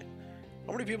away.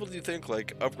 How many people do you think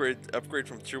like upgrade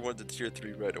from tier 1 to tier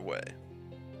 3 right away?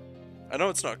 I know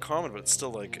it's not common, but it's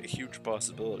still like a huge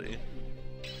possibility.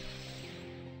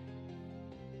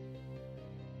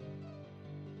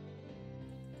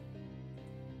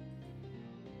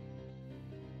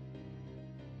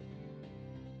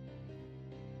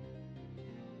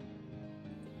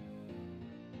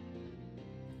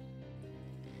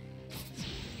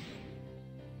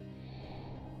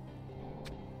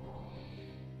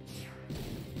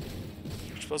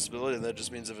 Possibility, and that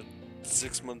just means if it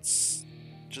 6 months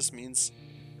just means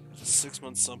if 6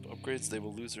 months sump upgrades, they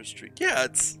will lose their streak. Yeah,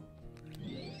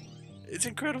 It's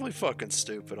incredibly fucking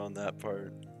stupid on that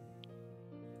part.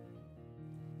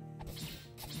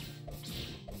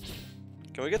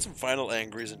 Can we get some final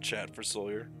angries in chat for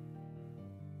Sawyer?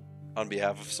 On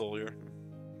behalf of Sawyer.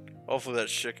 Hopefully that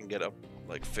shit can get up,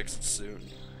 like, fixed soon.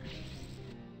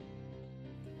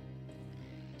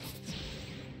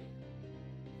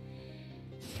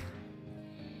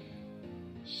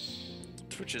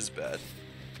 Twitch is bad.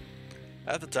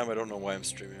 Half the time I don't know why I'm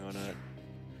streaming on it.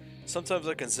 Sometimes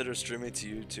I consider streaming to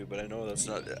YouTube, but I know that's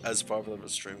not as popular of a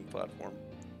streaming platform.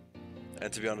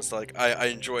 And to be honest, like, I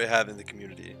enjoy having the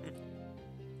community.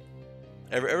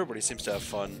 Everybody seems to have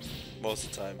fun most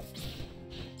of the time.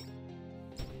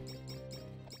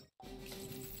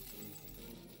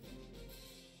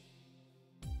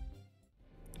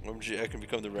 OMG, I can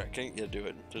become the Rat King? Yeah, do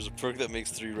it. There's a perk that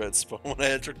makes 3 reds spawn when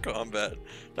I enter combat.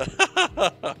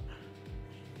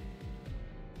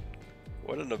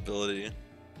 What an ability.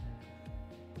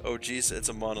 Oh jeez, it's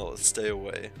a monolith, stay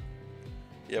away.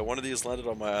 Yeah, one of these landed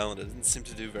on my island, it didn't seem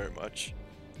to do very much.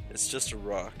 It's just a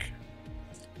rock.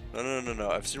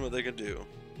 No, I've seen what they can do.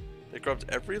 They corrupt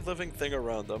every living thing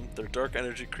around them, their dark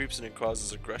energy creeps in and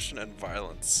causes aggression and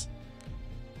violence.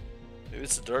 Maybe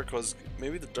it's the dark cause.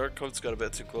 Maybe the dark codes got a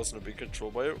bit too close and are being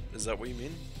controlled by it. Is that what you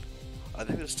mean? I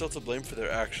think they're still to blame for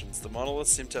their actions. The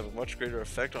monoliths seem to have a much greater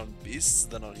effect on beasts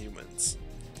than on humans.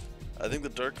 I think the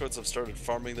dark codes have started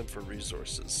farming them for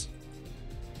resources.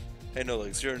 Hey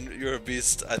NoLegs, you're a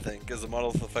beast. I think. Is the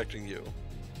monolith affecting you?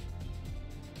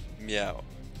 Meow.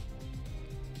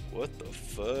 What the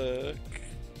fuck?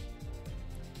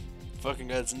 Fucking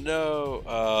guys, no.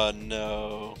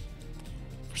 No.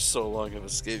 For so long I've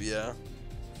escaped, yeah.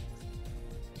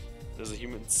 There's a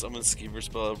human summon schemer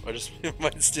spell. I just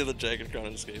might steal the jacket crown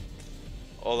and escape.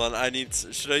 Hold on, I need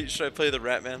to, should I play the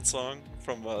Ratman song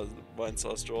from Vine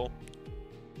Sauce Joel?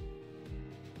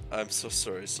 I'm so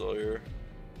sorry, Sawyer.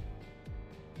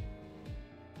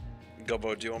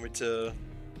 Gubbo, do you want me to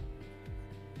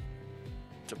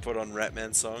put on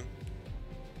Ratman song?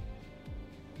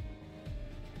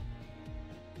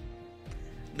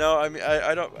 No, I mean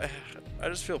I don't. I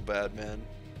just feel bad, man.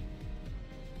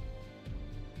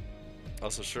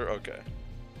 Also, sure, okay.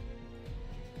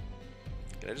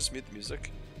 Can I just mute the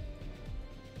music?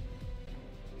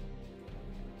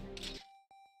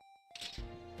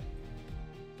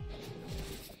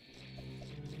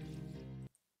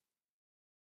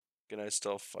 Can I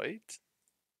still fight?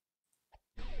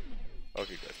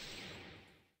 Okay, good.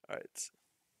 Alright.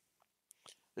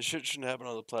 This shit shouldn't happen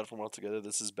on the platform altogether.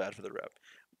 This is bad for the rep.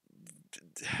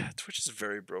 Twitch is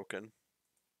very broken.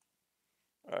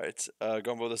 Alright,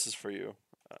 Gumbo, this is for you.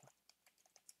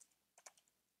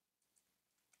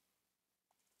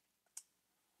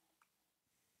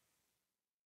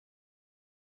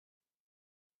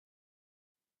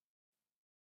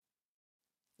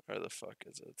 Where the fuck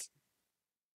is it?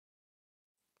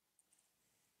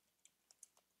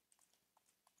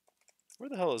 Where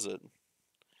the hell is it?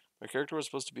 My character was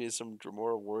supposed to be some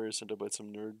Dremora warrior sent out by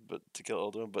some nerd but to kill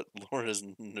Alduin, but Lauren is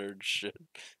nerd shit.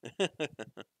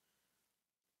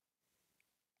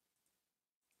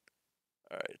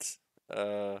 Alright.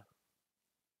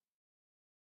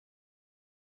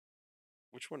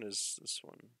 Which one is this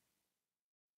one?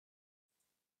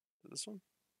 This one?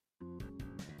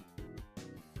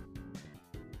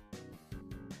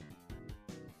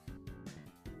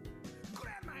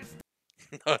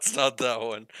 No, it's not that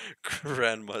one.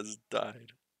 Grandma's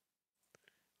died.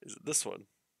 Is it this one?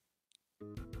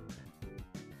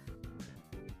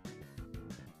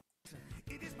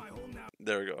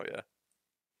 There we go, yeah.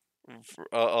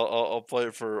 I'll play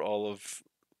it for all of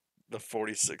the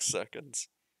 46 seconds.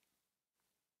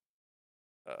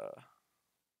 I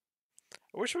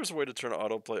wish there was a way to turn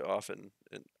autoplay off in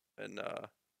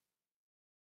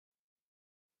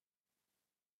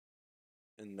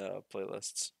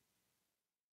playlists.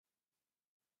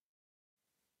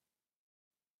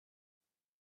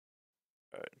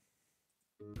 Alright.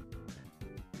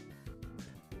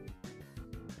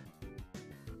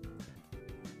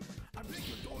 I break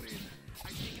your door in. I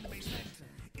sneak in the basement.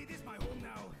 It is my home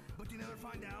now, but you never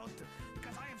find out.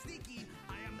 Because I am sneaky.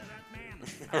 I am the Rat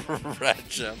Man. Rat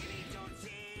Gem.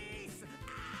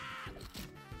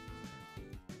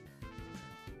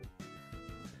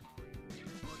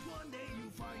 But one day you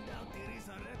find out there is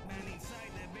a Rat Man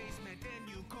inside the basement and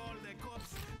you call the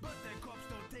cops. But the cops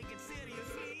don't take it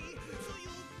seriously. So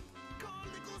you call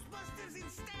the Ghostbusters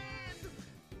instead.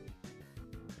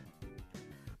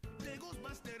 The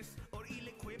Ghostbusters are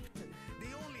ill-equipped.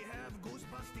 They only have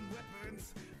ghost-busting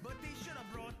weapons, but they should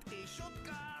have brought a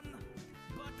shotgun.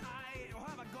 But I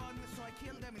have a gun, so I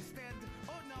kill them instead.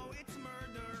 Oh no, it's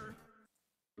murder.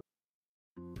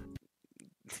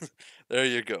 There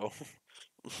you go.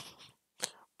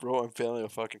 Bro, I'm failing a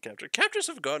fucking capture. Captures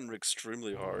have gotten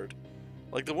extremely hard.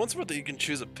 Like the ones where you can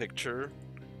choose a picture,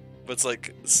 but it's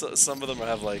like some of them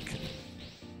have like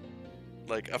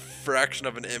a fraction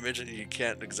of an image and you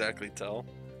can't exactly tell.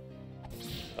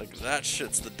 Like that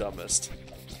shit's the dumbest.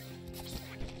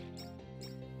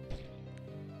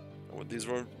 What these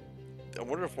worms? I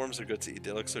wonder if worms are good to eat.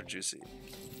 They look so juicy.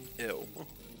 Ew.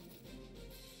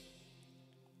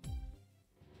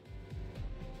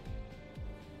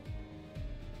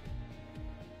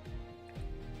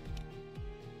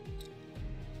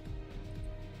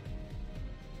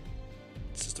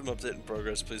 System update in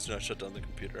progress. Please do not shut down the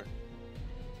computer.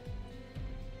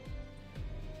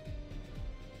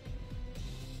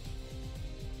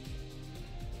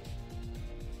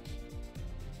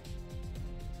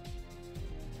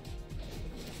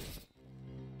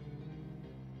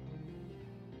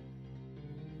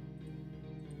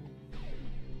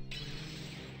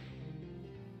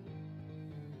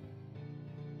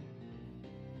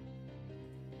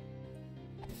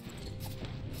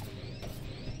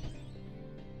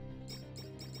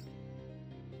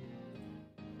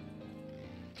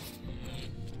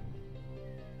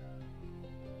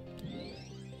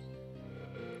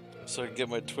 So I can get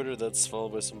my Twitter that's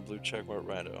followed by some blue checkmark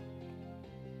rando.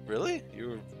 Really? You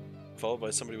were followed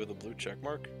by somebody with a blue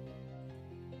checkmark?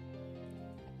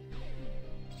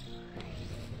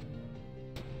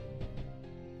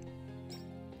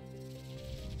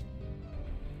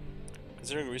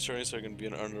 Considering restarting so I can be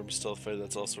an unarmed stealth fighter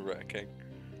that's also Rat King.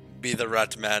 Be the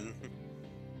Rat Man.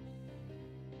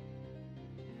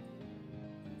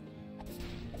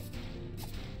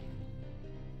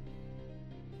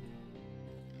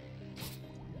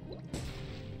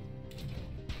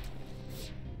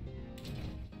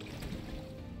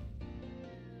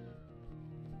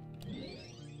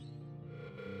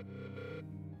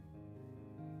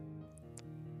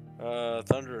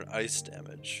 Thunder and ice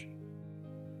damage.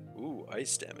 Ooh,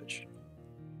 ice damage.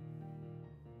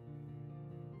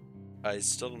 I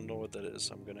still don't know what that is.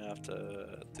 I'm gonna have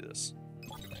to do this.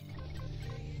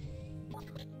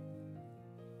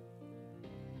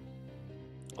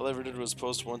 All I ever did was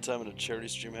post one time in a charity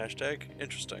stream hashtag.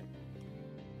 Interesting.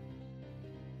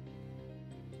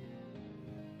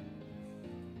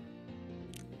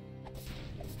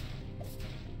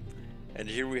 And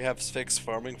here we have Sphinx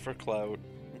farming for clout.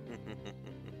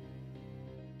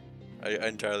 I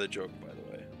entirely joke, by the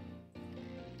way.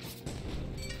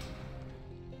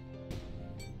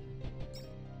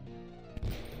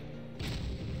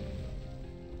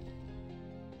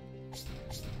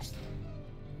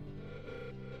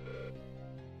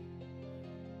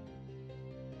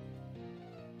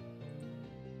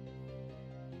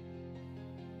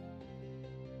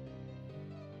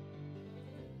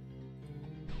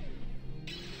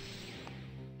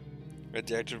 I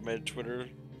deactivated my Twitter.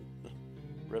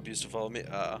 Rep used to follow me.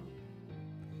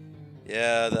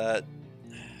 Yeah,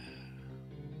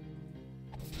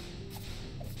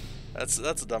 that's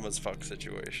a dumb as fuck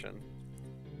situation.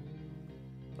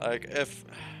 Like if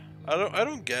I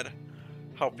don't get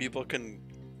how people can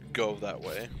go that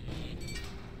way.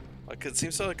 Like it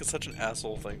seems like it's such an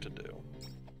asshole thing to do.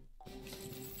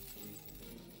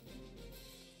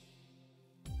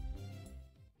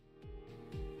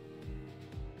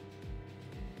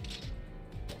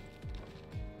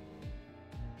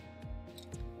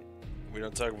 We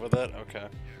don't talk about that? Okay.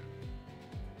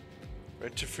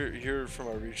 Right to hear from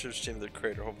our research team of the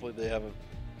crater. Hopefully they haven't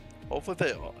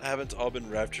all been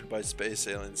raptured by space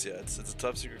aliens yet. It's a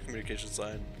top secret communication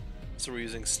line, so we're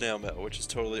using snail mail, which is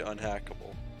totally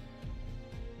unhackable.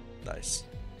 Nice.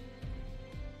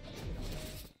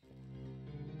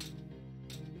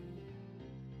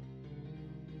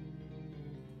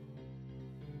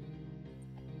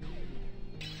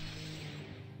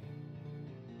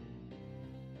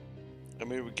 I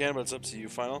mean, we can, but it's up to you,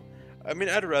 Final. I mean,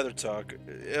 I'd rather talk.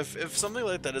 If something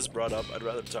like that is brought up, I'd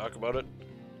rather talk about it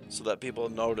so that people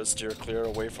know to steer clear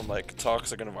away from, like,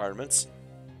 toxic environments.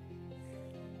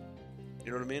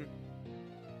 You know what I mean?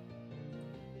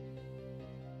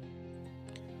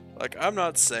 Like, I'm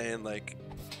not saying, like,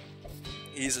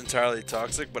 he's entirely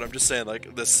toxic, but I'm just saying,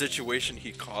 like, the situation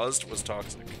he caused was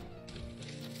toxic.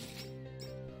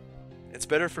 It's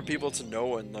better for people to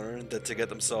know and learn than to get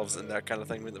themselves in that kind of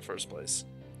thing in the first place.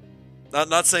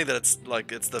 Not saying that it's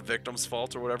like it's the victim's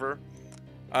fault or whatever.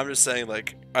 I'm just saying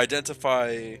like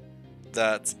identify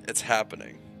that it's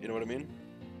happening. You know what I mean?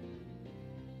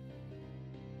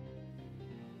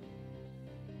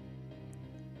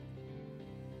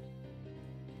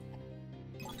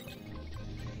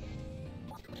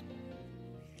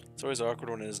 It's always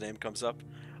awkward when his name comes up.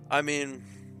 I mean,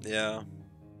 Yeah.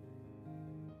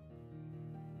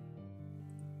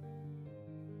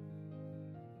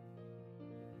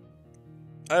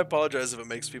 I apologize if it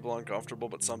makes people uncomfortable,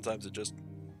 but sometimes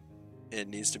it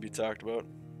needs to be talked about.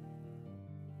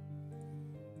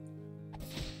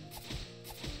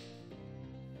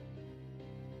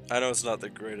 I know it's not the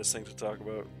greatest thing to talk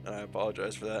about, and I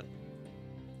apologize for that.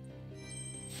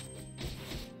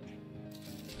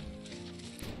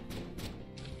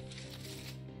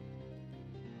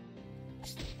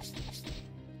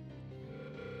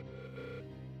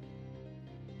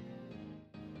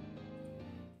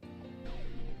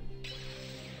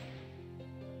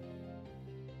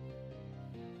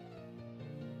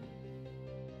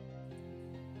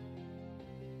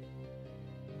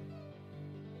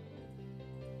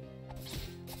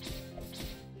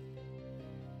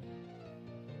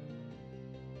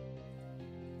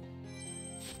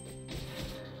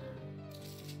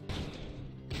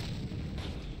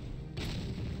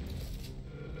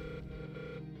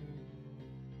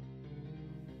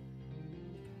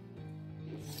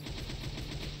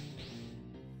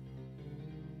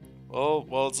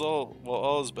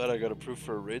 All is bad. I got approved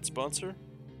for a raid sponsor.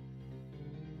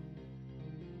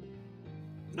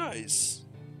 Nice.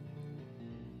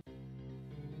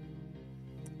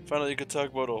 Finally, you could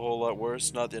talk about a whole lot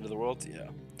worse. Not the end of the world. Yeah.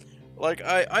 Like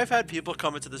I've had people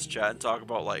come into this chat and talk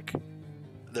about like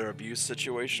their abuse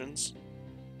situations.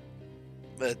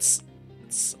 It's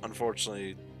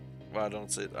unfortunately, well, I don't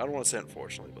want to say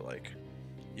unfortunately, but like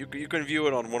you can view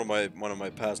it on one of my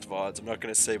past VODs. I'm not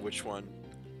gonna say which one.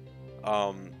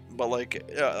 But like,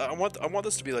 yeah, I want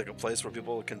this to be like a place where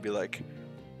people can be like,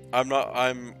 I'm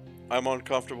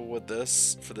uncomfortable with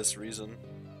this for this reason.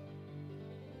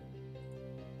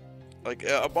 Like,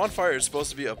 a bonfire is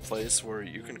supposed to be a place where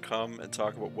you can come and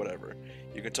talk about whatever.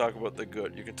 You can talk about the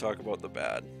good, you can talk about the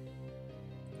bad.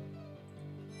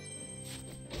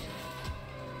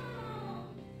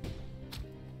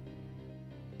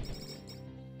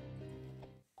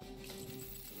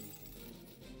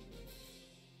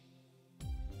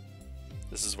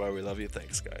 This is why we love you.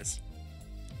 Thanks, guys.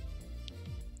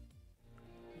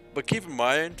 But keep in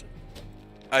mind,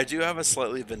 I do have a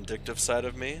slightly vindictive side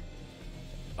of me.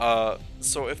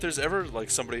 So if there's ever like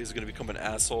somebody who's gonna become an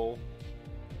asshole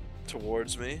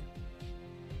towards me,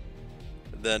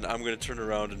 then I'm gonna turn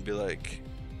around and be like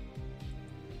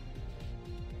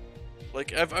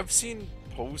I've seen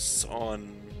posts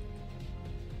on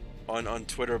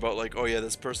Twitter about like, oh yeah,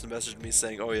 this person messaged me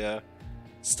saying, oh yeah,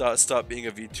 stop being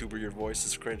a VTuber, your voice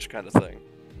is cringe, kind of thing.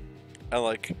 And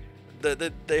like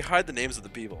they hide the names of the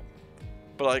people,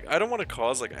 but like I don't want to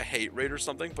cause like a hate raid or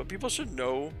something, but people should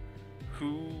know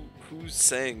who's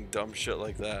saying dumb shit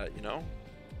like that, you know?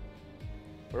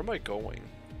 Where am I going?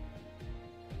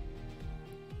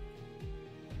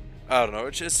 I don't know,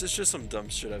 it's just some dumb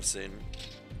shit I've seen.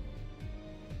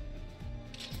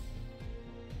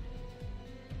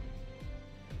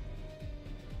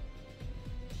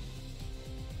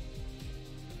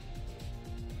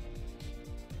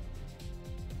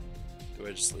 Do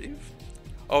I just leave?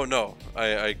 Oh no,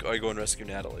 I go and rescue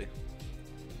Natalie.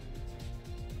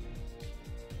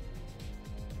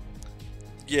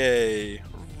 Yay,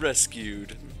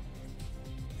 rescued.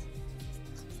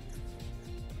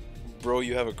 Bro,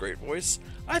 you have a great voice.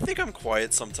 I think I'm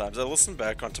quiet sometimes. I listen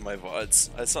back onto my VODs.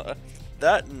 I saw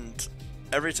that, and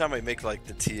every time I make like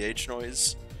the TH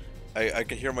noise, I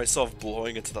can hear myself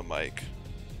blowing into the mic.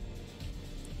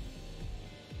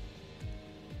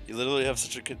 You literally have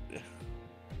such a good.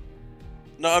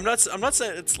 No, I'm not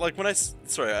saying it's like when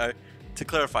to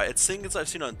clarify, it's things I've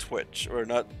seen on Twitch, or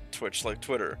not Twitch, like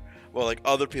Twitter. Well, like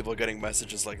other people getting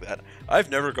messages like that. I've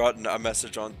never gotten a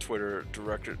message on Twitter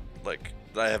directed like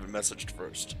that I haven't messaged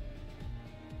first.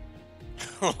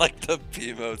 Like the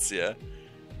P emotes, yeah.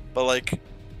 But like,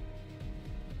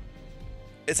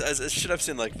 it's shit I've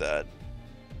seen like that.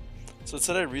 So it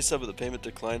said I resub, but the payment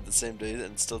declined the same day and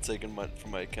it's still taken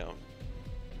from my account.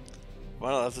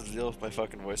 Why not have to deal with my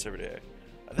fucking voice every day?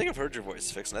 I think I've heard your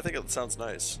voice fixed, and I think it sounds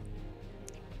nice.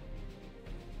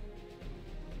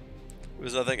 It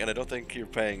was nothing, and I don't think you're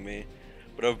paying me,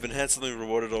 but I've been handsomely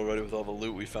rewarded already with all the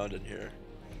loot we found in here.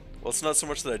 Well, it's not so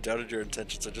much that I doubted your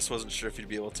intentions, I just wasn't sure if you'd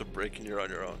be able to break in here on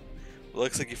your own. It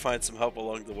looks like you find some help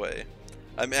along the way.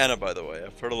 I'm Anna, by the way.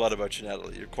 I've heard a lot about you,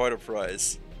 Natalie. You're quite a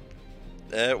prize.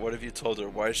 What have you told her?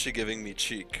 Why is she giving me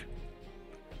cheek?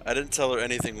 I didn't tell her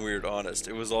anything weird, honest.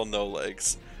 It was all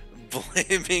NoLegs.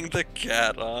 Blaming the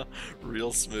cat, huh?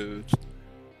 Real smooth.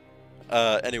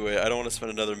 Anyway, I don't want to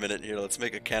spend another minute here. Let's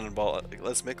make a cannonball.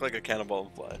 Let's make like a cannonball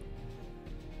and fly.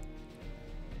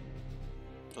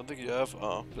 I don't think you have.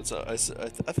 Oh, but I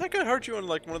think I heard you on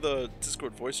like one of the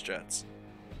Discord voice chats.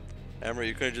 Hammer,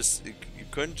 you couldn't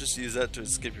just use that to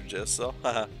escape your jail cell.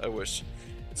 Haha, I wish.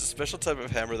 It's a special type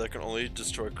of hammer that can only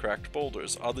destroy cracked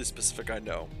boulders. Oddly specific, I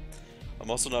know.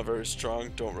 I'm also not very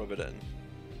strong. Don't rub it in.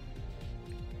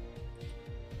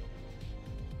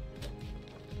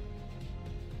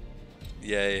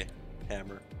 Yay,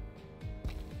 hammer.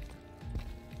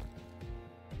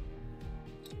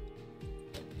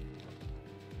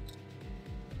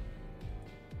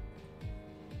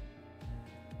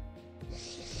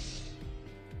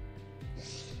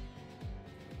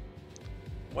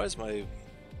 Why is my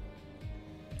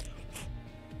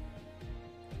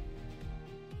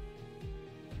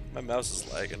mouse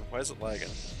is lagging? Why is it lagging?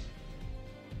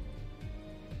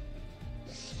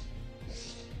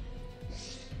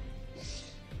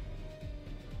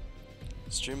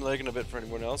 Stream lagging a bit for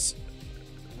anyone else.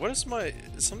 What is my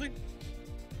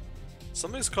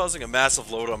something's causing a massive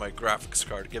load on my graphics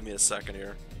card. Give me a second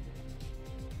here.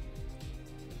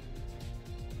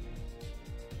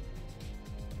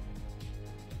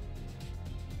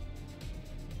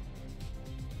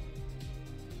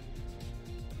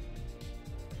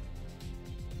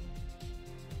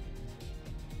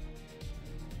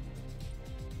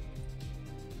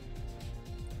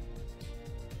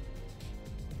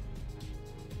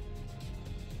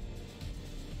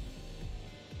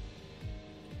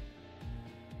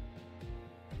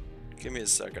 Give me a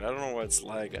second. I don't know why it's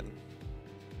lagging.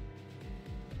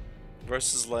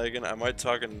 Versus lagging. I might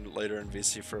talk in later in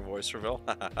VC for a voice reveal.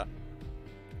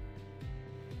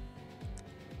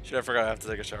 Shit, I forgot I have to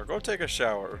take a shower. Go take a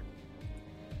shower.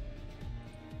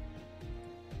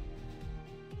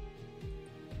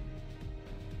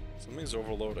 Something's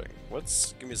overloading.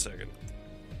 What's... Give me a second.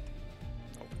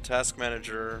 Open task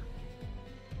manager.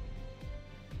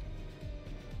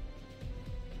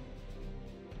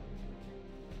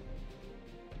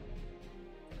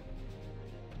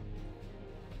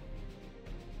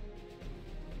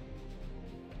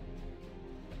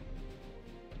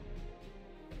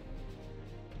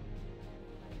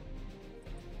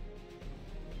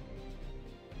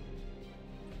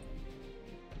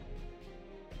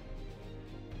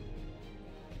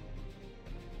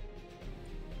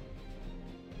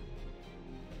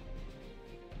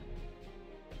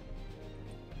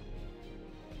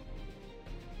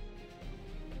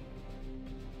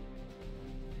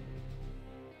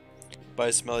 Bye,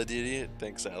 Smelly Deity.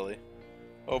 Thanks, Allie.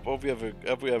 Hope we have a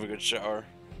good shower.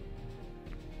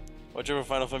 Watch over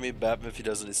Final Fight me Batman if he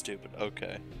does anything stupid.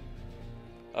 Okay.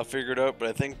 I'll figure it out, but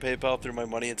I think PayPal threw my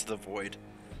money into the void.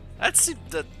 That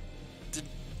did.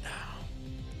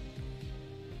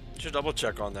 Should double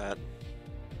check on that.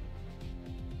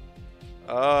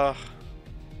 Otherwise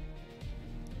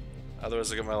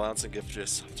I get my allowance and gift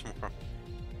yourself tomorrow.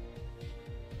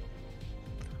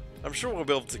 I'm sure we'll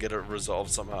be able to get it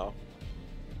resolved somehow.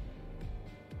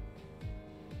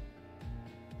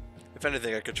 If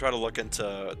anything, I could try to look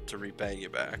into repaying you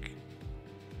back.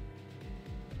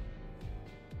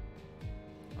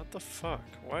 What the fuck?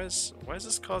 Why is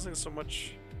this causing so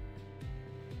much?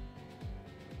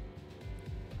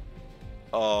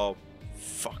 Oh,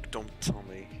 fuck! Don't tell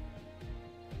me.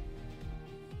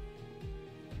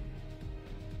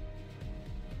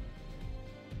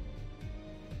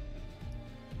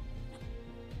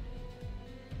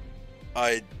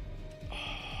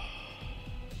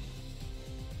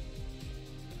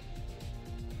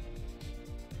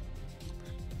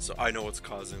 So I know what's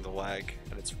causing the lag,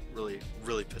 and it's really,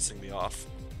 really pissing me off.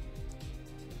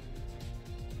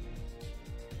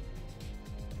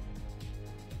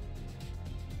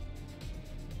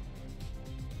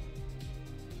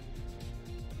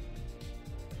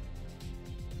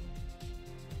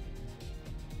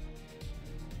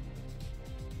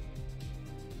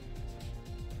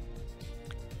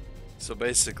 So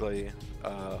basically,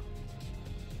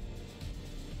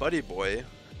 Buddy Boy,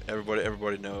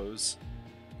 everybody knows.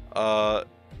 I'll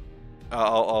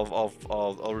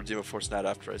redeem a force nat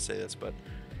after I say this, but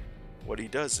what he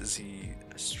does is he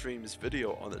streams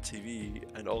video on the TV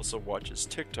and also watches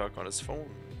TikTok on his phone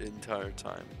the entire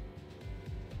time.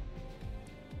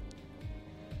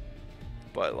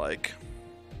 But like,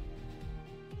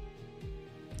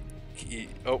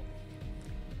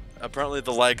 apparently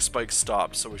the lag spike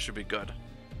stopped, so we should be good.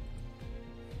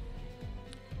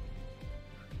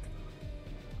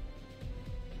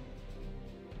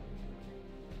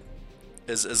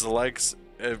 Is the legs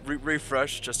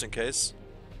refresh just in case?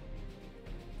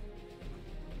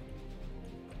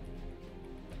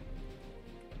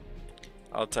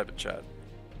 I'll type in chat.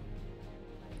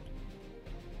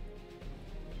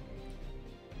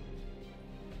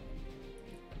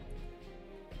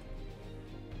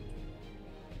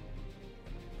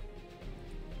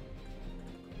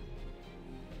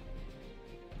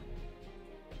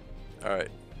 Alright.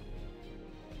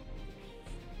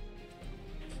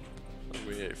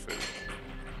 We ate food.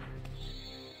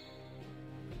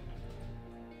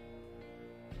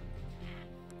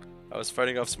 I was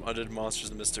fighting off some undead monsters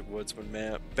in the Mystic Woods when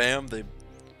bam, they...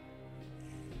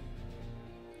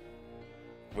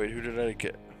 Wait, who did I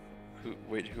get?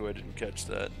 Who I didn't catch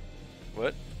that?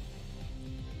 What?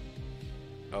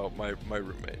 Oh, my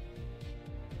roommate.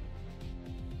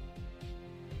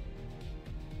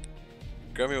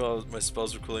 Grab me while my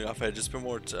spells were cooling off. I had just been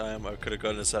more time. I could have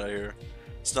gotten us out of here.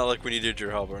 It's not like we needed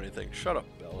your help or anything. Shut up,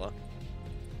 Bella.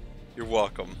 You're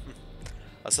welcome.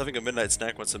 I was having a midnight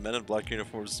snack when some men in black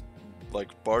uniforms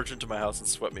like barged into my house and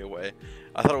swept me away.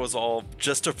 I thought it was all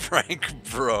just a prank,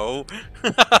 bro.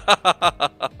 But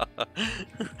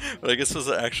I guess it was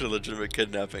actually a legitimate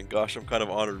kidnapping. Gosh, I'm kind of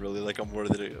honored, really. Like I'm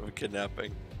worthy of a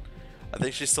kidnapping. I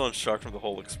think she's still in shock from the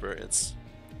whole experience.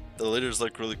 The leaders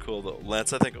look really cool though.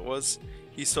 Lance, I think it was.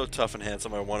 He's so tough and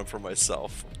handsome. I want him for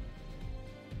myself.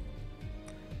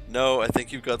 No, I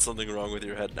think you've got something wrong with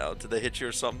your head now. Did they hit you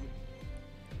or something?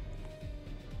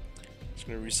 Just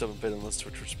gonna reset and pay unless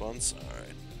Twitch responds.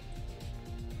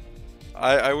 Alright.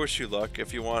 I wish you luck.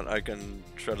 If you want, I can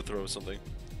try to throw something.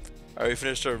 Alright, we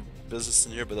finished our business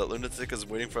in here, but that lunatic is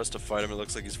waiting for us to fight him. It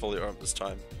looks like he's fully armed this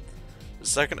time. The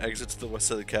second exit to the west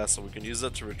side of the castle. We can use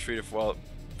that to retreat for a while.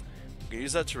 We can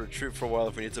use that to retreat for a while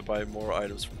if we need to buy more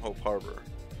items from Hope Harbor.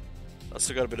 I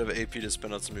also got a bit of AP to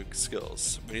spend on some new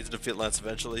skills. We need to defeat Lance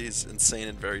eventually. He's insane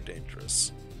and very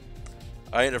dangerous.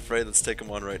 I ain't afraid. Let's take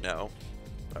him on right now.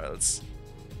 Alright, let's...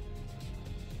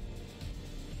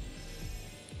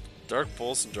 Dark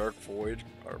Pulse and Dark Void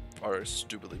are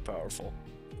stupidly powerful.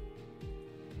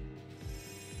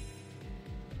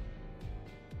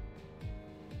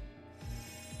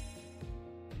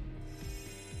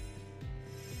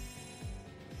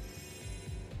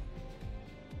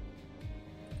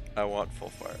 I want full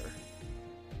fire.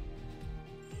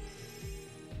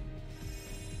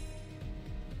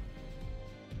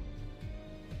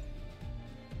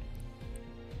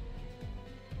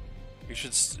 You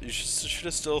should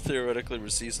have still theoretically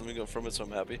received something from it, so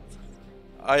I'm happy.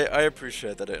 I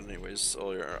appreciate that anyways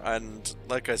earlier, and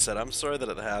like I said, I'm sorry that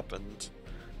it happened.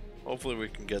 Hopefully we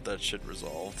can get that shit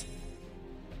resolved.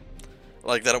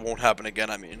 Like that it won't happen again,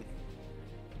 I mean.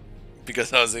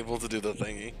 Because I was able to do the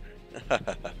thingy.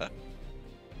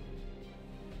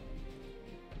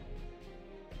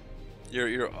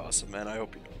 You're awesome, man. I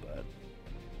hope you know that.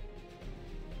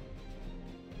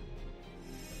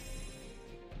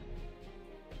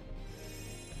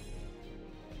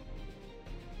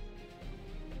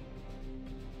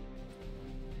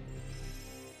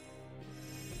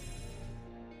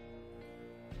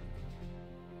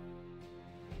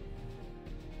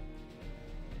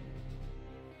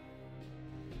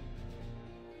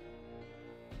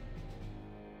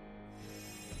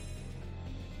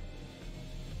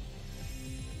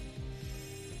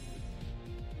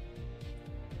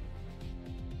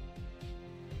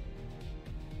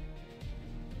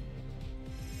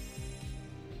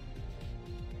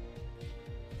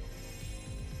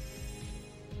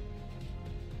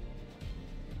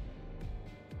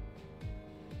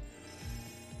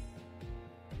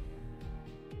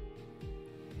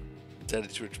 Daddy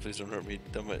Twitch, please don't hurt me.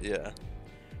 Yeah.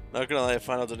 Not gonna lie, if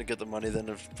Final didn't get the money, then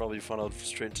it probably funneled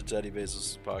straight into Daddy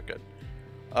Bezos' pocket.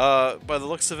 By the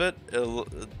looks of it, it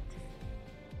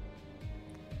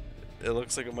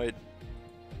looks like it might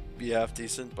be half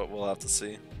decent, but we'll have to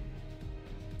see.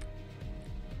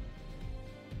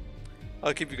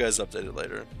 I'll keep you guys updated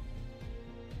later.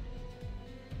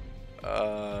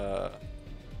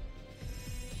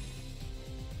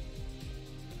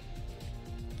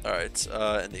 Alright,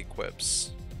 and the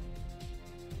equips.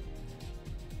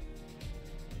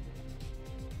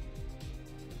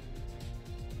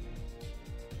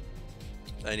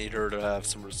 I need her to have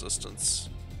some resistance.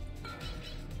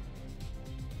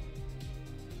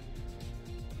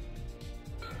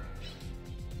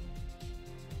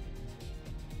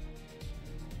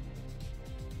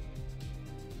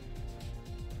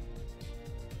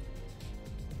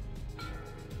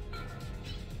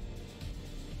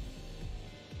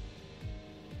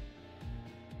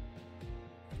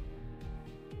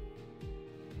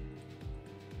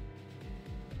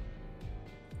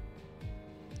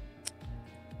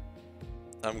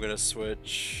 I'm gonna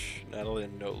switch Natalie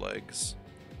and NoLegs.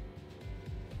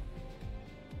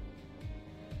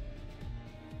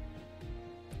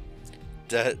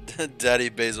 Daddy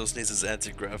Bezos needs his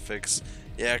anti-graphics.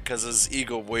 Yeah, cause his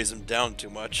ego weighs him down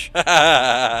too much.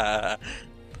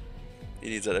 He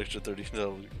needs that extra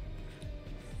 $30.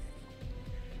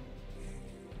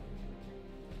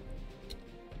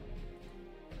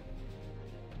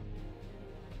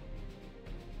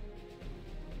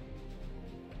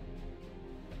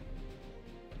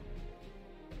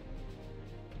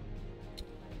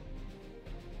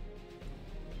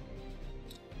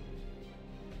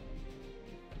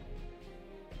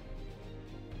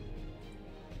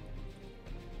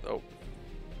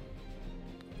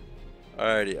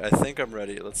 Alrighty, I think I'm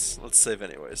ready. Let's save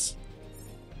anyways.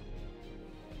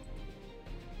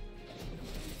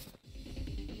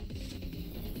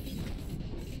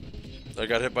 I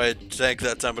got hit by a tank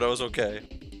that time, but I was okay.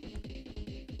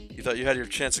 You thought you had your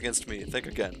chance against me. Think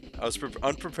again. I was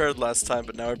unprepared last time,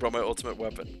 but now I brought my ultimate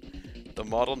weapon. The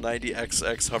Model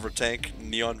 90XX hover tank,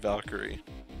 Neon Valkyrie.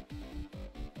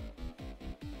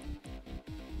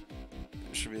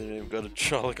 Should be the name. Gotta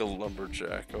draw like a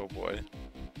lumberjack. Oh boy.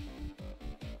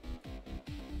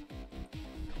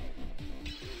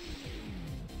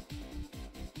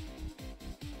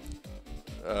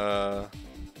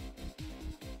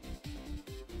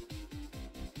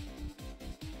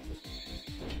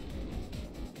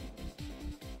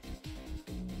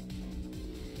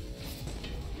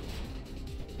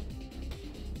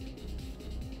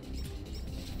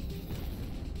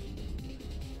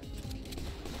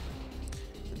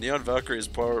 Neon Valkyrie is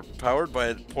powered by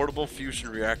a portable fusion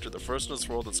reactor, the first in this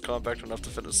world that's compact enough to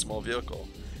fit in a small vehicle.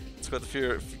 It's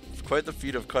quite the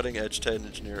feat of cutting-edge tech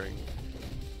engineering.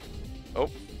 Oh.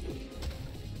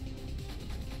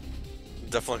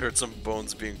 Definitely heard some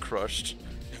bones being crushed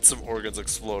and some organs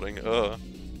exploding.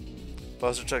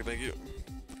 Posture check, thank you.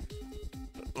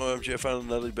 OMG, I found a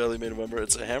Nelly Belly made of member.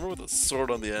 It's a hammer with a sword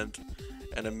on the end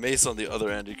and a mace on the other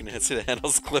end. You can see the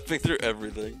handles clipping through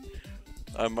everything.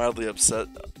 I'm mildly upset.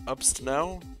 Ups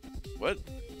now? What?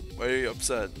 Why are you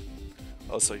upset?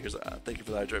 Oh, so here's thank you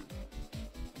for the hydrate.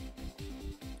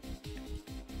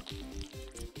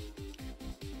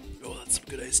 Oh, that's some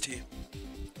good iced tea.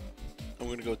 I'm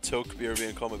gonna go toke BRB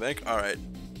and call my bank. Alright.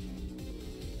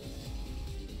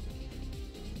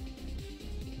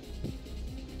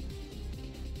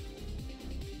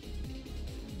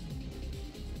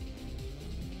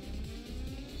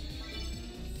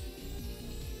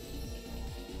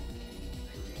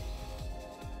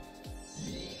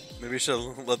 Maybe I should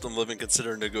let them live and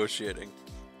consider negotiating.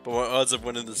 But my odds of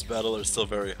winning this battle are still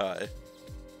very high.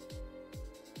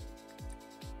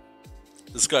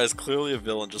 This guy is clearly a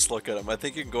villain, just look at him. I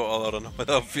think you can go all out on him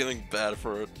without feeling bad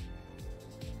for it.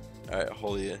 Alright,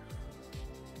 holy.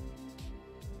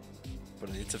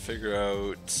 But I need to figure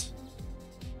out...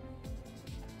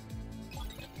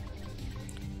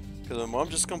 Because my mom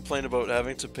just complained about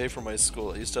having to pay for my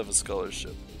school. I used to have a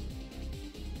scholarship.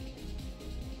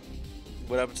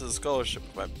 What happened to the scholarship?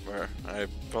 I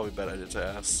probably bad idea to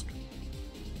ask.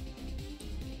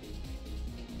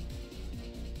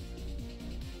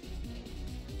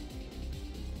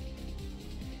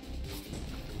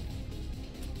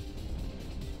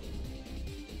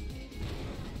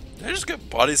 Did I just get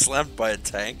body slammed by a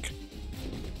tank?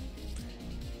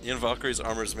 Neon Valkyrie's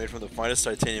armor is made from the finest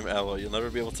titanium alloy. You'll never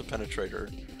be able to penetrate her.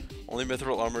 Only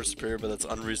mithril armor is superior, but that's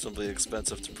unreasonably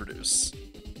expensive to produce.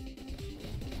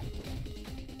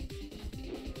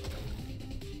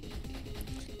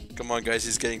 Come on, guys,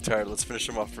 he's getting tired. Let's finish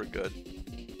him off for good.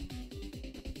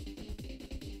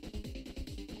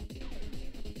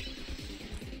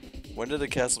 When did the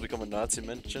castle become a Nazi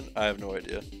mansion? I have no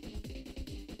idea.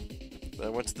 But I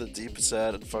went to the deep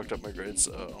sad and fucked up my grades,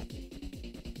 so...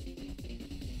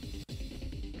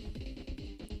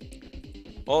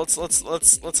 Well,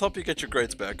 let's help you get your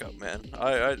grades back up, man.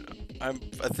 I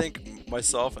think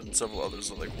myself and several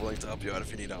others are like willing to help you out if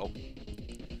you need help.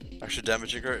 Actually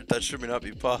damaging her, that should not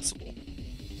be possible.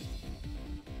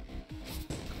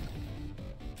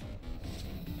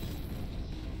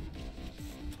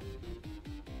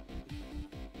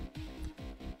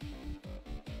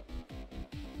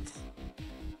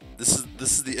 This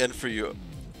is the end for you.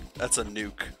 That's a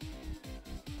nuke.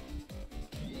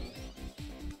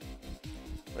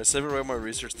 By saving away my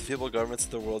research, the feeble governments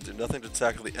of the world do nothing to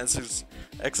tackle the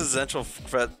existential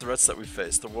threats that we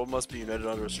face. The world must be united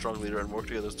under a strong leader and work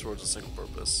together towards a single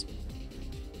purpose.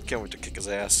 Can't wait to kick his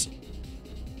ass.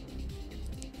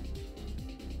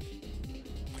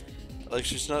 Like,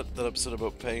 she's not that upset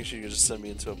about paying, she can just send me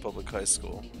into a public high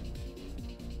school.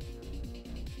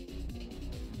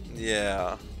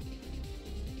 Yeah.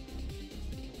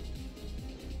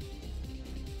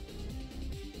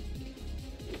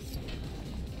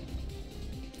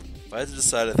 If I had to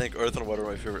decide, I think earth and water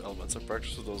are my favorite elements. I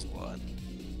practice with those a lot.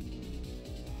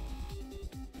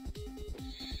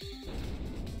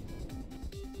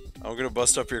 I'm gonna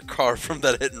bust up your car from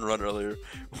that hit and run earlier.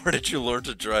 Where did you learn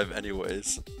to drive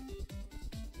anyways?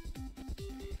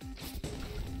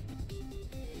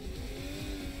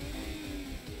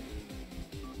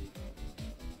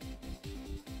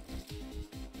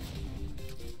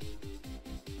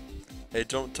 Hey,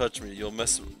 don't touch me. We'll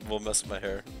mess with my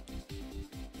hair.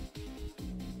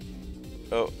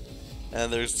 Oh, and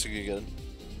there's Tsugi again.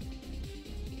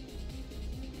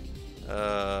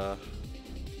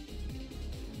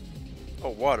 Oh,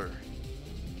 water.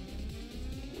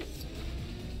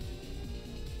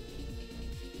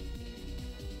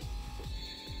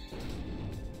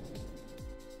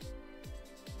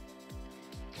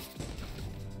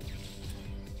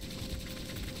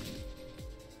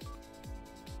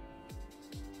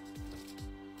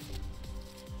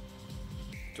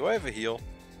 Do I have a heal?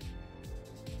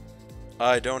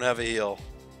 I don't have a heal.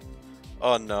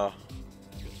 Oh no.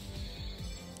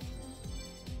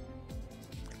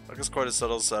 Like it's quite a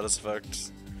subtle side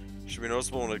effect. Should be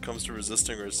noticeable when it comes to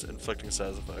resisting or inflicting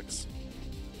side effects.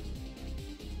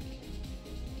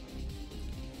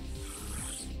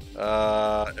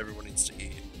 Everyone needs to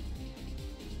eat.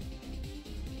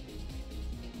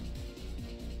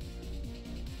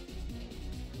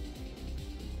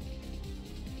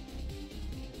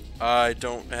 I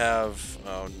don't have.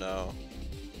 Oh no.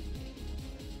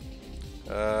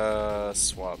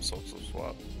 Swap.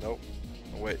 Nope.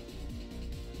 Oh, wait.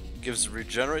 Gives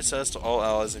regenerate status to all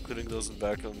allies, including those in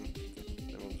background.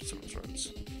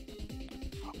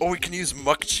 Oh, we can use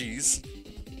muck cheese.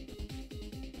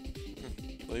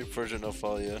 Leave Persian, no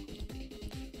follow you.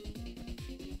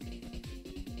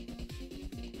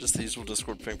 Just the usual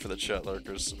Discord ping for the chat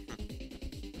lurkers.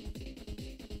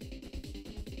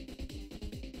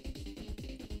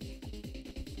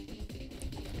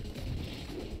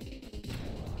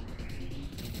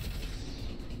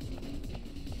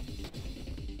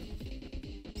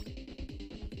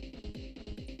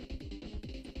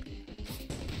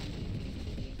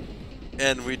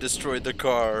 And we destroyed the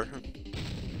car.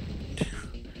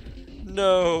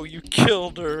 No, you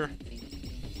killed her.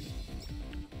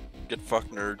 Get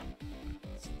fucked, nerd.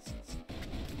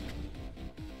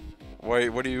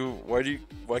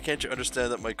 Why can't you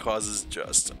understand that my cause is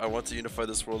just? I want to unify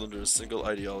this world under a single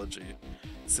ideology.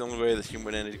 It's the only way that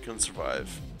humanity can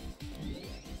survive.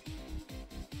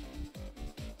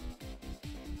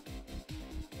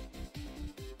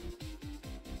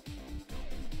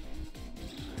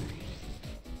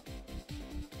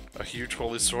 A huge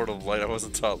holy sword of light. I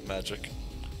wasn't taught magic.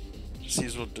 Just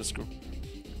use what Discord.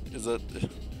 Is that?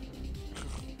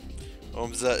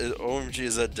 OMG,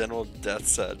 is that General Death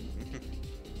said?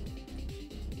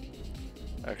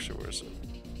 Actually, where is it?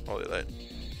 Holy light.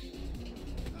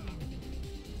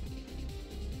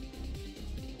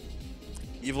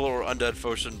 Evil or undead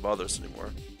foes shouldn't bother us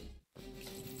anymore.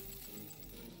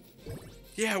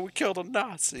 Yeah, we killed a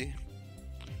Nazi.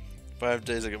 5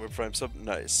 days I got my prime sub.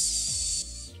 Nice.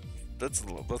 That's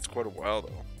quite a while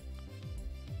though.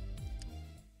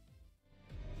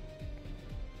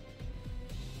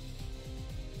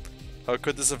 How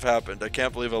could this have happened? I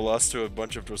can't believe I lost to a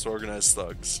bunch of disorganized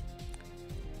thugs.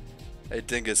 Hey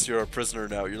Dingus, you're our prisoner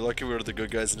now. You're lucky we were the good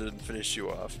guys and didn't finish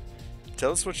you off.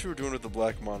 Tell us what you were doing with the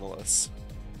black monoliths.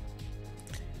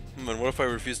 And what if I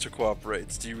refuse to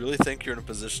cooperate? Do you really think you're in a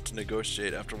position to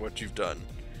negotiate after what you've done?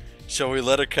 Shall we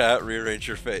let a cat rearrange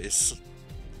your face?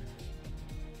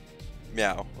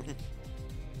 Meow.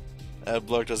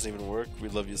 Adblock doesn't even work. We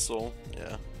love you, Soul.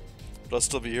 Yeah. But I'll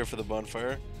still be here for the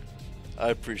bonfire. I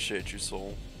appreciate you,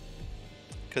 Soul.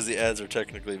 Because the ads are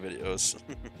technically videos.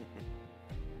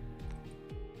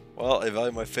 Well, I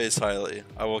value my face highly.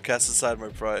 I will cast aside my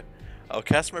pride. I'll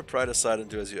cast my pride aside and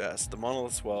do as you asked. The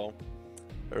monoliths, well...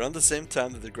 Around the same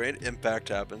time that the great impact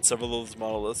happened, several of those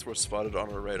monoliths were spotted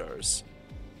on our radars.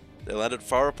 They landed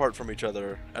far apart from each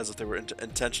other, as if they were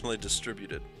intentionally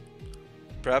distributed.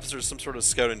 Perhaps there's some sort of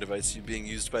scouting device being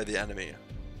used by the enemy.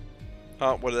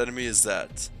 Huh, what enemy is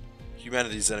that?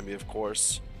 Humanity's enemy, of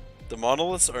course. The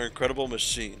monoliths are incredible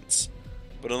machines,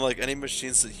 but unlike any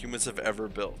machines that humans have ever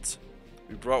built.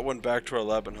 We brought one back to our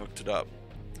lab and hooked it up.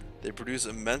 They produce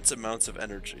immense amounts of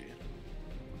energy.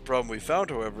 The problem we found,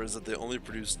 however, is that they only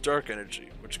produce dark energy,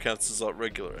 which cancels out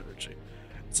regular energy.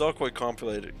 It's all quite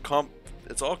complicated,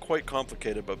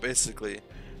 but basically,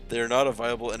 they are not a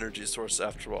viable energy source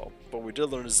after all. But what we did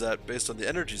learn is that, based on the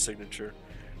energy signature,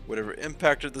 whatever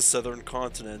impacted the southern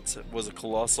continent was a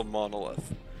colossal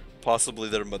monolith, possibly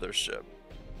their mothership.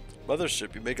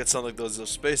 Mothership? You make it sound like those are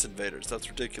space invaders. That's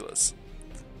ridiculous.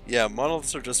 Yeah,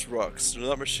 monoliths are just rocks. They're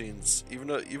not machines.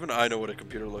 Even I know what a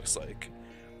computer looks like.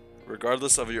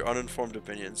 Regardless of your uninformed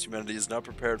opinions, humanity is not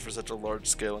prepared for such a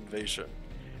large-scale invasion.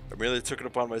 I merely took it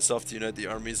upon myself to unite the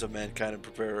armies of mankind and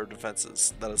prepare our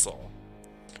defenses. That is all.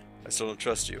 I still don't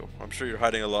trust you. I'm sure you're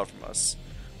hiding a lot from us.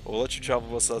 But we'll let you travel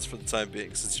with us for the time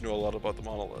being, since you know a lot about the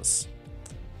monoliths.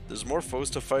 There's more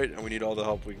foes to fight, and we need all the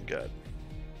help we can get.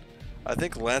 I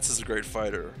think Lance is a great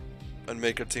fighter, and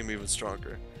make our team even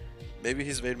stronger. Maybe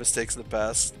he's made mistakes in the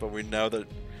past, but now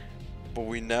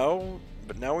we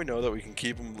know that we can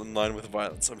keep him in line with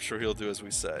violence. I'm sure he'll do as we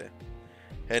say.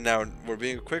 Hey, now we're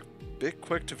being bit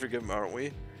quick to forgive him, aren't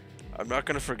we? I'm not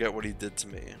gonna forget what he did to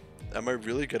me. Am I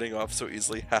really getting off so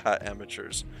easily? Haha,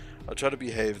 amateurs. I'll try to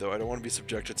behave, though. I don't want to be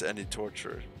subjected to any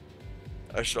torture.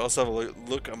 I should also have a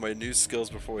look at my new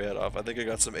skills before we head off. I think I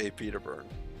got some AP to burn.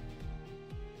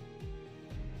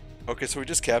 Okay, so we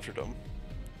just captured him.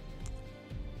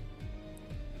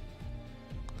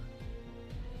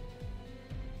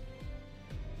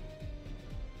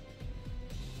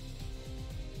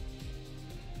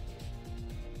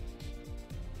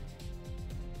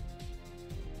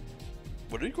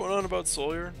 What are you going on about,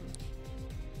 Sawyer?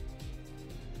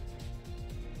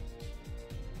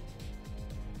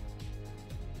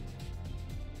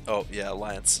 Oh, yeah,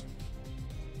 Lance.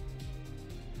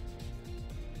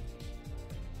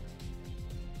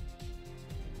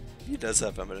 He does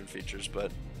have feminine features,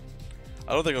 but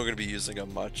I don't think I'm going to be using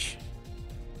him much.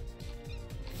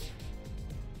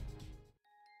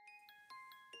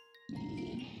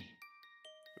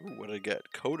 Ooh, what did I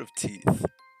get? Coat of Teeth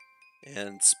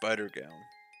and Spider Gown.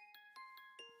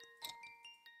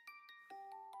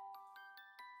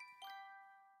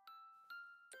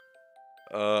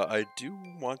 I do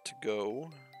want to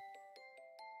go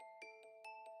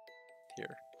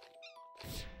here.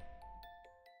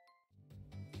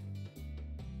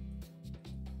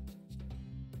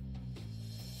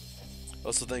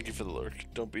 Also, thank you for the lurk.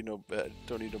 Don't be no bad.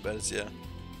 Don't need no beds, yeah.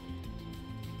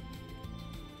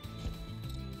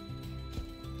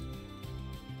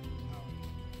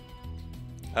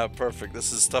 Ah, perfect.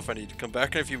 This is stuff I need. Come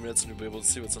back in a few minutes and you'll be able to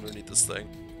see what's underneath this thing.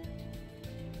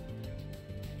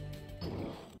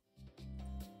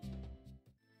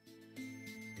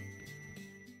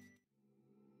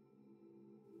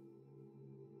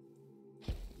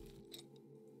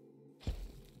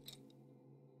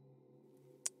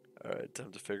 Alright,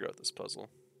 time to figure out this puzzle.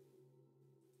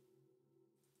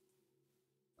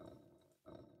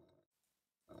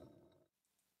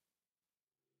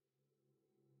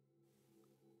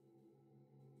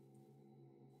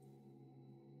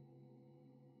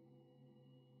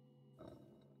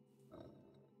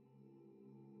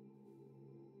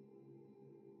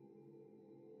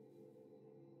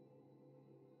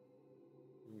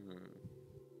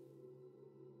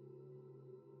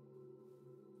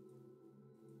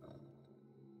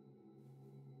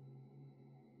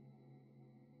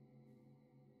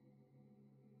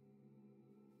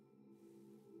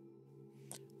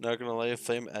 Not gonna lie,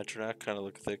 Flame Atronach kind of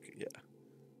look thick. Yeah,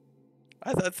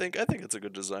 I think it's a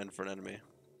good design for an enemy.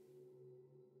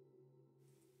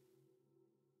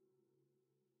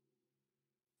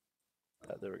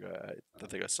 There we go. I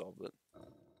think I solved it.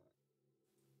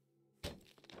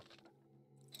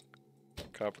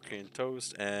 Copper cane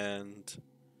toast and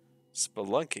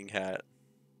spelunking hat.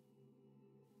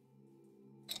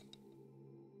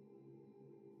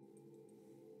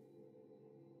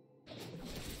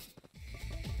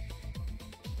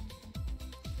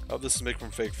 Oh, this is made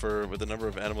from fake fur. With the number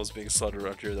of animals being slaughtered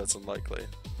around here, that's unlikely.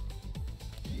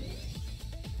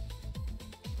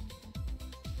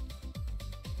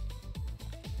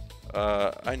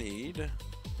 I need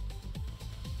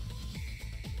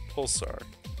Pulsar.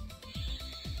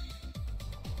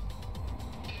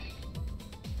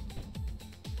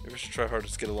 Maybe I should try harder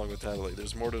to get along with Natalie.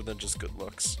 There's more to it than just good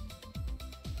looks.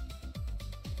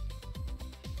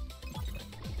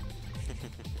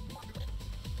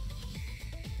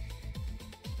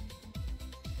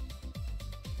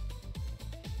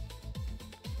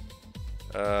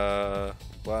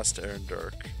 Blast, Air, and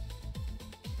Dark.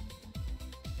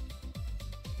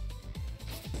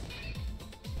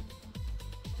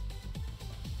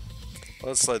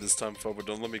 Let's slide this time forward.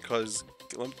 Don't let me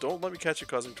catch you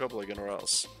causing trouble again, or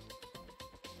else.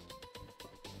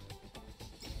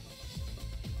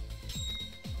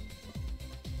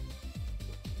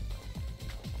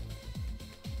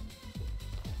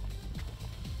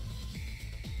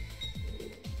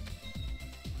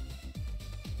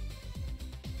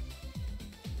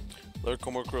 Lurk,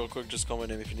 homework real quick. Just call my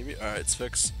name if you need me. Alright, it's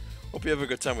fixed. Hope you have a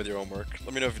good time with your homework.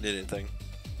 Let me know if you need anything.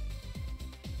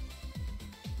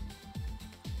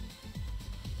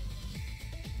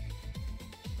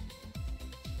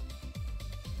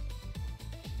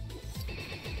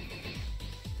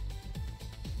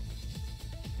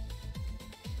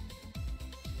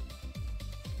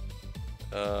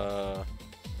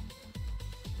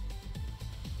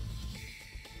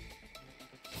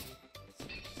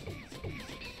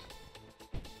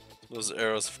 Those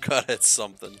arrows have got at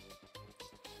something.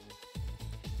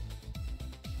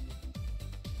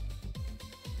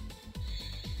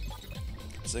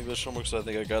 It's English homework, so I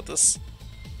think I got this.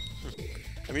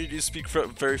 I mean, you do speak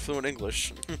very fluent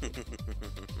English.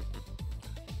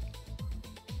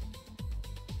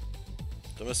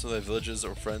 mess with my villages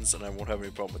or friends, and I won't have any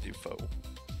problem with you, foe.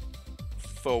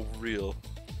 Foe real.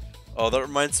 Oh, that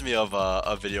reminds me of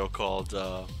a video called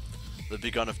The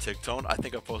Begun of Tigtone. I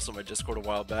think I posted on my Discord a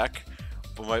while back.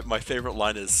 But my favorite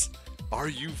line is, "Are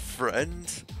you friend?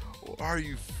 Or are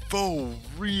you foe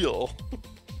real?"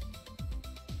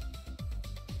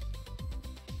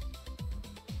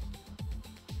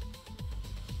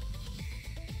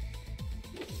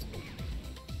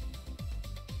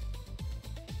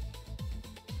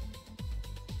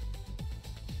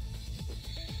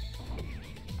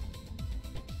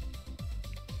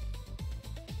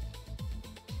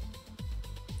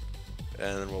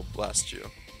 And then we'll blast you.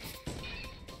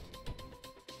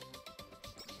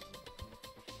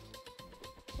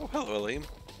 Oh, hello, Elohim.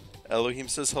 Elohim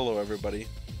says hello, everybody.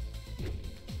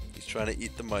 He's trying to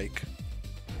eat the mic.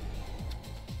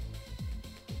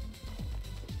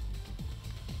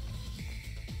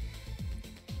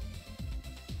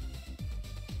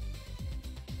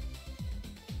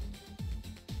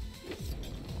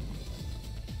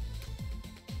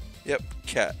 Yep,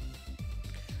 cat.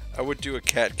 I would do a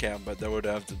cat cam, but that would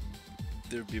have to...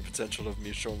 There would be potential of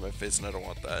me showing my face, and I don't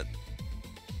want that.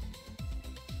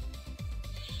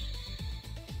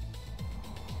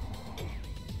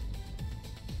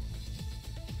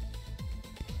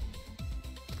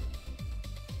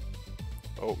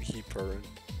 Oh, he purring.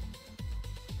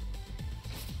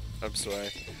 I'm sorry.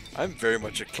 I'm very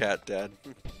much a cat dad.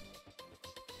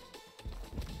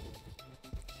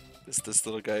 This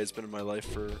little guy has been in my life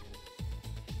for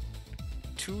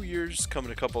 2 years,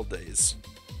 coming a couple days.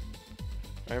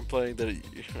 I am playing that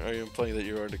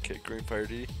you are into Kit Green Fire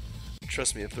D.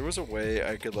 Trust me, if there was a way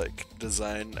I could like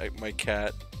design my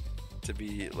cat to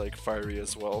be like fiery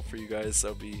as well for you guys,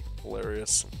 that would be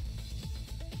hilarious.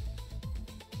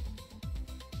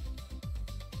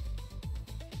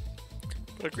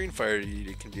 But a Green Fire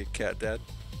D can be a cat dad.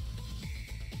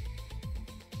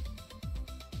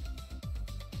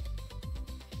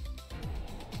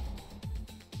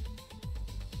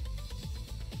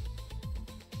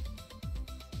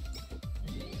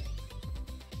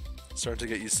 Starting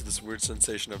to get used to this weird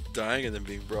sensation of dying and then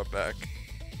being brought back.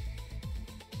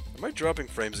 Am I dropping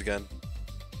frames again?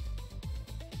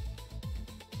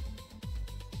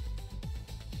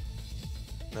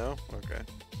 No? Okay.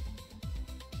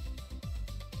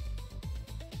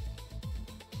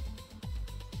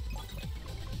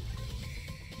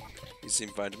 You seem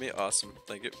fine to me. Awesome.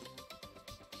 Thank you.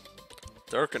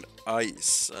 Dark and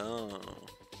ice. Oh.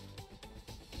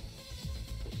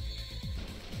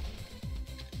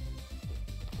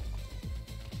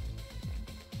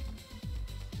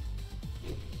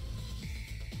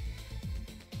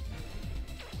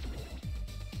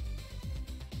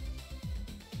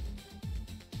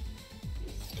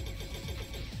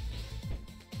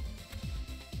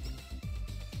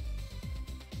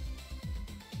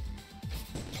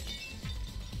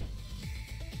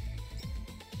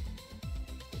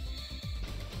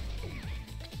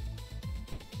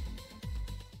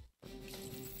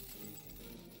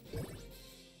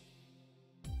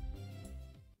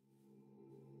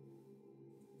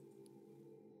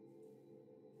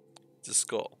 It's a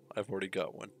skull. I've already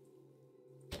got one.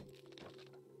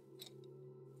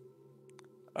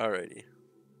 Alrighty.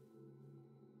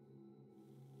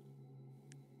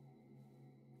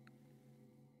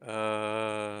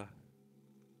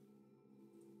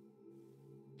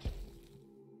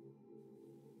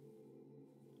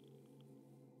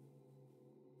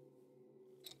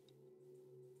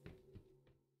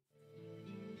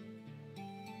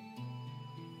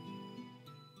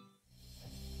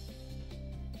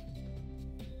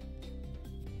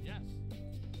 Yes.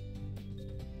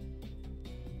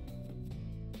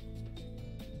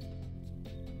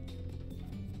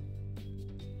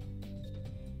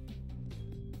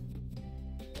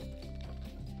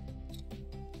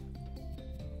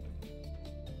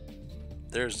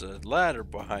 There's a ladder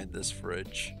behind this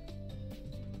fridge.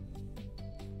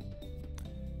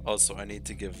 Also, I need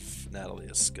to give Natalie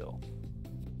a skill.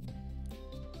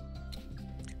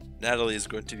 Natalie is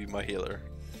going to be my healer.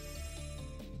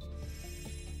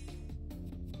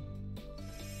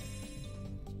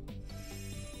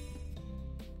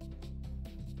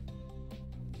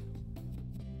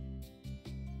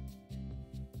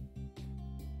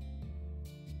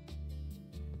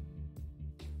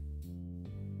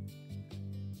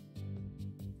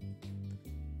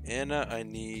 Anna, I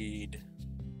need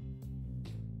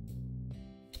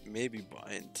maybe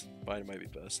bind. Bind might be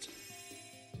best.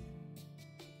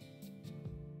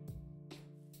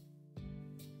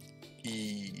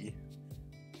 E.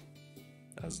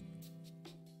 That's...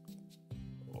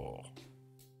 Oh.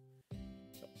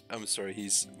 I'm sorry,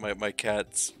 he's my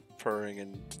cat's purring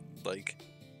and like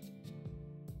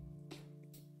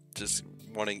just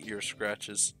wanting ear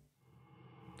scratches.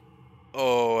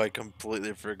 Oh, I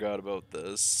completely forgot about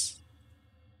this.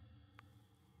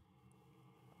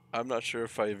 I'm not sure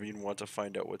if I even want to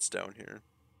find out what's down here.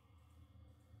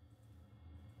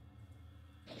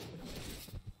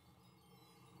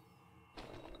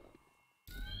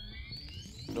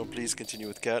 No, please continue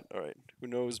with cat. Alright. Who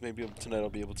knows, maybe tonight I'll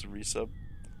be able to resub.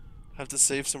 Have to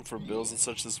save some for bills and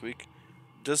such this week.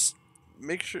 Just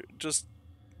make sure,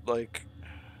 like,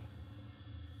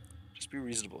 just be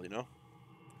reasonable, you know?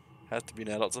 Have to be an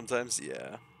adult sometimes,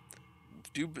 yeah.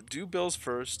 Do bills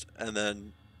first, and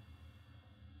then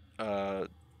uh,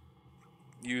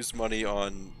 use money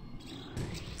on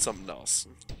something else.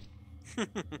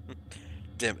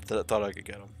 Damn it! Thought I could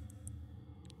get him.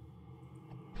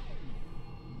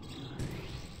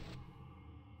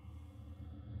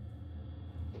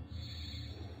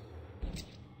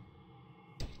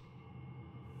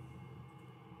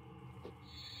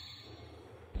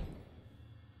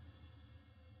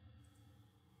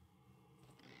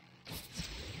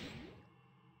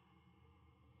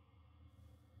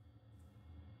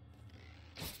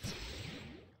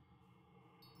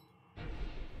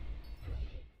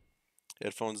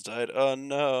 Headphones died. Oh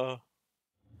no!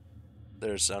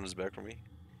 Their sound is back for me.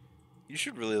 You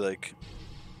should really like.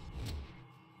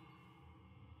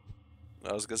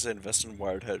 I was gonna say invest in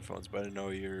wired headphones, but I know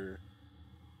you're.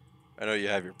 I know you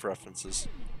have your preferences.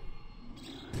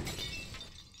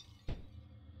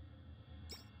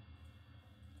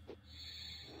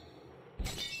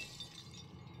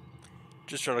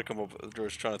 Just trying to come up.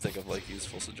 Just trying to think of like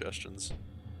useful suggestions.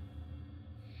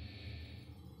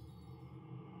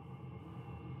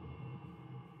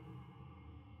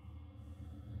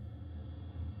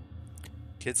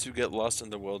 Kids who get lost in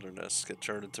the wilderness get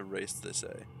turned into race, they say.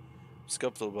 I'm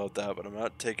skeptical about that, but I'm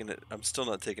not taking it. I'm still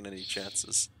not taking any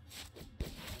chances.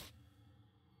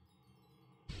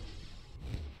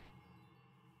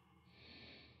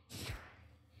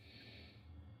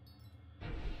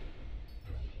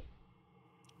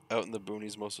 Out in the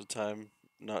boonies most of the time.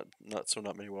 Not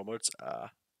many Walmarts.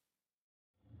 Ah,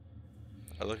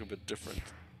 I look a bit different.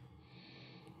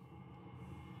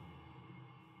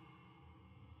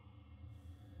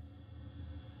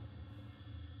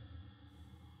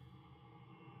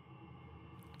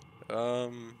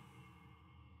 Um,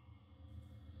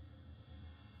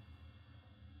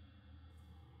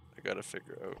 I gotta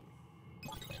figure out.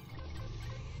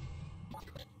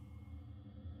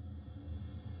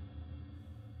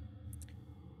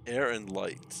 Air and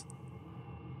light.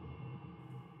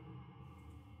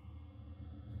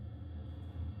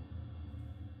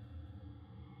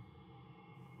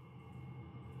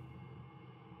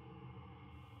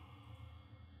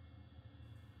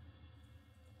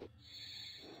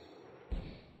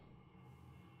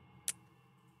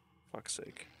 Fuck's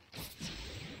sake.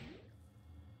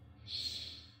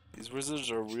 These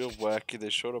wizards are real wacky. They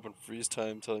showed up in freeze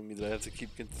time telling me that I have to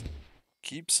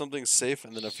keep something safe,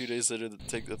 and then a few days later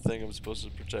take the thing I'm supposed to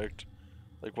protect.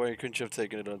 Like, why couldn't you have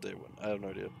taken it on day one? I have no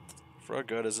idea. Frog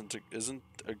god isn't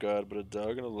a god, but a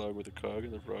dog and a log with a cog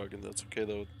and a frog, and that's okay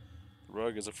though. The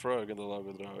rug is a frog and the log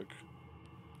with a dog.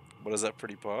 What is that,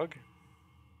 pretty pog?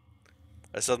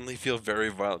 I suddenly feel very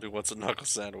violent. Who wants a knuckle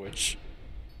sandwich?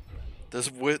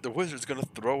 The wizard's gonna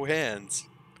throw hands.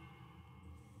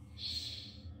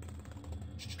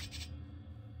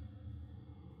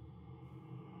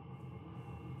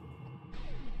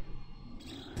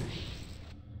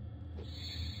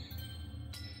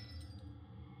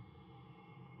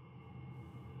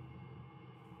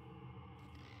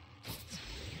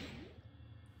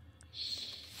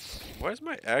 Why is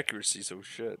my accuracy so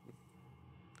shit?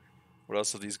 What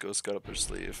else have these ghosts got up their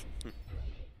sleeve?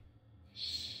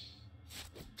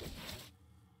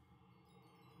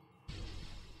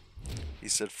 He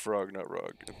said frog, not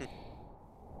rug.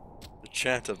 The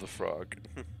chant of the frog.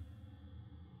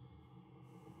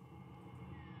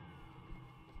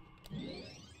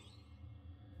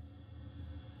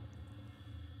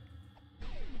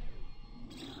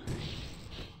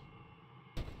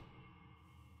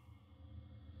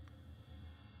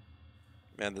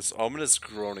 Man, this ominous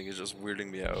groaning is just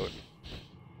weirding me out.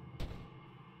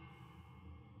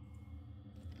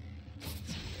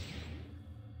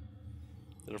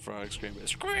 Then a frog scream,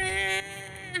 scream!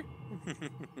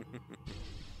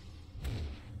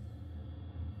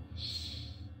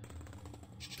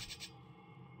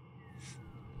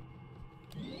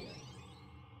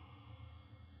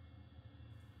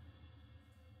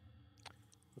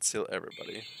 Let's heal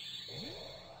everybody.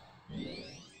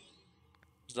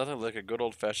 There's nothing like a good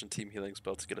old-fashioned team healing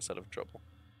spell to get us out of trouble.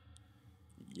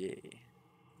 Yeah.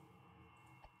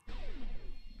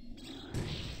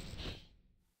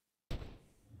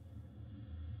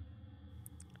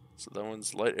 So that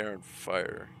one's light, air, and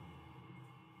fire.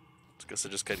 I guess I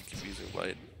just gotta keep using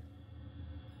light.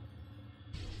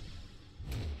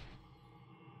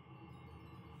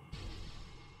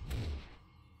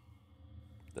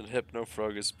 Then Hypno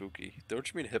Frog is spooky.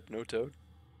 Don't you mean Hypno Toad?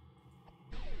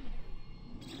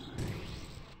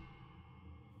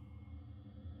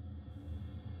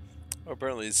 Oh,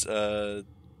 apparently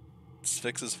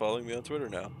Sphinx is following me on Twitter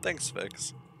now. Thanks,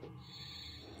 Sphinx.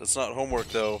 That's not homework,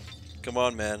 though. Come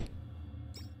on, man.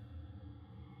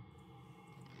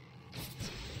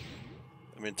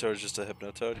 I mean, Toad's just a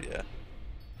Hypno Toad? Yeah.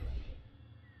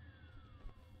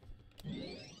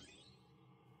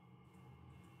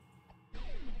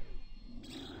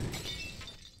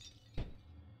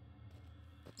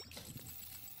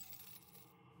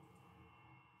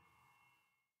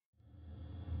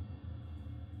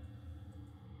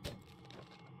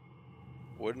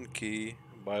 Wooden Key,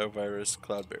 Biovirus,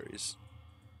 Cloudberries.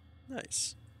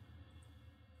 Nice.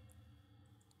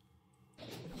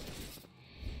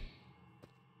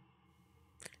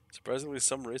 Surprisingly,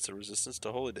 some rates have resistance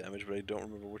to holy damage, but I don't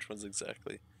remember which ones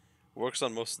exactly. Works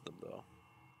on most of them, though.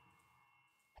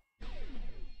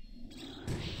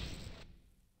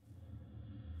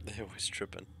 They always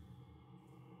tripping.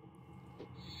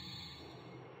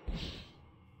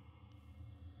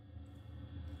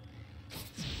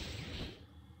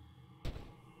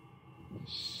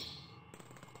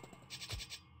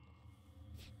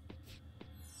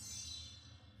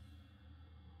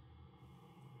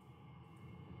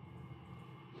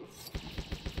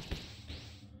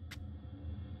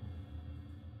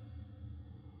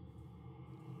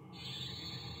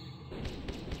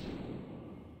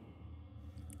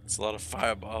 It's a lot of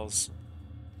fireballs.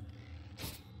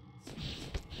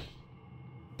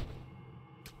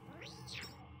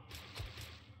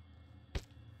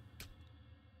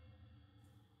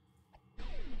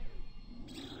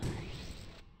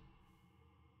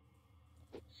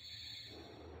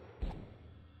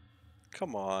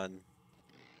 Come on.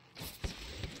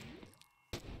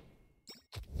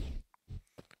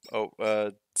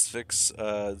 Oh, Sphinx,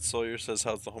 Sawyer says,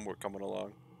 how's the homework coming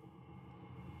along?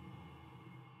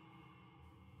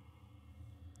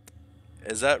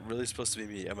 Is that really supposed to be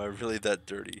me? Am I really that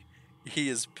dirty? He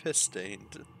is piss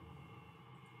stained.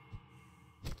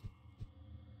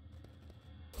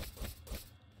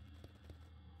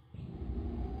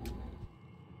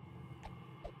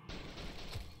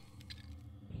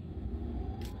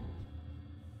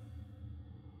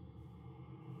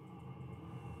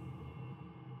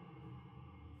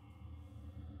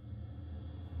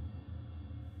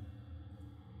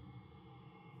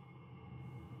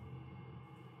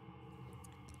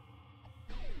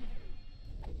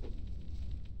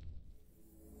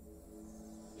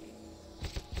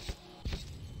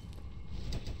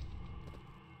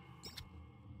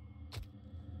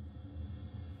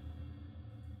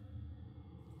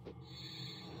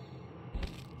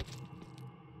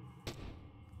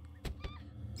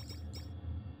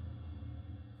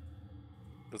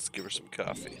 Let's give her some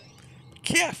coffee.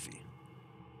 Coffee!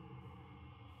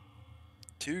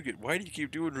 Too good. Why do you keep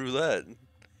doing roulette?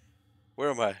 Where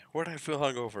am I? Where do I feel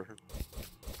hungover?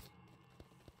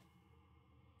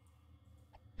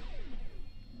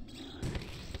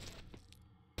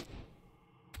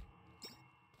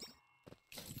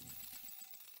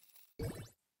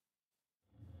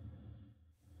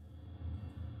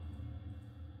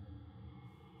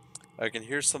 I can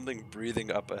hear something breathing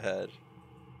up ahead.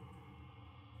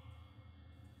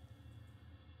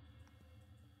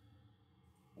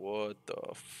 What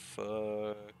the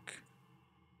fuck?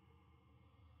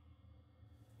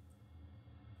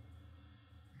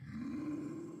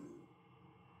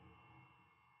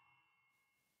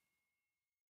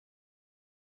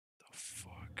 The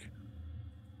fuck?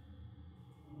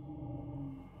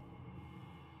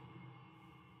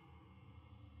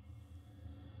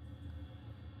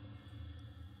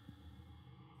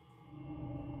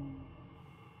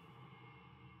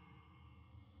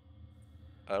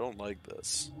 I don't like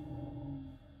this.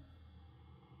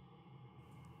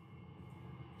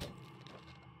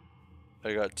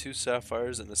 I got 2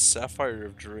 sapphires and a sapphire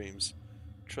of dreams.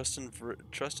 Trust in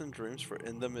dreams, for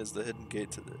in them is the hidden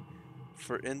gate to the.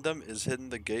 For in them is hidden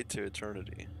the gate to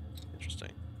eternity.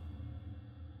 Interesting.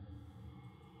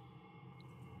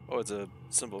 Oh, it's a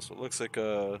symbol, so it looks like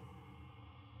a.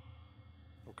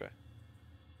 Okay.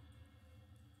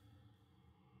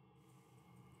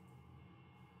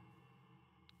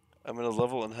 I'm gonna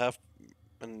level in half.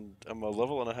 And I'm a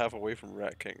level and a half away from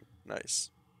Rat King. Nice.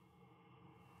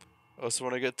 Oh, so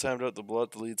when I get timed out, the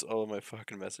blood deletes all of my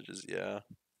fucking messages. Yeah.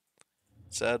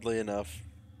 Sadly enough.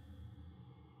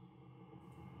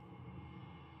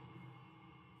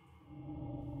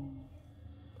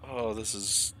 Oh, this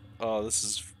is... Oh, this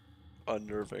is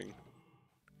unnerving.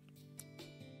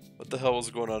 What the hell was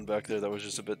going on back there that was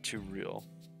just a bit too real?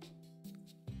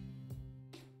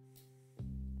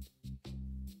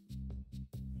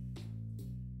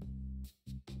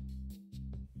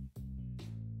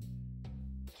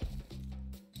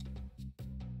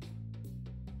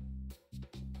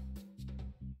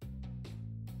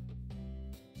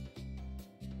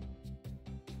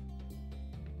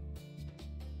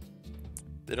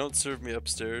 They don't serve me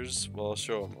upstairs. Well, I'll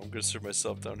show them. I'm gonna serve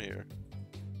myself down here.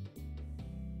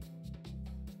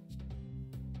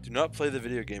 Do not play the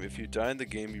video game. If you die in the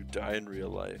game, you die in real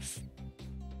life.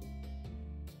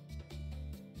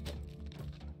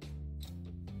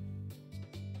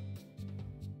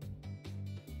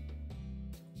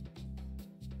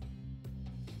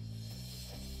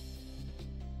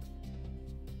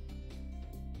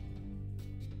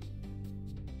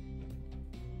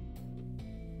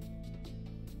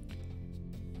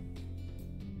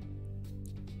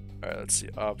 Alright, let's see.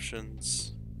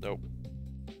 Options. Nope.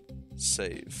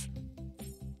 Save.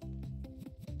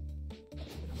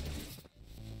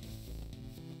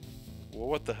 Well,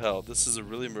 what the hell? This is a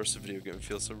really immersive video game. It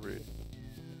feels so real.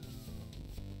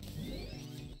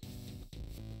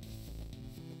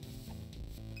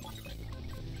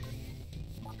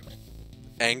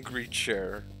 Angry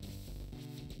chair.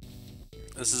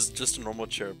 This is just a normal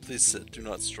chair. Please sit. Do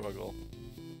not struggle.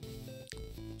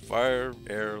 Fire,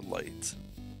 air, light.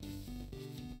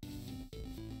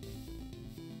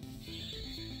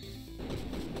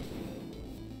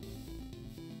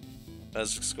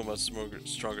 As it's become much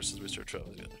stronger since we started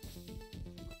traveling together.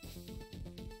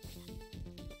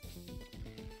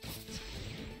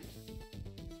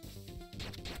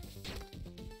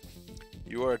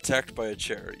 You are attacked by a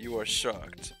chair. You are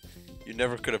shocked. You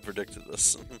never could have predicted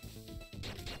this.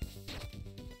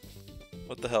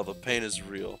 What the hell? The pain is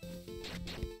real.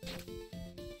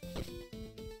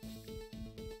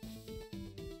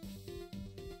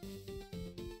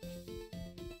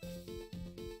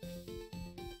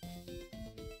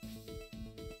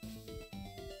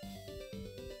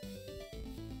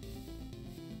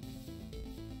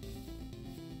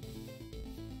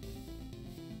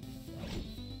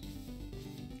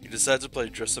 You decide to play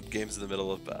dress-up games in the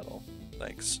middle of battle.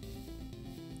 Thanks.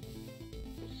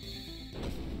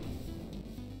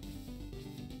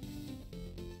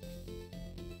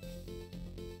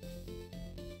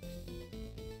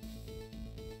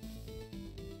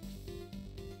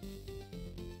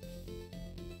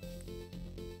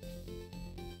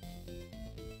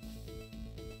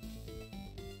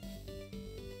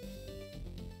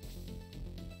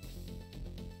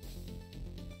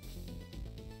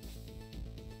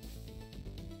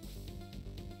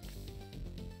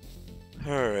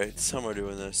 Alright, so how am I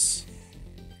doing this?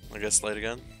 I guess light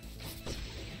again?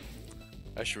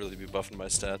 I should really be buffing my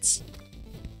stats.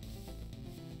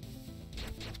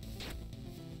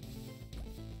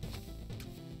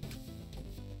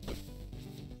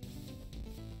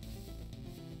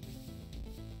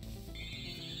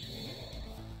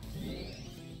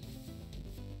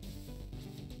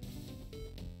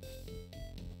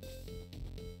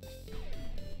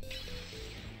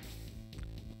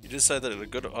 You decide that a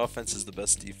good offense is the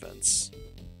best defense.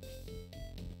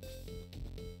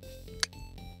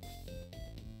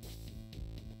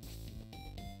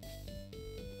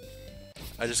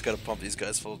 I just gotta pump these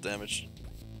guys full of damage.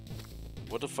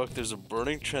 What the fuck? There's a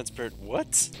burning transparent...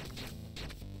 What?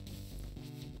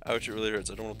 Ouch, it really hurts.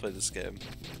 I don't want to play this game.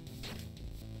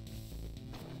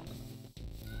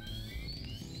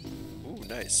 Ooh,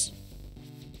 nice.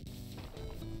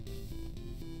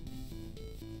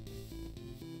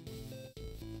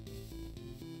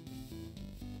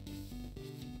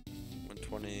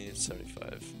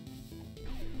 $120.75.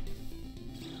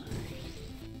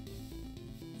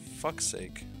 Fuck's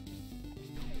sake.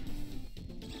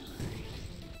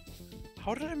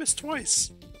 How did I miss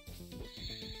twice?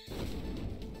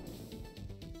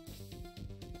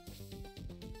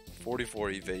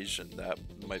 $44 evasion, that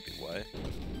might be why.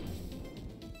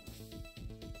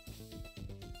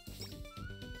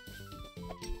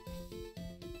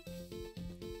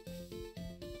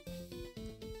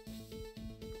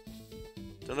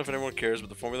 Don't know if anyone cares, but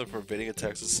the formula for evading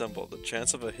attacks is simple. The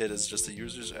chance of a hit is just the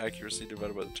user's accuracy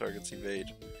divided by the target's evade.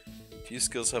 Few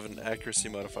skills have an accuracy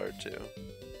modifier too.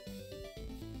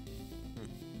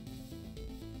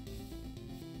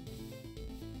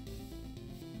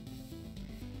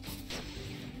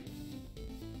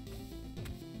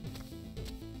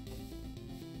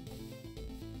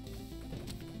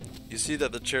 see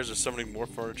that the chairs are summoning more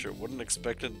furniture. What an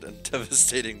expectant and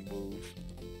devastating move.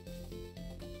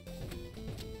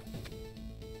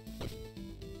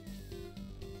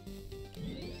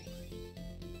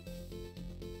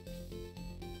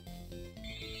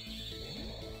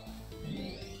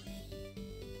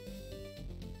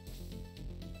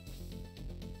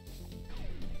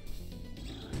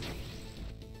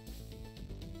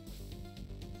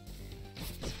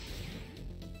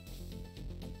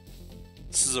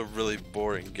 This is a really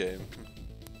boring game.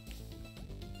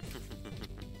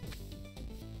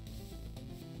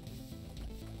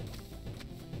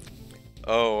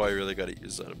 Oh, I really gotta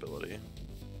use that ability.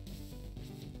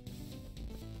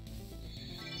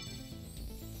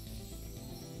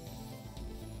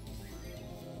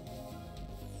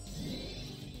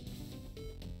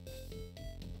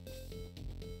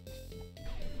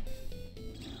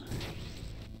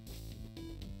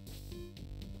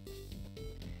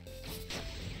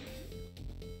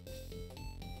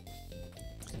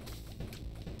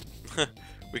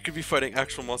 We could be fighting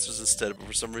actual monsters instead, but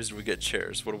for some reason we get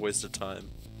chairs. What a waste of time.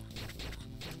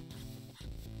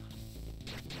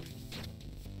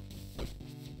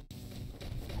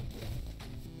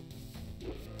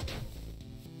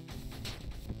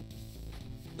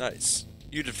 Nice.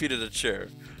 You defeated a chair.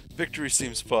 Victory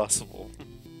seems possible.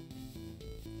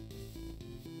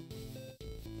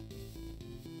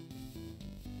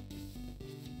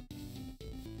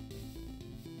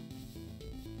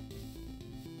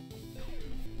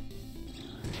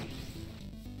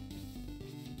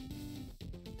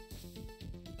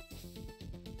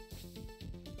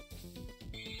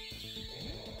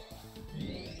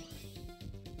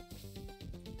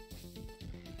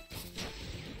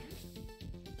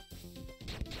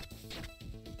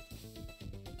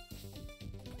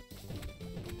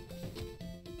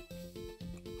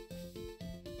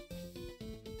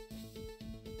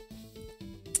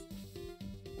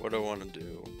 What do I want to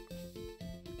do?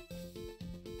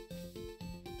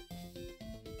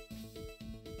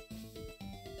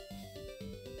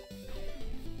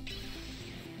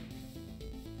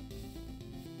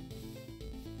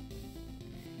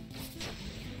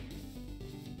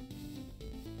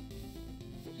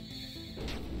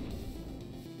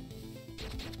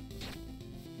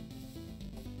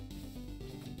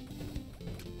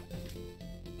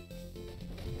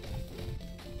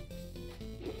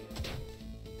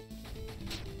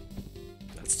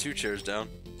 That's 2 chairs down.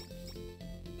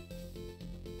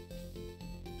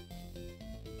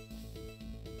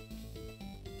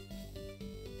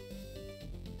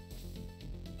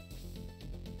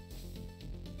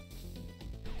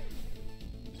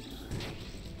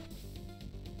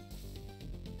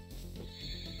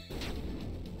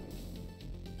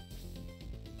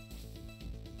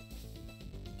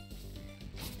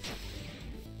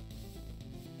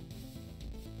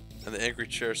 And the angry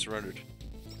chair surrendered.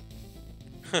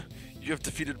 You have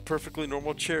defeated perfectly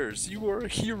normal chairs. You are a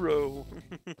hero.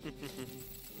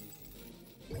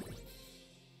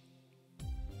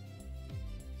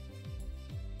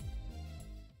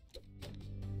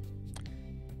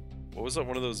 What was that,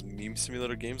 one of those meme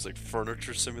simulator games, like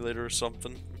Furniture Simulator or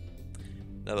something?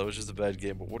 No, that was just a bad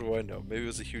game, but what do I know? Maybe it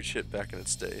was a huge hit back in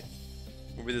its day.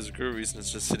 Maybe there's a good reason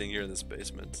it's just sitting here in this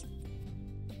basement.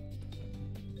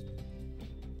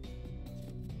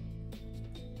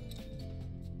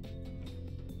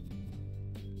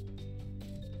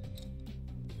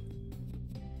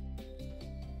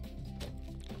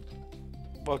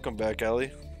 Welcome back,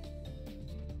 Ellie.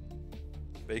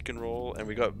 Bacon roll, and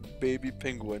we got baby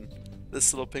penguin.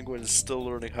 This little penguin is still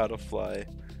learning how to fly.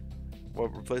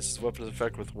 What replaces weapons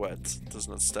effect with wet. Does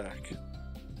not stack.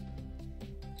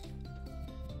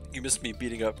 You missed me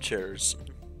beating up chairs.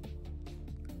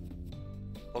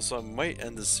 Also, I might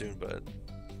end this soon, but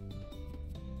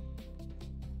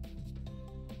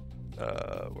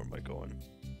where am I going?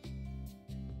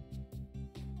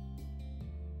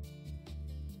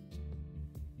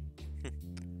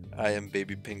 I am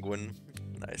baby penguin.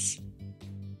 Nice.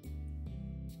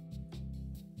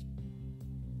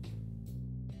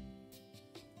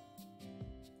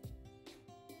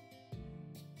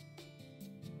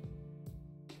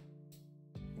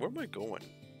 Where am I going?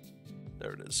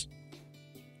 There it is.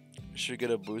 Should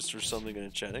get a boost or something in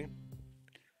enchanting.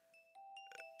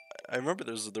 I remember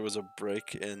there was a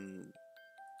break in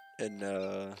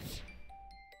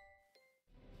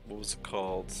what was it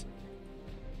called?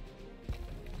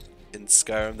 In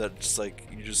Skyrim that just like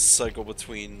you just cycle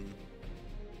between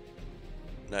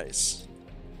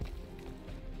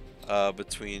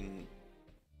between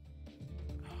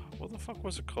what the fuck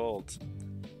was it called?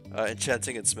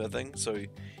 Enchanting and smithing. So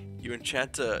you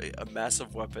enchant a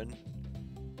massive weapon,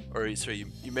 or sorry,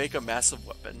 you make a massive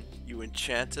weapon, you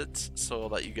enchant it so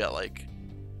that you get like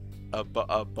a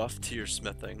buff to your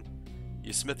smithing.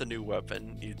 You smith a new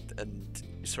weapon, you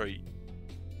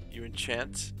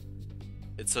enchant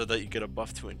it so that you get a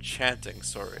buff to enchanting,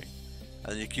 sorry.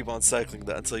 And you keep on cycling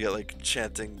that until you get like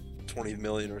enchanting 20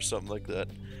 million or something like that.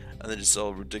 And then just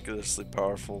sell ridiculously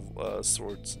powerful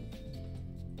swords.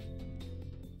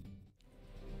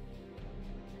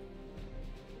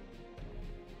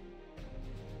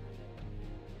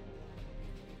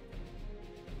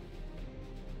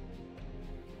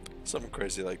 Something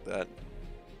crazy like that.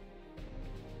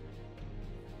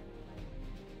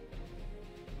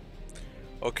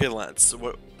 Okay, Lance.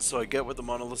 So I get what the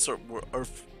monoliths are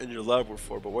in your lab were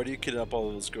for, but why do you kidnap all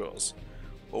of those girls?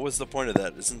 What was the point of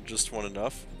that? Isn't just one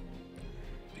enough?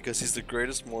 Because he's the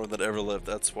greatest Moor that ever lived.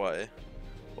 That's why.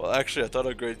 Well, actually, I thought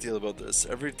a great deal about this.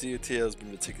 Every deity has been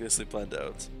meticulously planned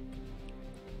out.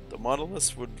 The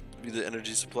monoliths would be the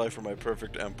energy supply for my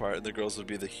perfect empire, and the girls would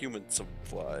be the human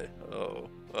supply. Oh.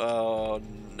 Oh,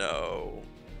 no.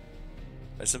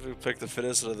 I simply picked the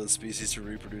fittest out of the species to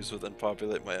reproduce with and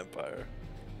populate my empire.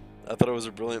 I thought it was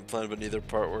a brilliant plan, but neither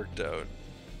part worked out.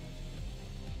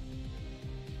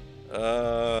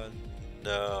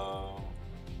 No.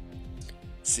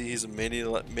 See, he's a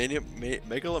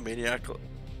megalomaniacal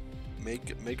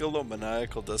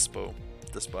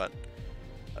despot.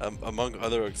 Among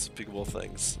other unspeakable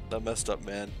things. That messed up,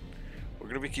 man. We're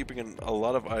gonna be keeping a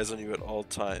lot of eyes on you at all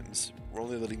times. We're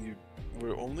only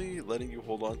letting you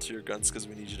hold on to your guns because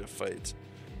we need you to fight.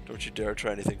 Don't you dare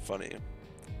try anything funny.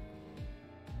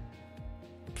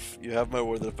 Pff, you have my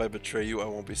word that if I betray you, I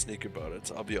won't be sneaky about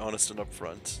it. I'll be honest and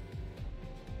upfront.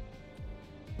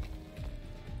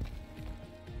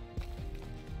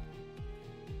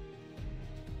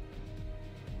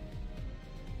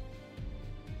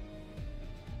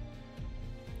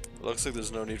 It looks like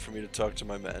there's no need for me to talk to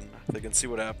my men. They can see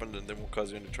what happened and they won't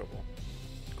cause you any trouble.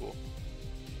 Cool.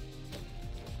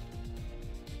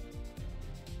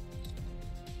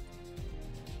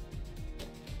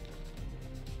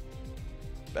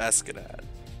 Basket ad.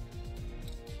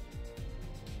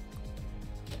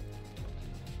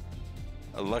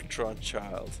 Electron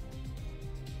child.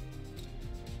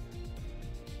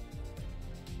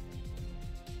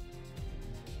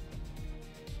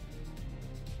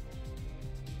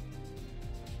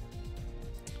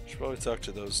 Should probably talk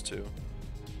to those two.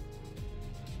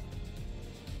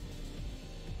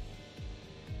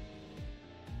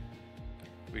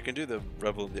 We can do the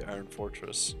Rebel in the Iron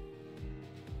Fortress.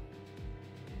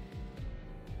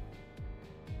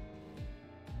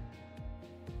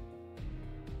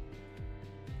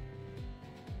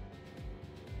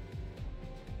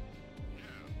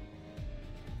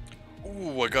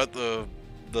 Ooh, I got the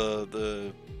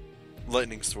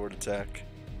lightning sword attack.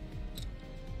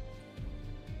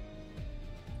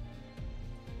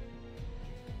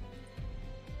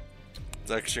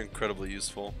 It's actually incredibly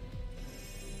useful.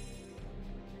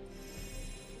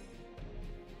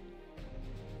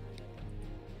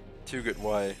 Too good.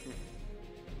 Why?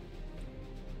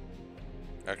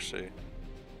 Actually,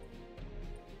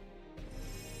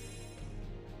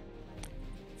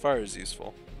 fire is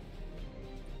useful.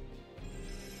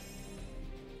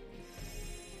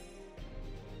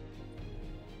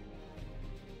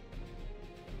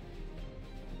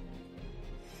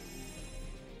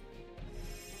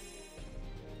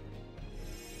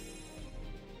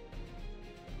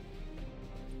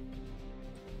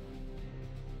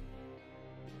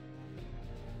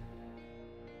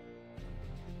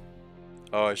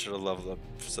 Oh, I should have leveled up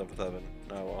 7th Heaven.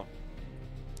 Oh well.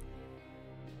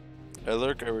 I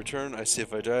lurk, I return, I see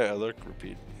if I die, I lurk,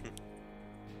 repeat.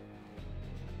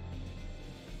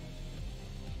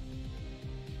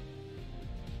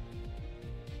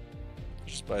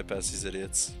 Just bypass these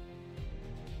idiots.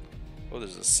 Oh,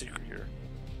 there's a secret here.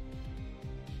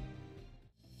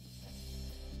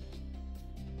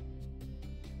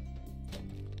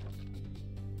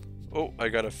 Oh, I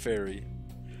got a fairy.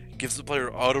 Gives the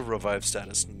player auto revive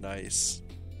status. Nice.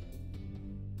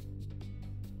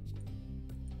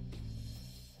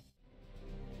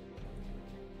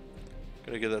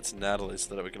 Gotta give that to Natalie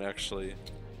so that we can actually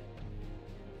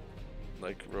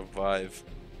like revive.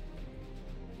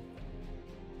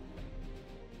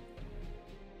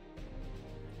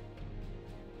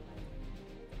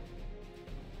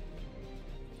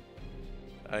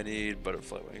 I need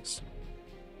butterfly wings.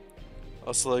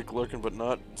 Also like lurking but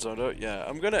not zoned out. Yeah,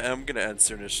 I'm gonna end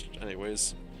soonish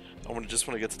anyways. I just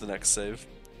want to get to the next save.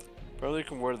 Probably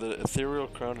can wear the ethereal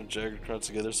crown and jagged crown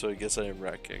together, so I guess I am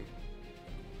Rat King.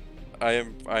 I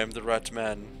am the Rat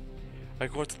Man. I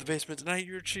go into the basement and I eat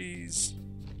your cheese.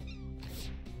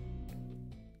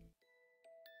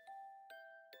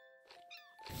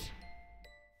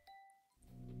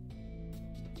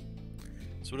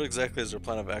 So what exactly is our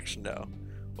plan of action now?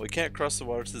 Well, we can't cross the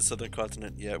water to the southern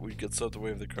continent yet. We'd get swept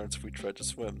away with the currents if we tried to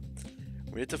swim.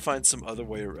 We need to find some other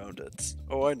way around it.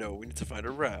 Oh, I know. We need to find a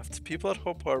raft. People at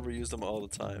Hope Harbor use them all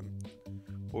the time.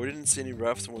 But we didn't see any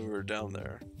rafts when we were down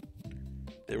there.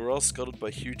 They were all scuttled by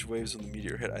huge waves when the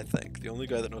meteor hit, I think. The only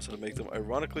guy that knows how to make them,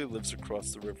 ironically, lives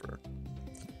across the river.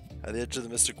 At the edge of the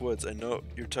Mystic Woods. I know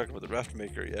you're talking about the raft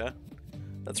maker, yeah?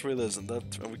 That's where he lives, and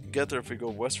we can get there if we go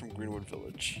west from Greenwood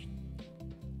Village.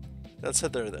 Let's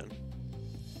head there then.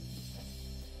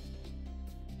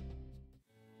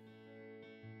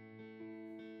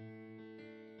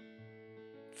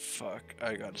 Fuck,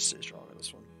 I gotta stay strong in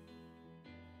this one.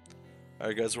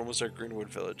 Alright guys, we're almost at Greenwood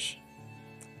Village.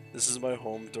 This is my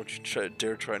home, don't you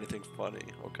dare try anything funny,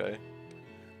 okay?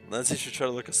 Nancy should try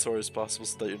to look as sorry as possible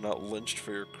so that you're not lynched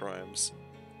for your crimes.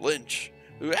 Lynch!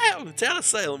 Wow! Town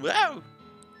asylum! Wow!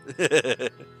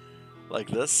 Like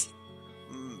this?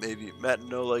 Maybe. Matt and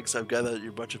NoLegs, I've gathered that you're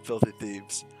a bunch of filthy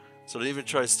thieves. So don't even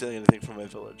try stealing anything from my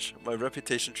village. My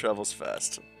reputation travels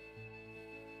fast.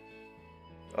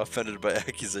 Offended by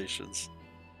accusations.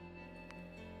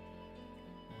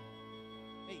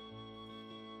 Hey.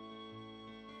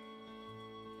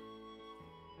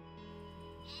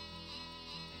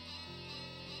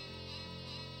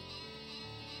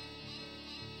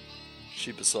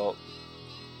 Sheep assault.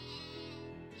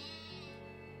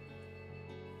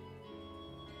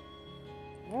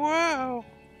 Wow!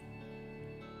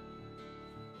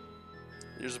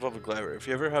 Here's a public library. If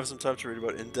you ever have some time to read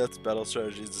about in-depth battle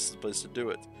strategies, this is the place to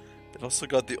do it. They've also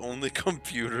got the only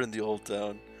computer in the old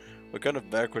town. What kind of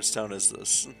backwards town is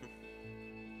this?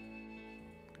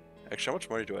 Actually, how much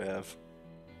money do I have?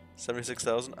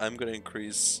 76,000? I'm gonna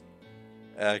increase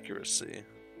accuracy.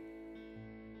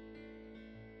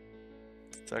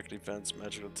 Attack, defense,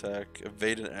 magical attack,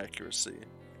 evade, and accuracy.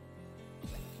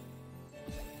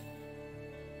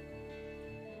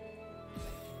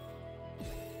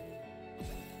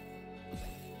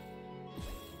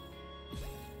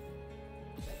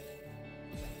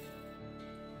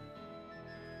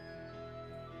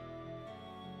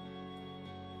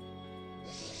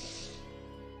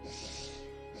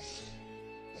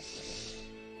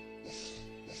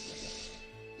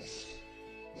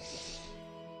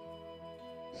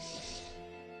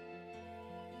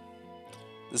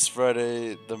 This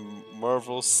Friday, the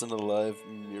Marvel Cinelive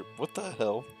Mirror. What the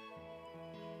hell?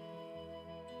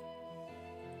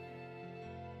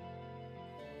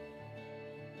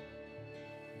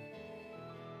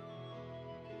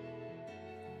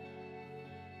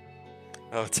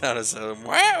 Oh, town is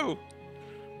wow!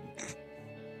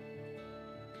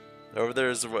 Over there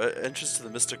is the entrance to the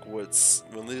Mystic Woods.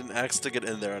 We'll need an axe to get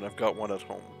in there, and I've got one at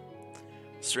home.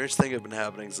 Strange thing have been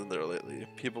happening in there lately.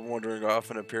 People wandering off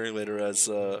and appearing later as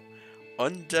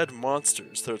undead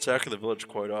monsters. They're attacking the village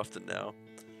quite often now.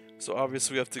 So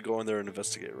obviously we have to go in there and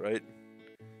investigate, right?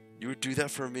 You would do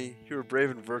that for me? You're a brave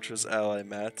and virtuous ally,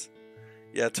 Matt.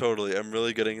 Yeah, totally. I'm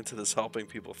really getting into this helping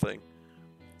people thing.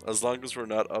 As long as we're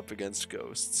not up against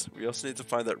ghosts. We also need to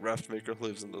find that raft maker who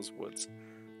lives in those woods.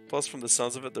 Plus, from the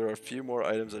sounds of it, there are a few more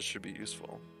items that should be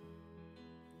useful.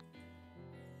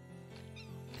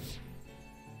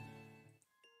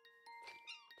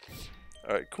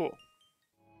 Alright, cool.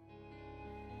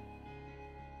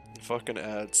 Fucking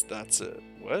ads, that's it.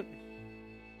 What?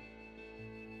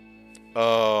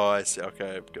 Oh, I see.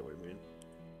 Okay, I get what you mean.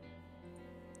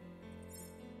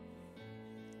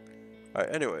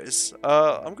 Alright, anyways.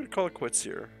 I'm gonna call it quits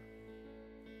here.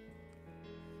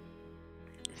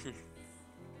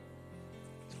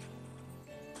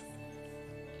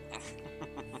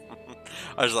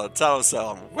 I just thought, tell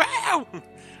him, wow!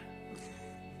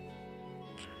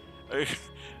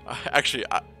 Actually,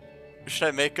 should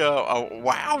I make a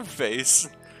wow face?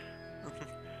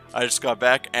 I just got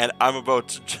back and I'm about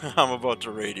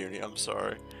to raid Uni. I'm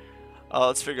sorry.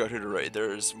 Let's figure out who to raid.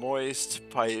 There's Moist,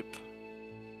 Pipe.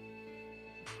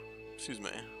 Excuse me.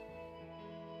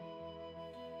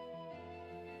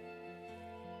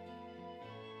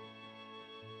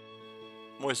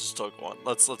 Moist is still going.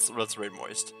 Let's raid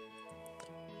Moist.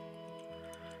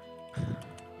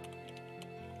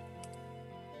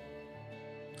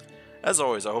 As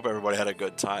always, I hope everybody had a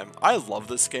good time. I love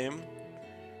this game,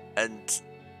 and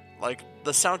like the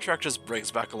soundtrack just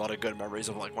brings back a lot of good memories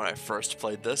of like when I first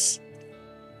played this.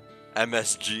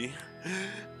 MSG.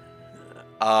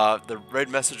 The raid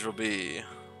message will be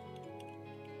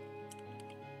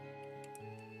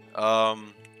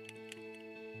also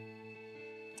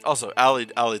Ali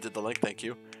did the link, thank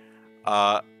you.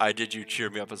 I did you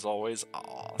cheer me up as always.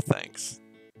 Aw, thanks.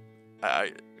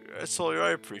 I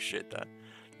appreciate that.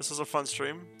 This was a fun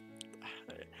stream.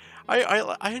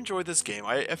 I enjoy this game.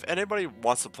 If anybody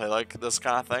wants to play like this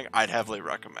kind of thing, I'd heavily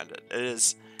recommend it. It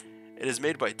is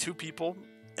made by two people,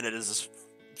 and it is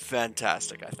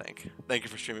fantastic. I think. Thank you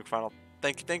for streaming, Final.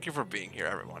 Thank you for being here,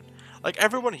 everyone. Like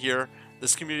everyone here,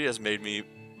 this community has made me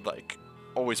like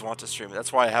always want to stream.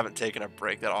 That's why I haven't taken a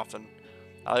break that often.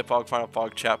 Ali Pog, Final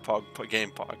Pog, Chat Pog,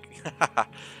 Game Pog.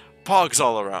 Pogs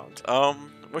all around.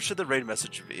 What should the raid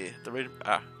message be? The raid.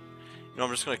 I'm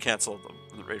just gonna cancel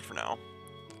the raid for now.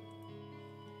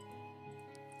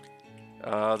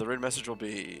 The raid message will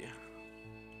be.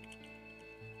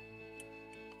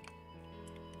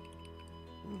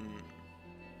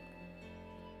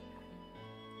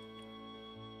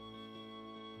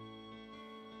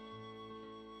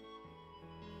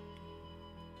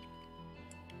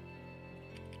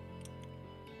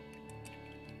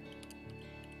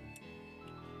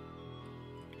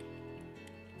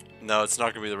 No, it's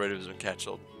not gonna be the raid has been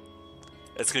cancelled.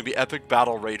 It's gonna be Epic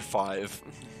Battle Raid 5.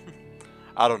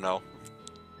 I don't know.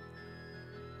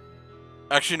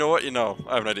 Actually, you know what?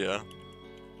 I have an idea.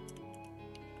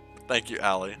 Thank you,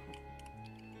 Ali.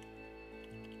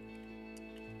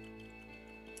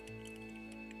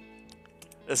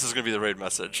 This is gonna be the raid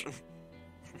message.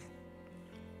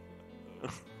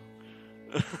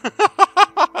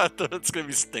 It's gonna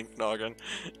be Stink Noggin.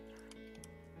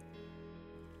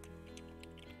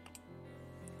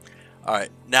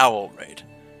 Alright, now we'll raid.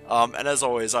 And as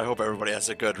always, I hope everybody has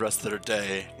a good rest of their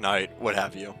day, night, what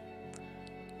have you.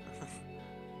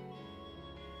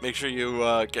 Make sure you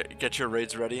get your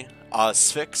raids ready.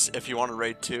 Sphinx, if you want to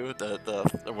raid too,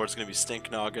 the word's gonna be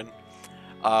Stink Noggin.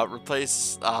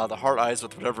 Replace the heart eyes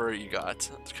with whatever you got.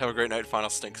 Have a great night, Final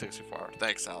Stink 64.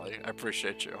 Thanks, Ali. I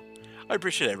appreciate you. I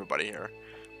appreciate everybody here.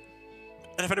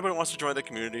 And if anybody wants to join the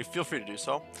community, feel free to do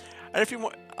so. And if you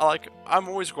want, I'm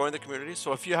always growing the community.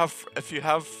 So if you have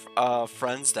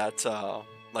friends that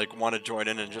want to join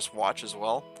in and just watch as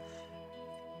well,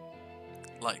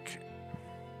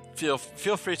 feel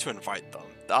free to invite them.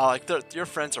 Your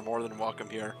friends are more than welcome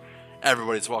here.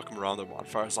 Everybody's welcome around the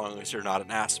bonfire as long as you're not an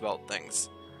ass about things.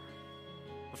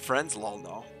 Friends, lol,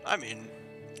 no. I mean,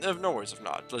 no worries if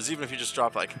not. Because even if you just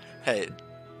drop hey,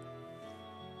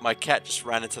 my cat just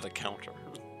ran into the counter.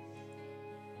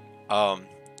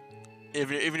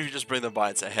 Even if you just bring them by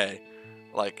and say, hey,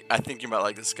 I think you might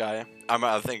like this guy.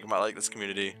 I think you might like this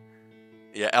community.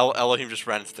 Yeah, Elohim just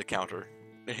ran into the counter.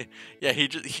 Yeah, he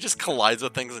just collides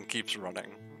with things and keeps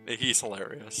running. He's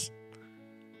hilarious.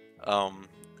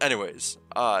 Anyways,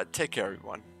 take care,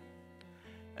 everyone.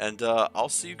 And I'll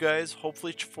see you guys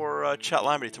hopefully for Chat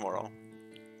Lamity tomorrow.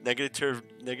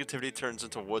 Negativity turns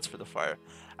into woods for the fire.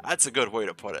 That's a good way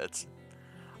to put it.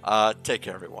 Take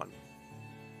care, everyone.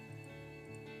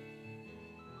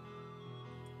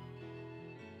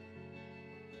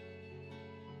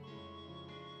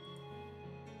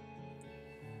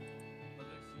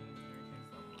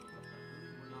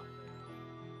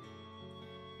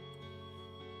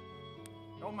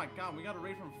 Oh my god, we got a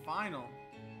raid from Final.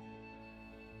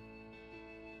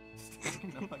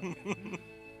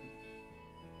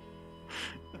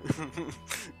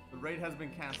 The raid has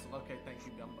been cancelled. Okay, thank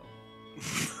you, Gumbo.